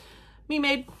me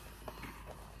made.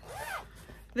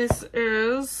 This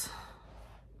is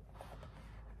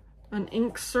an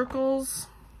Ink Circles,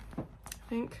 I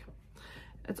think.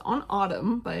 It's on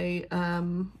Autumn by,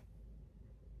 I'm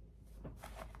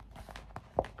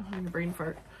having a brain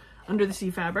fart, Under the Sea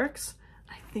Fabrics.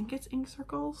 I think it's Ink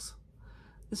Circles.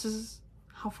 This is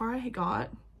how far I got.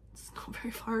 It's not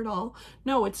very far at all.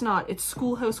 No, it's not. It's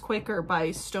Schoolhouse Quaker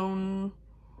by Stone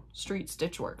Street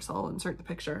Stitchworks. I'll insert the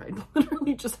picture. I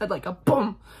literally just had like a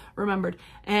boom, remembered.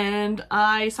 And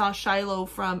I saw Shiloh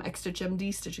from X Stitch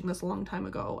MD stitching this a long time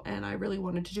ago, and I really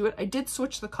wanted to do it. I did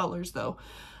switch the colors though.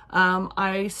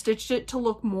 I stitched it to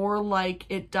look more like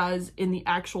it does in the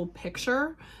actual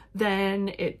picture than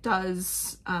it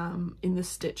does in the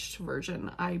stitched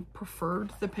version. I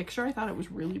preferred the picture. I thought it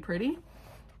was really pretty.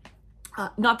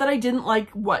 Not that I didn't like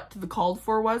what the called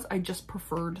for was, I just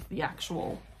preferred the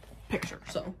actual picture,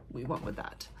 so we went with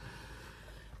that.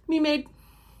 Me made.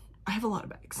 I have a lot of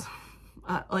bags.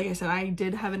 Like I said, I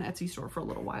did have an Etsy store for a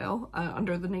little while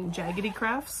under the name Jaggedy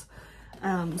Crafts,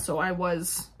 so I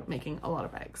was making a lot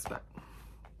of bags, but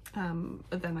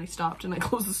then I stopped and I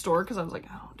closed the store because I was like,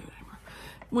 I don't do it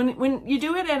anymore. When you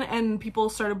do it and people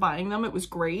started buying them, it was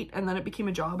great, and then it became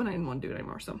a job and I didn't want to do it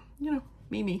anymore, so you know,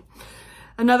 me.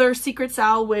 Another Secret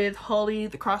Sal with Holly,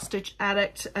 the cross stitch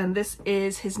addict, and this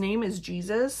is, his name is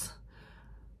Jesus.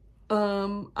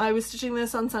 I was stitching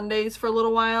this on Sundays for a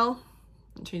little while.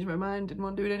 I changed my mind, didn't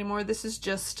want to do it anymore. This is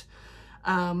just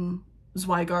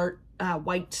Zweigart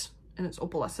white, and it's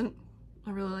opalescent.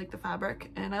 I really like the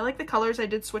fabric, and I like the colors. I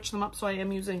did switch them up, so I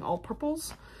am using all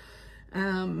purples.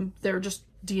 They're just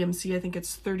DMC. I think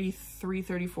it's 33,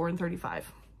 34, and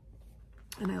 35.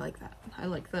 And I like that. I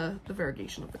like the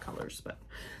variegation of the colors, but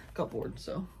got bored,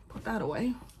 so put that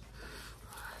away.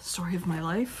 Story of my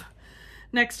life.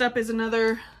 Next up is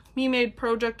another Me Made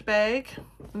project bag,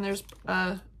 and there's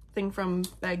a thing from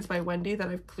Bags by Wendy that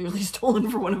I've clearly stolen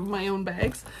for one of my own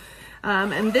bags.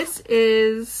 And this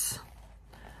is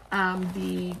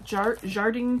the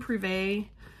Jardin Privé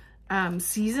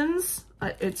Seasons.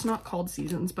 It's not called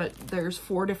Seasons, but there's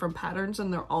 4 different patterns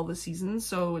and they're all the seasons.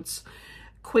 So it's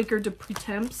Quaker de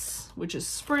Prétemps, which is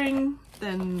spring,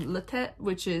 then L'été,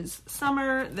 which is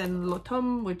summer, then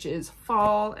L'automne, which is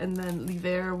fall, and then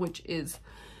L'hiver, which is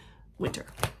winter.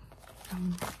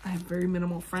 I have very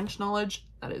minimal French knowledge.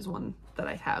 That is one that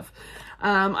I have.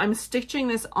 I'm stitching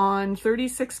this on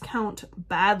 36 count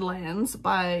Badlands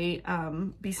by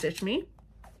Be Stitch Me.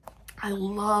 I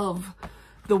love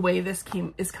the way this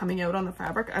is coming out on the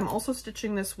fabric. I'm also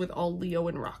stitching this with all Leo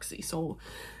and Roxy, so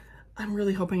I'm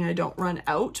really hoping I don't run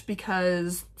out,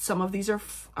 because some of these are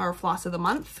Floss of the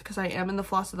Month, because I am in the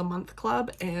Floss of the Month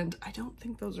club, and I don't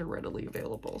think those are readily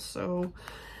available. So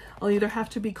I'll either have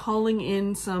to be calling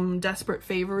in some desperate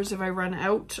favors if I run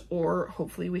out, or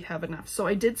hopefully we have enough. So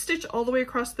I did stitch all the way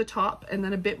across the top and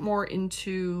then a bit more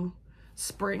into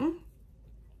spring.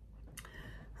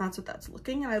 That's what that's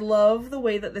looking. And I love the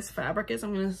way that this fabric is.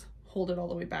 I'm going to hold it all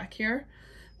the way back here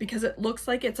because it looks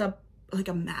like it's like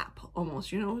a map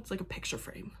almost, you know, it's like a picture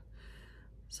frame.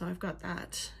 So I've got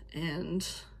that, and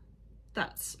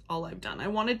that's all I've done. I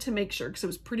wanted to make sure, because it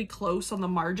was pretty close on the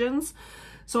margins,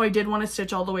 so I did want to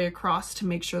stitch all the way across to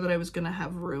make sure that I was going to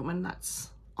have room, and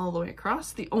that's all the way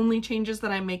across. The only changes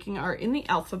that I'm making are in the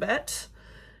alphabet.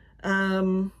 I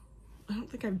don't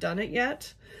think I've done it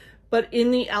yet, but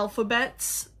in the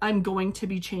alphabets I'm going to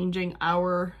be changing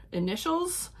our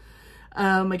initials.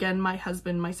 Again, my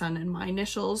husband, my son, and my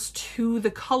initials to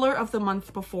the color of the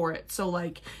month before it. So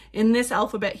like in this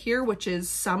alphabet here, which is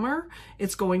summer,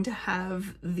 it's going to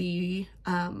have the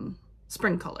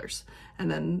spring colors, and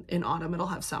then in autumn it'll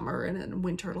have summer, and in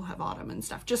winter it'll have autumn and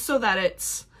stuff, just so that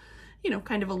it's, you know,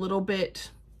 kind of a little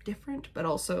bit different, but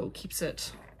also keeps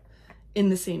it in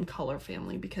the same color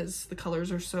family, because the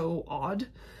colors are so odd.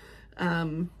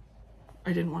 I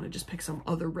didn't want to just pick some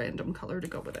other random color to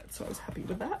go with it, so I was happy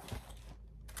with that.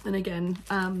 And again,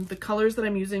 the colors that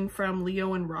I'm using from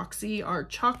Leo and Roxy are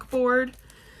Chalkboard,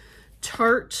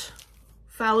 Tart,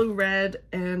 Fallow Red,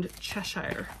 and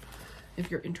Cheshire. If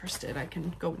you're interested, I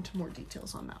can go into more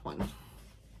details on that one.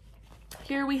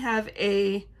 Here we have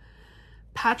a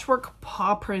patchwork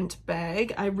paw print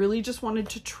bag. I really just wanted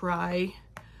to try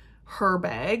her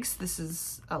bags. This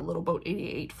is a Little Boat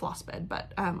 88 floss bed,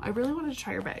 but I really wanted to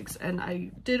try her bags, and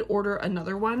I did order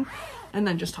another one and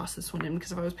then just toss this one in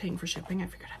because if I was paying for shipping, I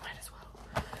figured I might as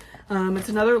well. It's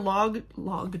another Long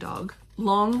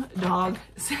Dog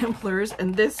samplers,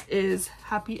 and this is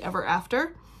Happy Ever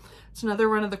After. It's another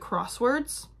one of the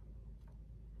crosswords.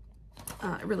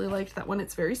 I really liked that one.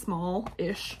 It's very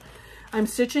small-ish. I'm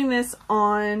stitching this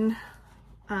on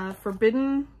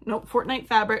Fortnite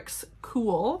Fabrics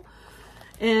Cool,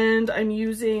 and I'm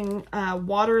using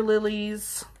Water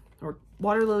Lilies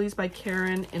by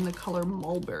Karen in the color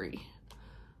Mulberry.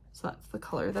 So that's the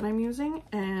color that I'm using,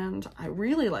 and I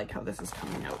really like how this is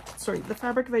coming out. Sorry, the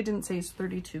fabric, if I didn't say, is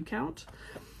 32 count,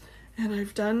 and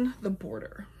I've done the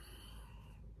border.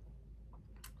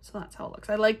 So that's how it looks.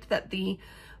 I liked that the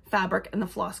fabric and the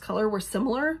floss color were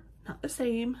similar, not the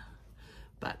same,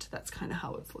 but that's kind of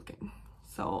how it's looking.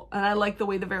 So, and I like the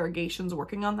way the variegation's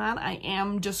working on that. I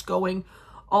am just going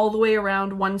all the way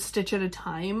around one stitch at a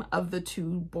time of the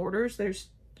two borders. There's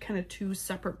kind of two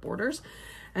separate borders,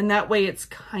 and that way it's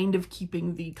kind of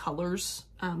keeping the colors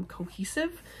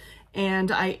cohesive.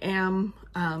 And I am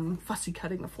fussy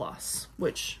cutting the floss,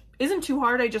 which isn't too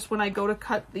hard. I just, when I go to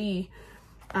cut the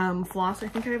floss, I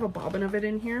think I have a bobbin of it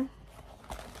in here.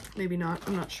 Maybe not,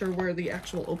 I'm not sure where the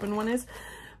actual open one is.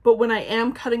 But when I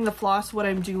am cutting the floss, what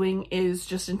I'm doing is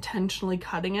just intentionally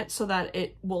cutting it so that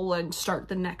it will then start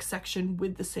the next section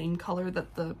with the same color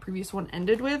that the previous one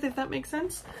ended with, if that makes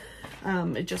sense.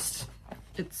 It's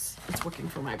working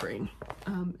for my brain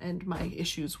and my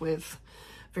issues with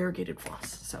variegated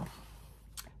floss. So,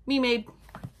 me made.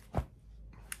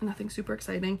 Nothing super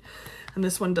exciting. And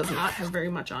this one does not have very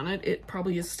much on it. It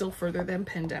probably is still further than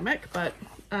Pandemic, but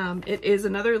it is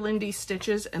another Lindy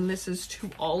Stitches, and this is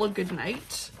To All a Good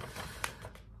Night.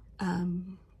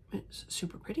 It's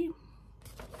super pretty.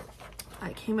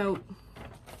 It came out,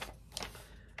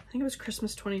 I think it was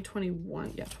Christmas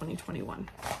 2021. Yeah, 2021.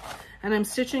 And I'm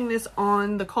stitching this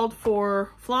on the called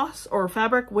for floss or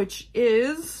fabric, which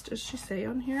is, does she say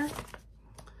on here?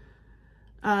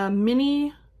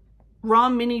 Raw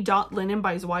Mini Dot Linen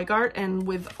by Zweigart, and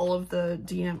with all of the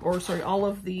all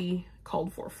of the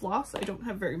called for floss. I don't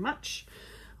have very much.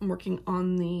 I'm working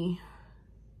on the,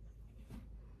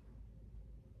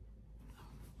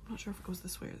 I'm not sure if it goes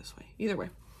this way or this way. Either way,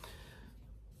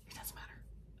 it doesn't matter.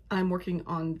 I'm working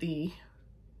on the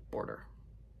border.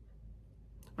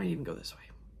 Might even go this way.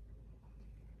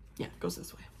 Yeah, it goes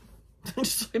this way.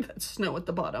 Just like that snow at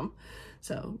the bottom.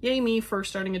 So yay me for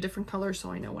starting a different color,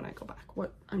 so I know when I go back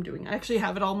what I'm doing. I actually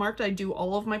have it all marked. I do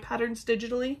all of my patterns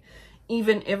digitally.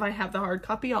 Even if I have the hard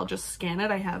copy, I'll just scan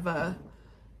it. I have a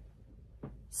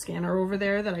scanner over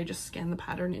there that I just scan the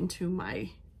pattern into my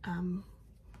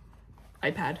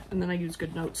iPad, and then I use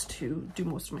GoodNotes to do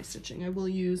most of my stitching. I will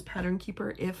use Pattern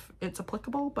Keeper if it's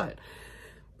applicable, but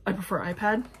I prefer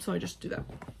iPad, so I just do that.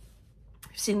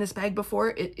 I've seen this bag before.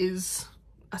 It is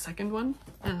a second one.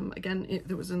 Again, it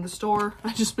was in the store.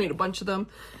 I just made a bunch of them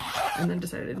and then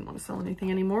decided I didn't want to sell anything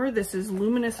anymore. This is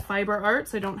Luminous Fiber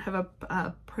Arts. I don't have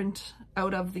a print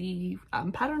out of the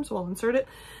pattern, so I'll insert it.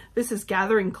 This is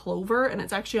Gathering Clover, and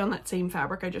it's actually on that same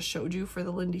fabric I just showed you for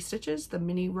the Lindy Stitches, the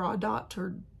mini raw dot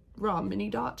or raw mini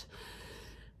dot.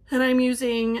 And I'm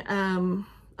using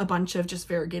a bunch of just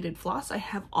variegated floss. I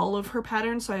have all of her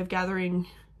patterns, so I have Gathering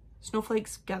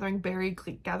Snowflakes, Gathering Berry,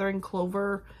 Gathering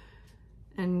Clover,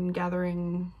 and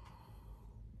Gathering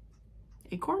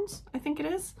Acorns, I think it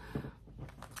is.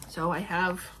 So I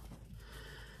have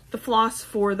the floss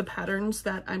for the patterns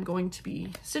that I'm going to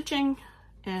be stitching,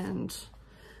 and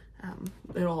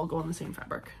it'll all go on the same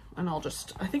fabric. And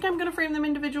I think I'm gonna frame them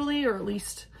individually, or at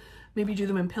least maybe do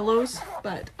them in pillows,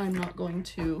 but I'm not going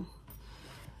to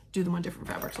do them on different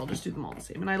fabrics. I'll just do them all the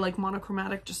same. And I like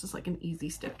monochromatic just as like an easy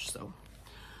stitch. So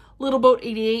Little Boat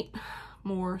 88,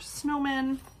 more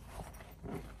snowmen.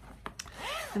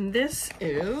 And this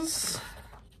is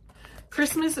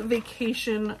Christmas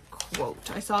Vacation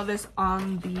Quote. I saw this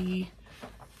on the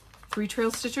Three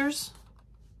Trail Stitchers.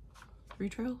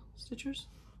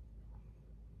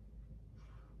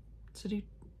 City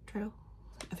Trail?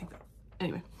 I think that.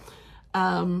 Anyway.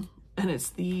 And it's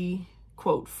the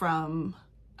quote from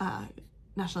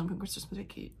National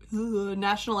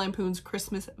Lampoon's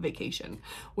Christmas Vacation,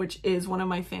 which is one of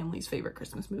my family's favorite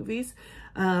Christmas movies.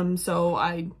 So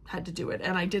I had to do it,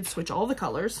 and I did switch all the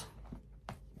colors.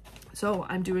 So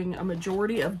I'm doing a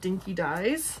majority of Dinky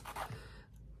Dyes.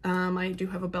 I do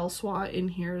have a Belle Soie in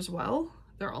here as well.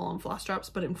 They're all on floss drops,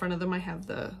 but in front of them I have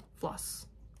the floss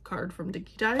card from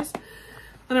Dinky Dyes.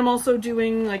 Then I'm also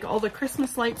doing like all the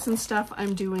Christmas lights and stuff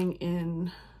I'm doing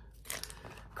in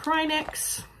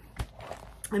Krynex.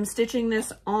 I'm stitching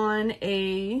this on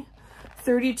a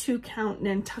 32 count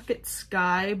Nantucket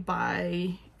Sky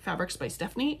by Fabrics by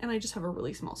Stephanie, and I just have a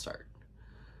really small start.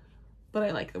 But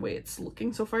I like the way it's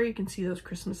looking so far. You can see those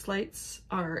Christmas lights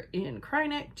are in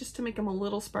Krynex just to make them a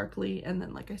little sparkly. And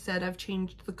then, like I said, I've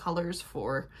changed the colors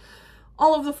for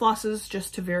all of the flosses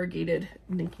just to variegated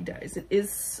Ninky dyes. It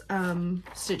is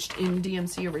stitched in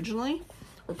DMC originally,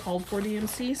 or called for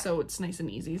DMC, so it's nice and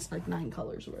easy. It's like 9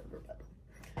 colors or whatever.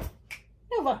 But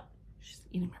Nova, she's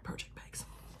eating my project bags.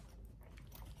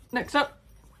 Next up,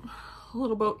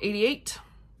 Little Boat 88.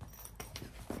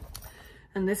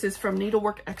 And this is from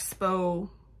Needlework Expo,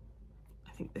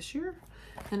 I think this year.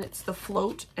 And it's the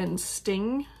Float and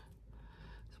Sting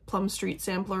Plum Street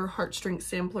Sampler, Heartstring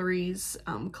Sampleries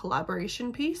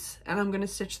collaboration piece. And I'm going to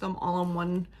stitch them all on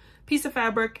one piece of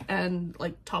fabric and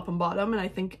like top and bottom. And I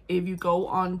think if you go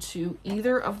on to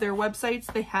either of their websites,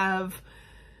 they have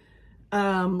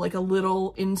like a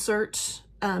little insert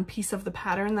piece of the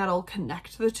pattern that'll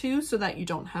connect the two so that you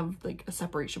don't have like a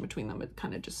separation between them. It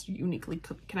kind of just uniquely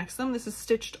connects them. This is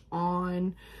stitched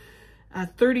on a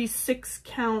 36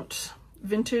 count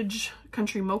vintage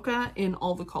country mocha in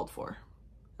all the called for.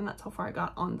 And that's how far I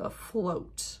got on the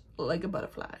Float like a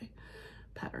butterfly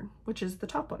pattern, which is the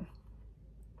top one.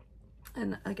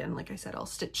 And again, like I said, I'll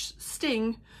stitch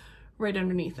Sting right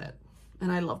underneath it.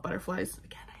 And I love butterflies.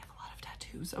 Again, I have a lot of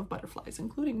tattoos of butterflies,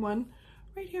 including one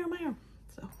right here on my arm.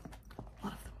 So, a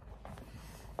lot of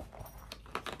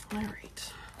them. All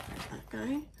right, there's that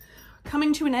guy.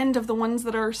 Coming to an end of the ones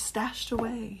that are stashed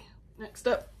away. Next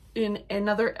up, in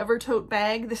another Evertote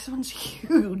bag. This one's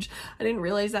huge. I didn't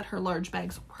realize that her large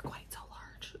bags were quite so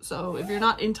large. So if you're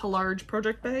not into large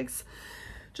project bags,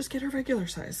 just get her regular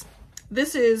size.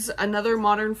 This is another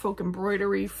Modern Folk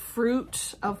Embroidery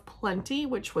Fruit of Plenty,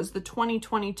 which was the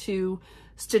 2022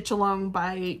 Stitch Along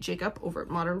by Jacob over at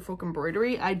Modern Folk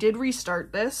Embroidery. I did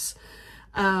restart this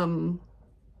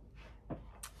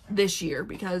this year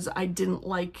because I didn't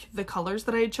like the colors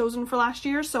that I had chosen for last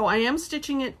year. So I am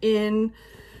stitching it in,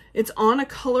 it's on a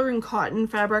color and cotton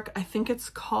fabric. I think it's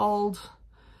called,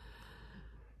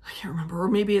 I can't remember, or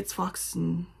maybe it's Fox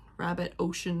and Rabbit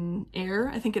Ocean Air.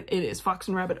 I think it is Fox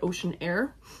and Rabbit Ocean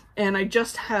Air. And I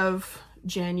just have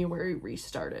January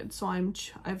restarted. So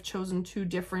I've chosen 2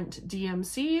 different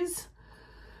DMCs.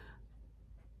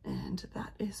 And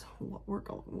that is what we're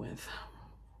going with.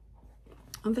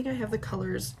 I don't think I have the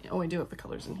colors. Oh, I do have the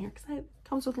colors in here because it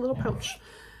comes with a little pouch.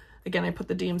 Again, I put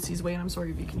the DMCs away and I'm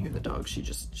sorry if you can hear the dog.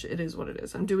 It is what it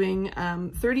is. I'm doing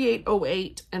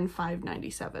 3808 and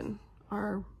 597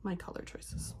 are my color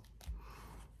choices.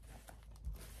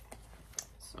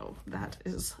 So that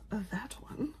is that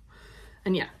one.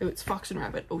 And yeah, it's Fox and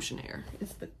Rabbit Ocean Air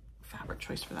is the fabric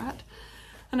choice for that.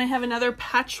 And I have another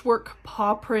patchwork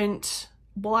paw print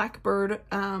Blackbird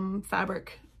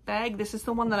fabric bag. This is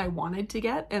the one that I wanted to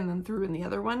get and then threw in the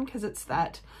other one because it's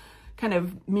that kind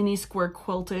of mini square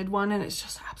quilted one and it's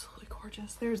just absolutely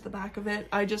gorgeous. There's the back of it.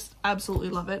 I just absolutely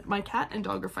love it. My cat and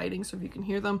dog are fighting, so if you can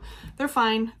hear them, they're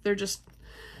fine. They're just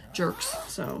jerks.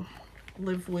 So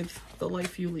live with the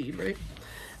life you lead, right?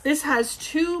 This has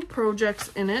 2 projects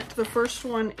in it. The first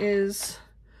one is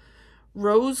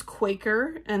Rose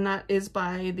Quaker, and that is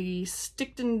by the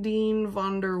Stichtendien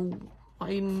von der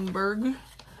Weinberg.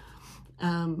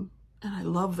 And I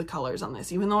love the colors on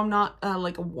this, even though I'm not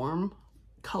like a warm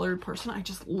colored person. I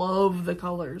just love the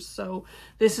colors. So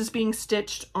this is being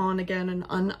stitched on, again, an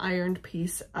unironed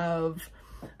piece of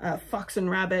Fox and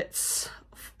Rabbit's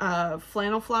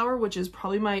flannel flower, which is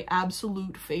probably my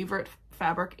absolute favorite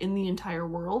fabric in the entire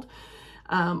world.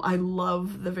 I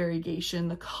love the variegation,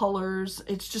 the colors.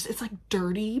 It's like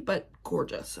dirty but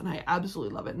gorgeous, and I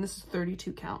absolutely love it. And this is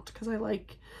 32 count because I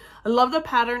love the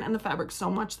pattern and the fabric so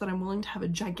much that I'm willing to have a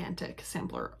gigantic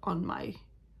sampler on my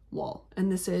wall.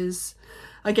 And this is,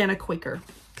 again, a Quaker.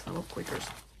 I love Quakers.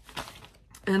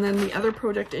 And then the other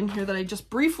project in here that I just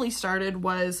briefly started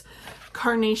was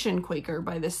Carnation Quaker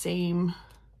by the same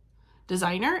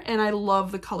designer, and I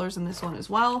love the colors in this one as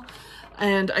well.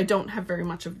 And I don't have very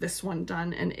much of this one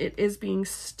done, and it is being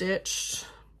stitched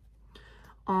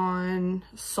on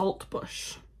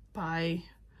Saltbush by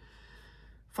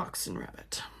Fox and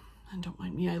Rabbit. And don't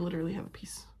mind me, I literally have a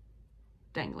piece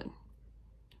dangling.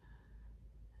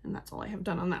 And that's all I have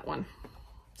done on that one.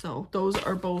 So those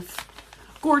are both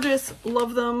gorgeous,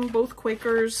 love them, both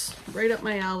Quakers, right up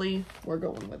my alley. We're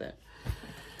going with it.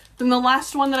 Then the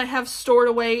last one that I have stored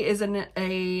away is a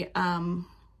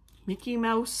Mickey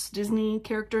Mouse Disney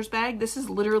characters bag. This is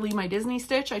literally my Disney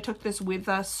stitch. I took this with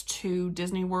us to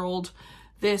Disney World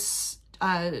This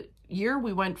year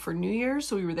we went for New Year's,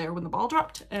 so we were there when the ball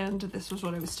dropped, and this was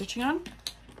what I was stitching on.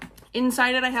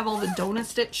 Inside it I have all the donut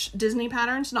stitch Disney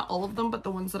patterns, not all of them, but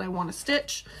the ones that I want to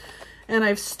stitch. And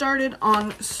I've started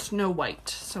on Snow White.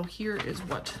 So here is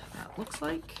what that looks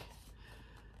like.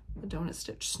 The donut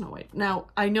stitch Snow White. Now,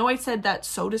 I know I said that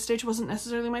soda stitch wasn't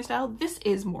necessarily my style. This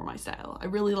is more my style. I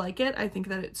really like it. I think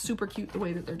that it's super cute the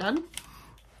way that they're done.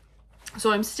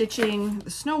 So I'm stitching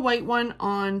the Snow White one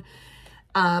on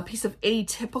a piece of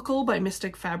Atypical by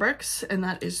Mystic Fabrics, and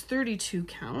that is 32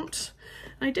 count.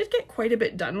 And I did get quite a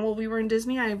bit done while we were in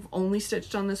Disney. I've only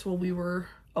stitched on this while we were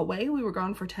away. We were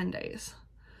gone for 10 days.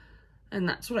 And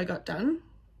that's what I got done,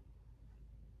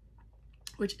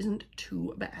 which isn't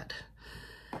too bad.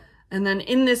 And then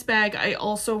in this bag, I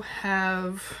also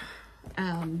have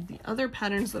the other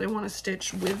patterns that I want to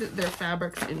stitch with their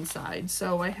fabrics inside.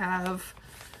 So I have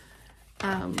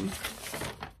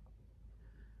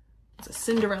it's a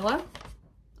Cinderella.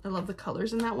 I love the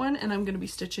colors in that one, and I'm going to be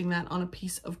stitching that on a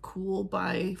piece of Cool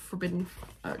by Fortnite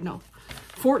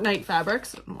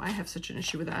Fabrics. I don't know why I have such an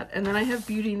issue with that. And then I have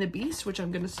Beauty and the Beast, which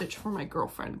I'm going to stitch for my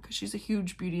girlfriend because she's a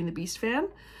huge Beauty and the Beast fan.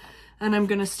 And I'm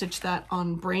going to stitch that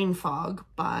on Brain Fog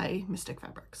by Mystic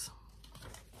Fabrics.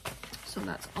 So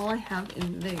that's all I have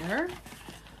in there.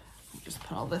 Just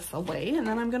put all this away, and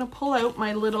then I'm going to pull out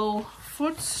my little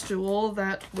footstool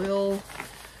that will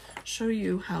show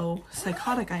you how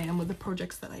psychotic I am with the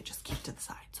projects that I just keep to the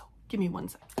side. So give me one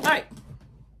sec. All right,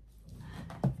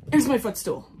 here's my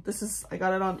footstool. This is, I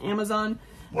got it on Amazon,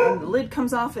 and the lid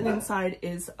comes off, and inside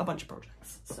is a bunch of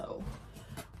projects. So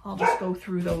I'll just go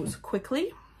through those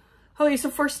quickly. Okay, so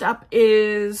first up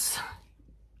is,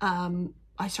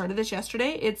 I started this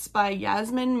yesterday. It's by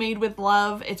Yasmin, Made with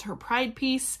Love. It's her Pride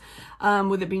piece.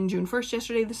 With it being June 1st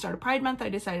yesterday, the start of Pride Month, I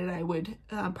decided I would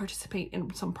participate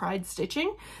in some Pride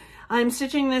stitching. I'm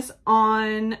stitching this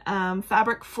on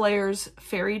Fabric Flares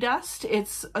Fairy Dust.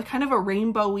 It's a kind of a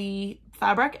rainbowy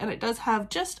fabric, and it does have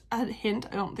just a hint,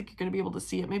 I don't think you're going to be able to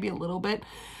see it, maybe a little bit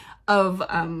of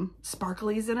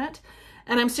sparklies in it.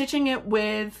 And I'm stitching it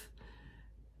with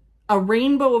a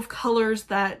rainbow of colors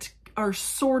that are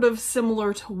sort of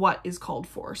similar to what is called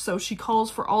for. So she calls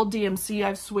for all DMC.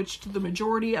 I've switched the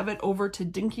majority of it over to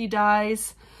Dinky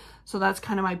Dyes. So that's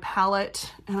kind of my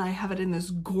palette. And I have it in this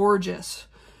gorgeous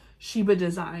Sheba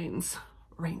Designs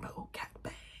rainbow cat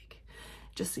bag.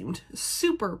 Just seemed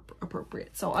super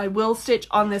appropriate. So I will stitch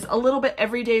on this a little bit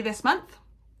every day this month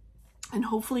and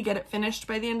hopefully get it finished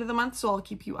by the end of the month. So I'll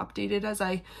keep you updated as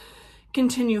I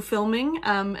continue filming.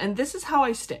 And this is how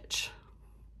I stitch.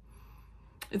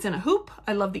 It's in a hoop.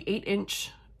 I love the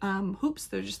 8-inch hoops.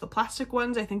 They're just the plastic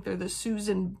ones. I think they're the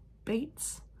Susan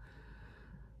Bates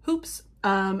hoops.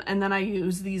 And then I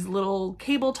use these little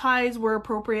cable ties where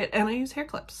appropriate, and I use hair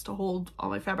clips to hold all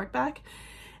my fabric back.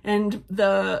 And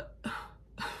the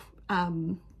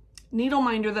needle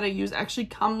minder that I use actually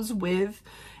comes with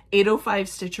 805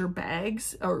 stitcher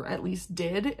bags, or at least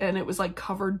did, and it was like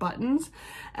covered buttons.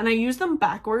 And I use them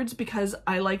backwards because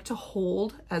I like to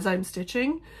hold as I'm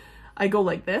stitching. I go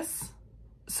like this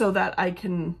so that I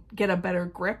can get a better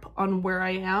grip on where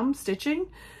I am stitching.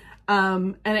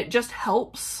 And it just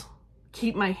helps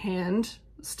keep my hand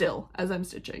still as I'm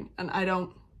stitching. And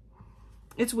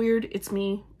it's weird, it's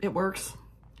me, it works.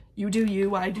 You do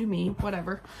you, I do me,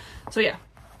 whatever. So yeah,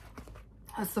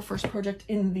 that's the first project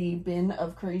in the bin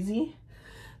of crazy.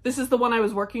 This is the one I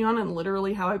was working on and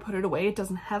literally how I put it away. It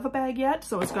doesn't have a bag yet,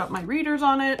 so it's got my readers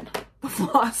on it, the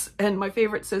floss, and my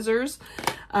favorite scissors.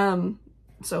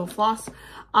 So floss.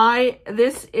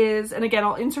 This is, and again,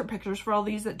 I'll insert pictures for all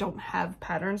these that don't have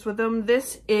patterns with them.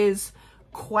 This is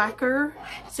Quaker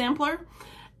sampler,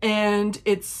 and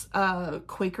it's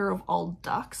Quaker of all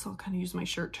ducks. I'll kind of use my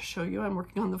shirt to show you. I'm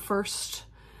working on the first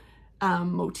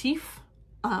motif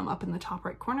up in the top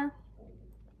right corner.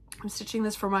 I'm stitching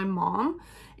this for my mom.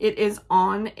 It is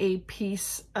on a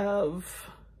piece of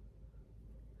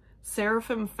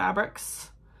Seraphim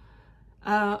Fabrics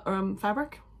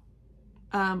fabric.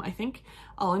 I think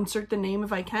I'll insert the name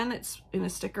if I can. It's in a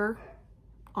sticker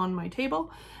on my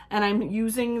table, and I'm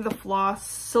using the floss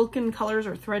Silken Colors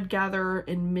or Thread Gather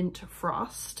in Mint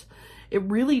Frost. It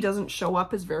really doesn't show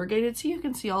up as variegated, so you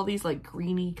can see all these like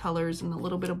greeny colors and a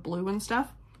little bit of blue and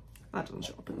stuff. That doesn't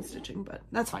show up in the stitching, but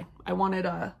that's fine. I wanted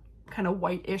a kind of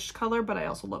white-ish color, but I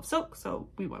also love silk, so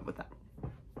we went with that.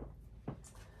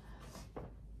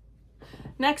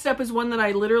 Next up is one that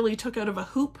I literally took out of a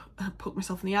hoop, poked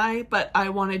myself in the eye, but I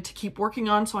wanted to keep working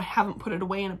on, so I haven't put it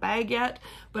away in a bag yet,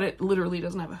 but it literally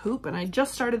doesn't have a hoop, and I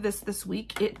just started this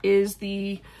week. It is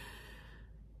the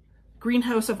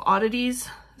Greenhouse of Oddities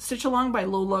Stitch Along by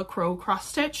Lola Crow Cross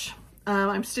Stitch.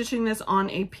 I'm stitching this on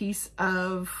a piece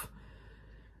of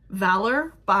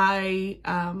Valor by,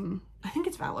 I think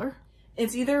it's Valor.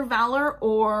 It's either Valor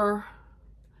or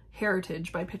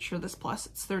Heritage by Picture This Plus.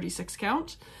 It's 36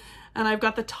 count. And I've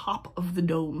got the top of the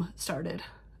dome started.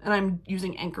 And I'm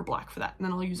using Anchor Black for that. And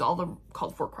then I'll use all the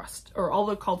called for crust, or all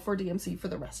the called for DMC for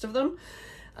the rest of them.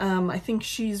 I think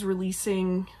she's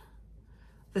releasing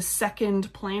the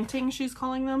second planting, she's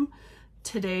calling them,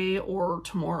 today or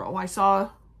tomorrow. I saw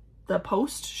the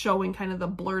post showing kind of the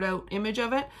blurred out image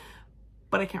of it,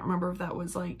 but I can't remember if that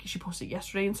was like, she posted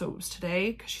yesterday and so it was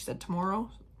today because she said tomorrow.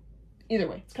 Either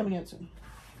way, it's coming out soon.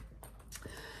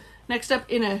 Next up,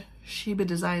 in a Sheba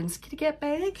Designs Kitty Cat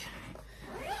bag,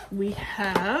 we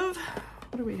have,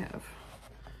 what do we have?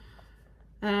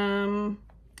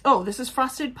 Oh, this is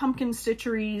Frosted Pumpkin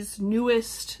Stitchery's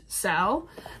newest Sal.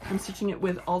 I'm stitching it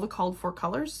with all the called for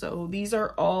colors. So these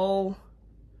are all,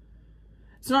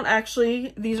 it's not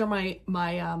actually, these are my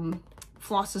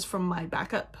flosses from my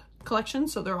backup collection.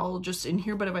 So they're all just in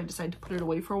here, but if I decide to put it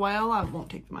away for a while, I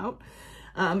won't take them out.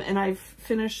 And I've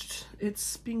finished,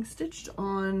 it's being stitched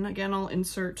on, again, I'll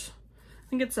insert, I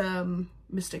think it's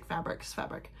Mystic Fabrics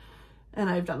fabric. And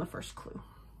I've done the first clue.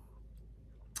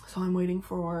 So I'm waiting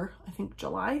for, I think,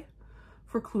 July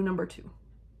for clue number 2.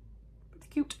 It's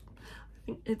cute. I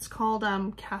think it's called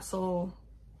Castle,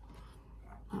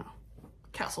 I don't know,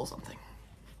 Castle something.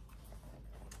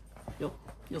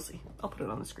 You'll see. I'll put it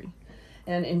on the screen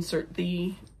and insert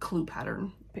the clue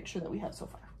pattern picture that we have so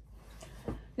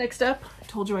far. Next up, I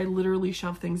told you I literally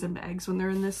shove things in bags when they're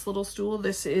in this little stool.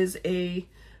 This is a,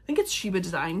 I think it's Sheba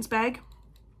Designs bag.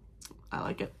 I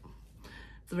like it.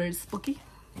 It's very spooky.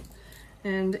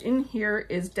 And in here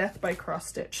is Death by Cross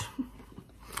Stitch.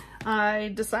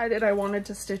 I decided I wanted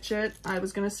to stitch it. I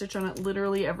was going to stitch on it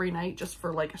literally every night just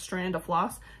for like a strand of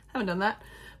floss. Haven't done that,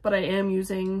 but I am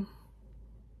using,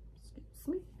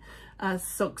 excuse me,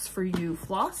 Silks for You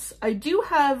floss. I do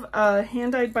have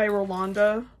Hand-Dyed by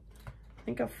Rolanda. I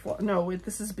think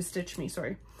this is Bestitch Me,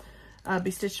 sorry.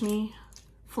 Bestitch Me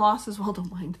floss as well.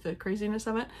 Don't mind the craziness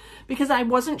of it, because I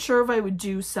wasn't sure if I would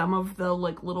do some of the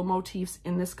like little motifs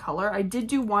in this color. I did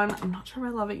do one. I'm not sure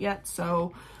if I love it yet,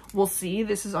 so we'll see.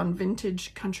 This is on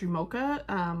Vintage Country Mocha,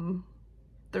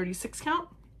 36 count,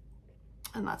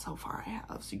 and that's how far I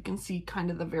have. So you can see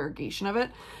kind of the variegation of it,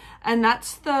 and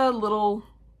that's the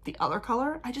other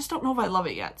color. I just don't know if I love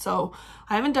it yet, so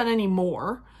I haven't done any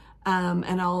more,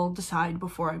 and I'll decide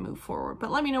before I move forward.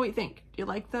 But let me know what you think. Do you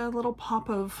like the little pop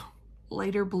of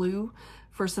lighter blue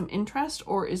for some interest,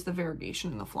 or is the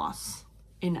variegation in the floss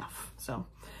enough? So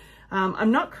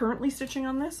I'm not currently stitching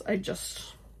on this.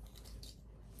 It's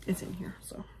in here,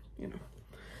 so you know,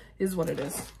 is what it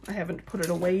is. I haven't put it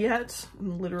away yet.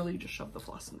 I'm literally just shoved the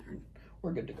floss in there and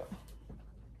we're good to go.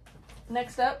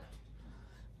 Next up,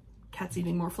 Cat's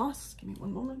eating more floss. Give me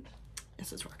one moment.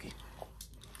 Yes, it's Rocky.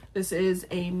 This is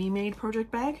a Me Made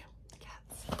project bag.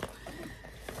 Cats.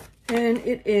 And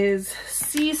it is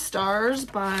Sea Stars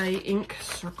by Ink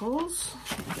Circles.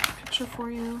 Let me get a picture for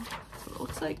you. That's what it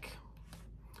looks like.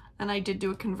 And I did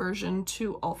do a conversion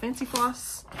to all fancy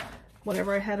floss.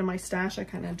 Whatever I had in my stash, I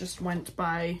kind of just went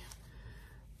by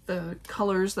the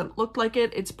colors that looked like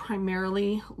it. It's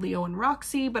primarily Leo and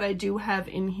Roxy, but I do have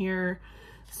in here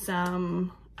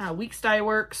some Weeks Dye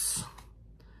Works,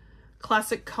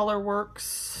 Classic Color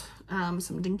Works,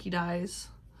 some Dinky Dyes.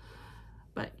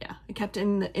 But yeah, I kept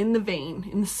in the vein,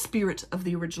 in the spirit of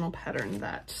the original pattern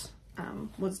that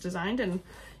was designed, and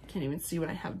you can't even see what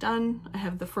I have done. I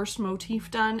have the first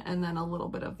motif done and then a little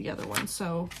bit of the other one.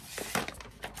 So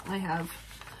I have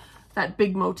that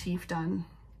big motif done,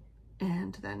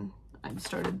 and then I've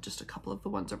started just a couple of the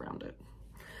ones around it.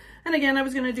 And again, I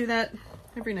was going to do that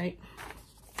every night.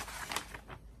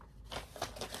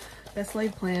 Best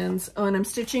Laid Plans. Oh, and I'm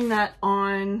stitching that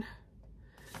on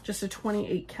just a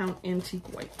 28 count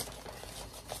antique white.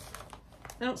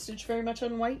 I don't stitch very much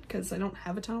on white because I don't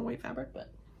have a ton of white fabric,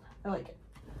 but I like it.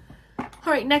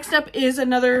 All right, next up is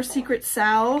another Secret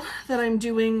Sal that I'm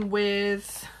doing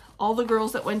with all the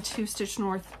girls that went to Stitch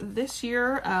North this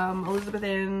year. Elizabeth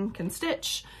Ann Can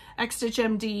Stitch, X Stitch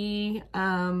MD,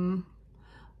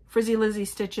 Frizzy Lizzie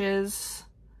Stitches.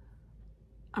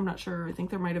 I'm not sure, I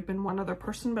think there might have been one other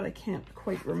person, but I can't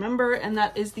quite remember. And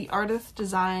that is the Artist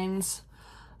Designs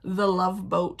The Love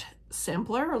Boat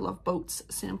Sampler, or Love Boats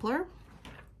Sampler.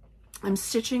 I'm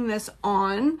stitching this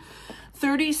on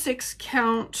 36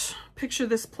 count Picture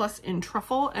This Plus in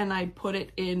Truffle, and I put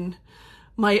it in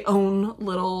my own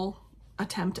little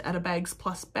attempt at a Bags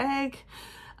Plus bag.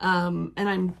 And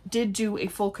I did do a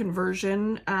full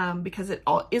conversion because it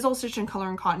is all stitched in color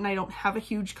and cotton. I don't have a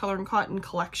huge color and cotton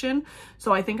collection,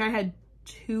 so I think I had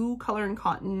 2 color and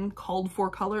cotton called for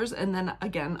colors, and then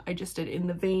again I just did in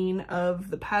the vein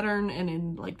of the pattern and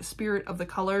in like the spirit of the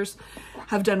colors,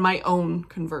 have done my own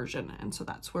conversion, and so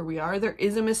that's where we are. There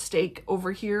is a mistake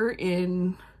over here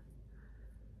in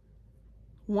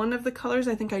one of the colors.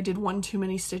 I think I did one too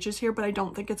many stitches here, but I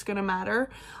don't think it's gonna matter.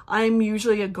 I'm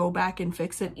usually a go back and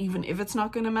fix it even if it's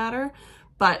not gonna matter,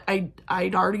 but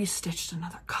I'd already stitched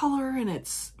another color and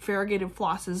it's variegated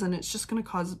flosses and it's just gonna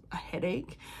cause a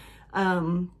headache.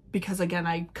 Because again,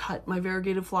 I cut my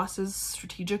variegated flosses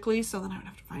strategically, so then I would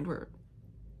have to find where.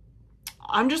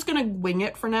 I'm just gonna wing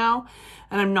it for now,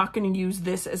 and I'm not gonna use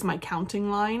this as my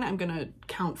counting line. I'm gonna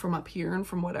count from up here and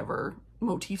from whatever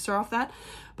motifs are off that,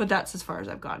 but that's as far as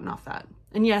I've gotten off that.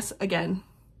 And yes, again,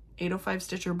 805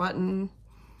 stitcher button,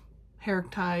 hair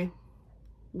tie,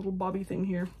 little bobby thing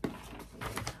here.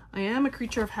 I am a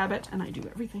creature of habit and I do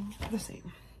everything the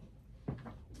same.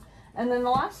 And then the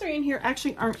last 3 in here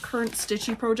actually aren't current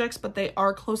stitchy projects, but they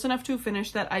are close enough to a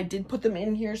finish that I did put them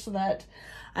in here so that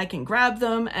I can grab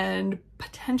them and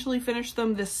potentially finish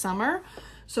them this summer.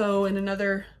 So in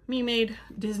another Me Made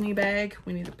Disney bag,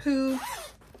 Winnie the Pooh.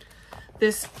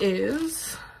 This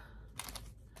is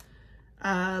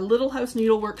Little House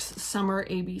Needleworks Summer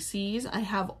ABCs. I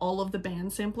have all of the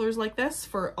band samplers like this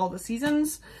for all the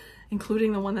seasons,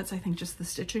 including the one that's I think just the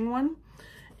stitching one.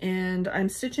 And I'm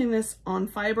stitching this on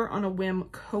Fiber on a Whim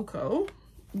Cocoa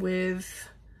with,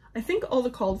 I think, all the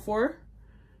called for.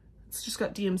 It's just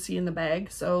got DMC in the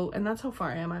bag. So, and that's how far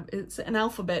I am. It's an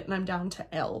alphabet and I'm down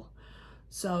to L.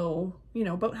 So, you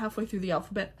know, about halfway through the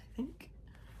alphabet, I think.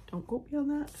 Don't quote me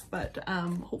on that. But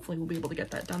hopefully we'll be able to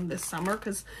get that done this summer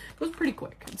because it goes pretty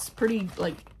quick. It's pretty,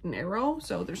 like, narrow.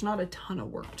 So there's not a ton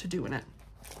of work to do in it.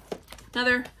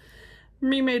 Another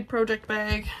Me Made project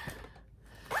bag.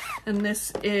 And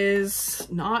this is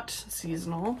not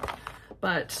seasonal,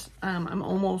 but I'm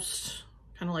almost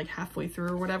kind of like halfway through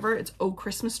or whatever. It's Oh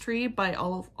Christmas Tree by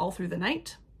All Through the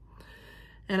Night.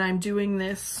 And I'm doing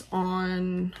this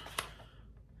on,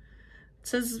 it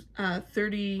says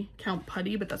 30 count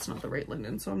putty, but that's not the right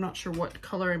linen. So I'm not sure what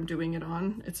color I'm doing it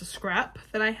on. It's a scrap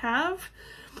that I have.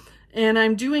 And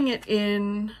I'm doing it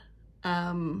in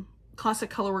Classic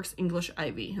Colorworks English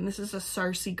Ivy. And this is a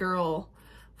Sarcy Girl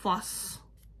floss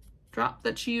drop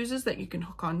that she uses that you can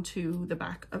hook onto the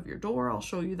back of your door. I'll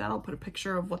show you that. I'll put a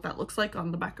picture of what that looks like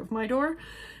on the back of my door.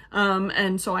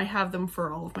 And so I have them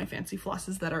for all of my fancy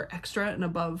flosses that are extra and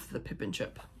above the Pip and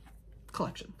Chip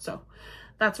collection. So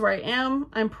that's where I am.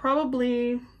 I'm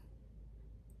probably,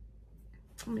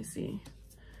 let me see.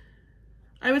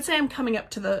 I would say I'm coming up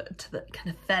to the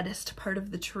kind of fattest part of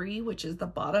the tree, which is the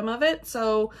bottom of it.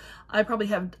 So I probably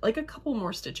have like a couple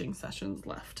more stitching sessions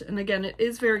left. And again, it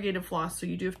is variegated floss, so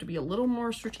you do have to be a little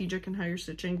more strategic in how you're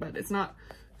stitching, but it's not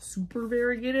super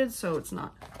variegated, so it's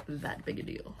not that big a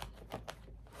deal.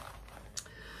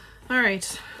 All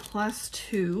right, last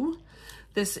 2.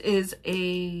 This is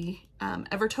a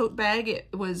Evertote bag.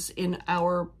 It was in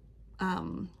our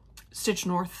Stitch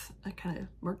North kind of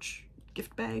merch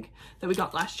gift bag that we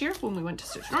got last year when we went to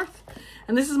Stitch North.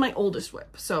 And this is my oldest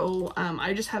WIP. So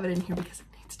I just have it in here because it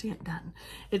needs to get done.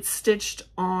 It's stitched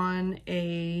on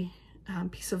a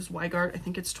piece of Zweigart. I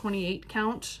think it's 28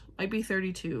 count, might be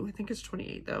 32. I think it's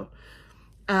 28 though.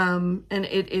 And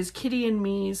it is Kitty and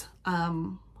Me's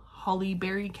Holly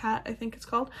Berry Cat, I think it's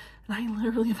called. And I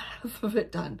literally have half of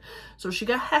it done. So she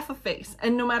got half a face.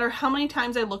 And no matter how many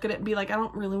times I look at it and be like, I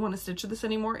don't really want to stitch this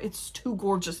anymore, it's too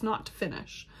gorgeous not to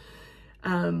finish.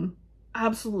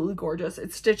 Absolutely gorgeous.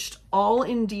 It's stitched all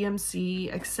in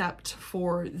DMC except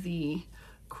for the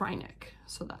cry neck.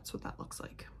 So that's what that looks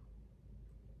like.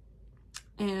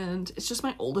 And it's just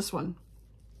my oldest one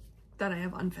that I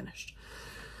have unfinished.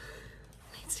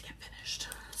 Needs to get finished.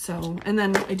 So, and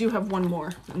then I do have one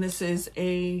more, and this is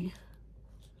a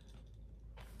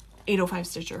 805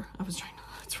 stitcher.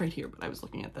 It's right here, but I was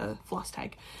looking at the floss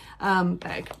tag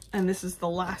bag. And this is the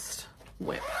last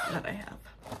WIP that I have.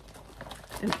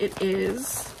 And it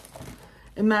is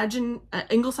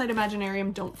Ingleside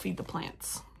Imaginarium Don't Feed the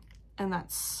Plants. And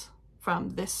that's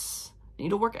from this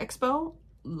Needlework Expo.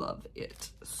 Love it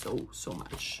so, so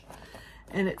much.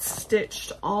 And it's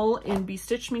stitched all in Be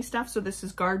Stitch Me stuff. So this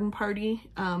is Garden Party,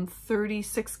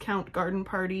 36 count Garden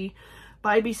Party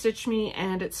by Be Stitch Me,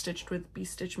 and it's stitched with Be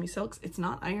Stitch Me silks. It's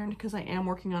not ironed because I am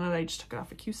working on it. I just took it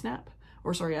off a Q-snap,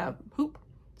 or sorry, a hoop.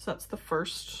 So that's the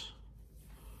first,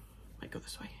 might go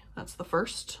this way. That's the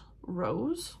first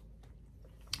rose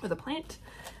with a plant.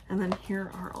 And then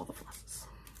here are all the flosses,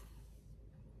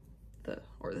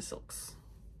 or the silks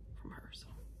from her. So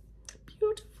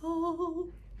beautiful.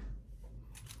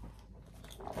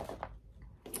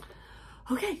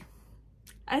 Okay.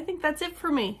 I think that's it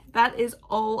for me. That is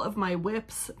all of my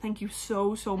WIPs. Thank you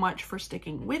so much for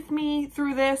sticking with me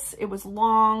through this. It was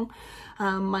long.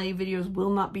 My videos will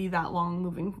not be that long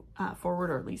moving forward,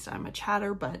 or at least I'm a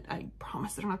chatter, but I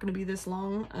promise they're not going to be this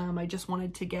long. I just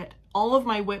wanted to get all of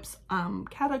my WIPs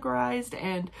categorized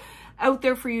and out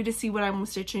there for you to see what I'm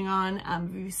stitching on.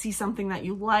 If you see something that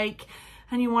you like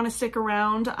and you want to stick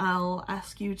around, I'll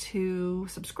ask you to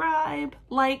subscribe,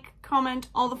 like, comment,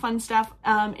 all the fun stuff.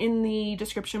 In the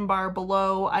description bar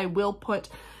below, I will put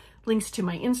links to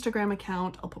my Instagram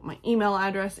account. I'll put my email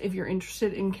address if you're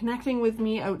interested in connecting with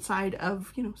me outside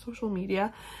of, you know, social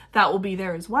media. That will be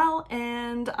there as well.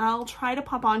 And I'll try to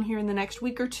pop on here in the next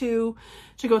week or two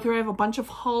to go through. I have a bunch of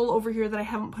haul over here that I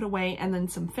haven't put away, and then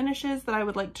some finishes that I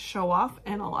would like to show off,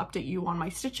 and I'll update you on my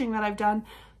stitching that I've done.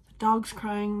 The dog's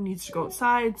crying, needs to go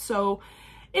outside, so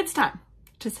it's time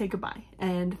to say goodbye.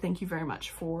 And thank you very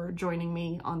much for joining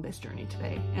me on this journey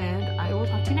today, and I will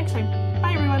talk to you next time.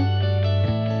 Bye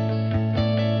everyone.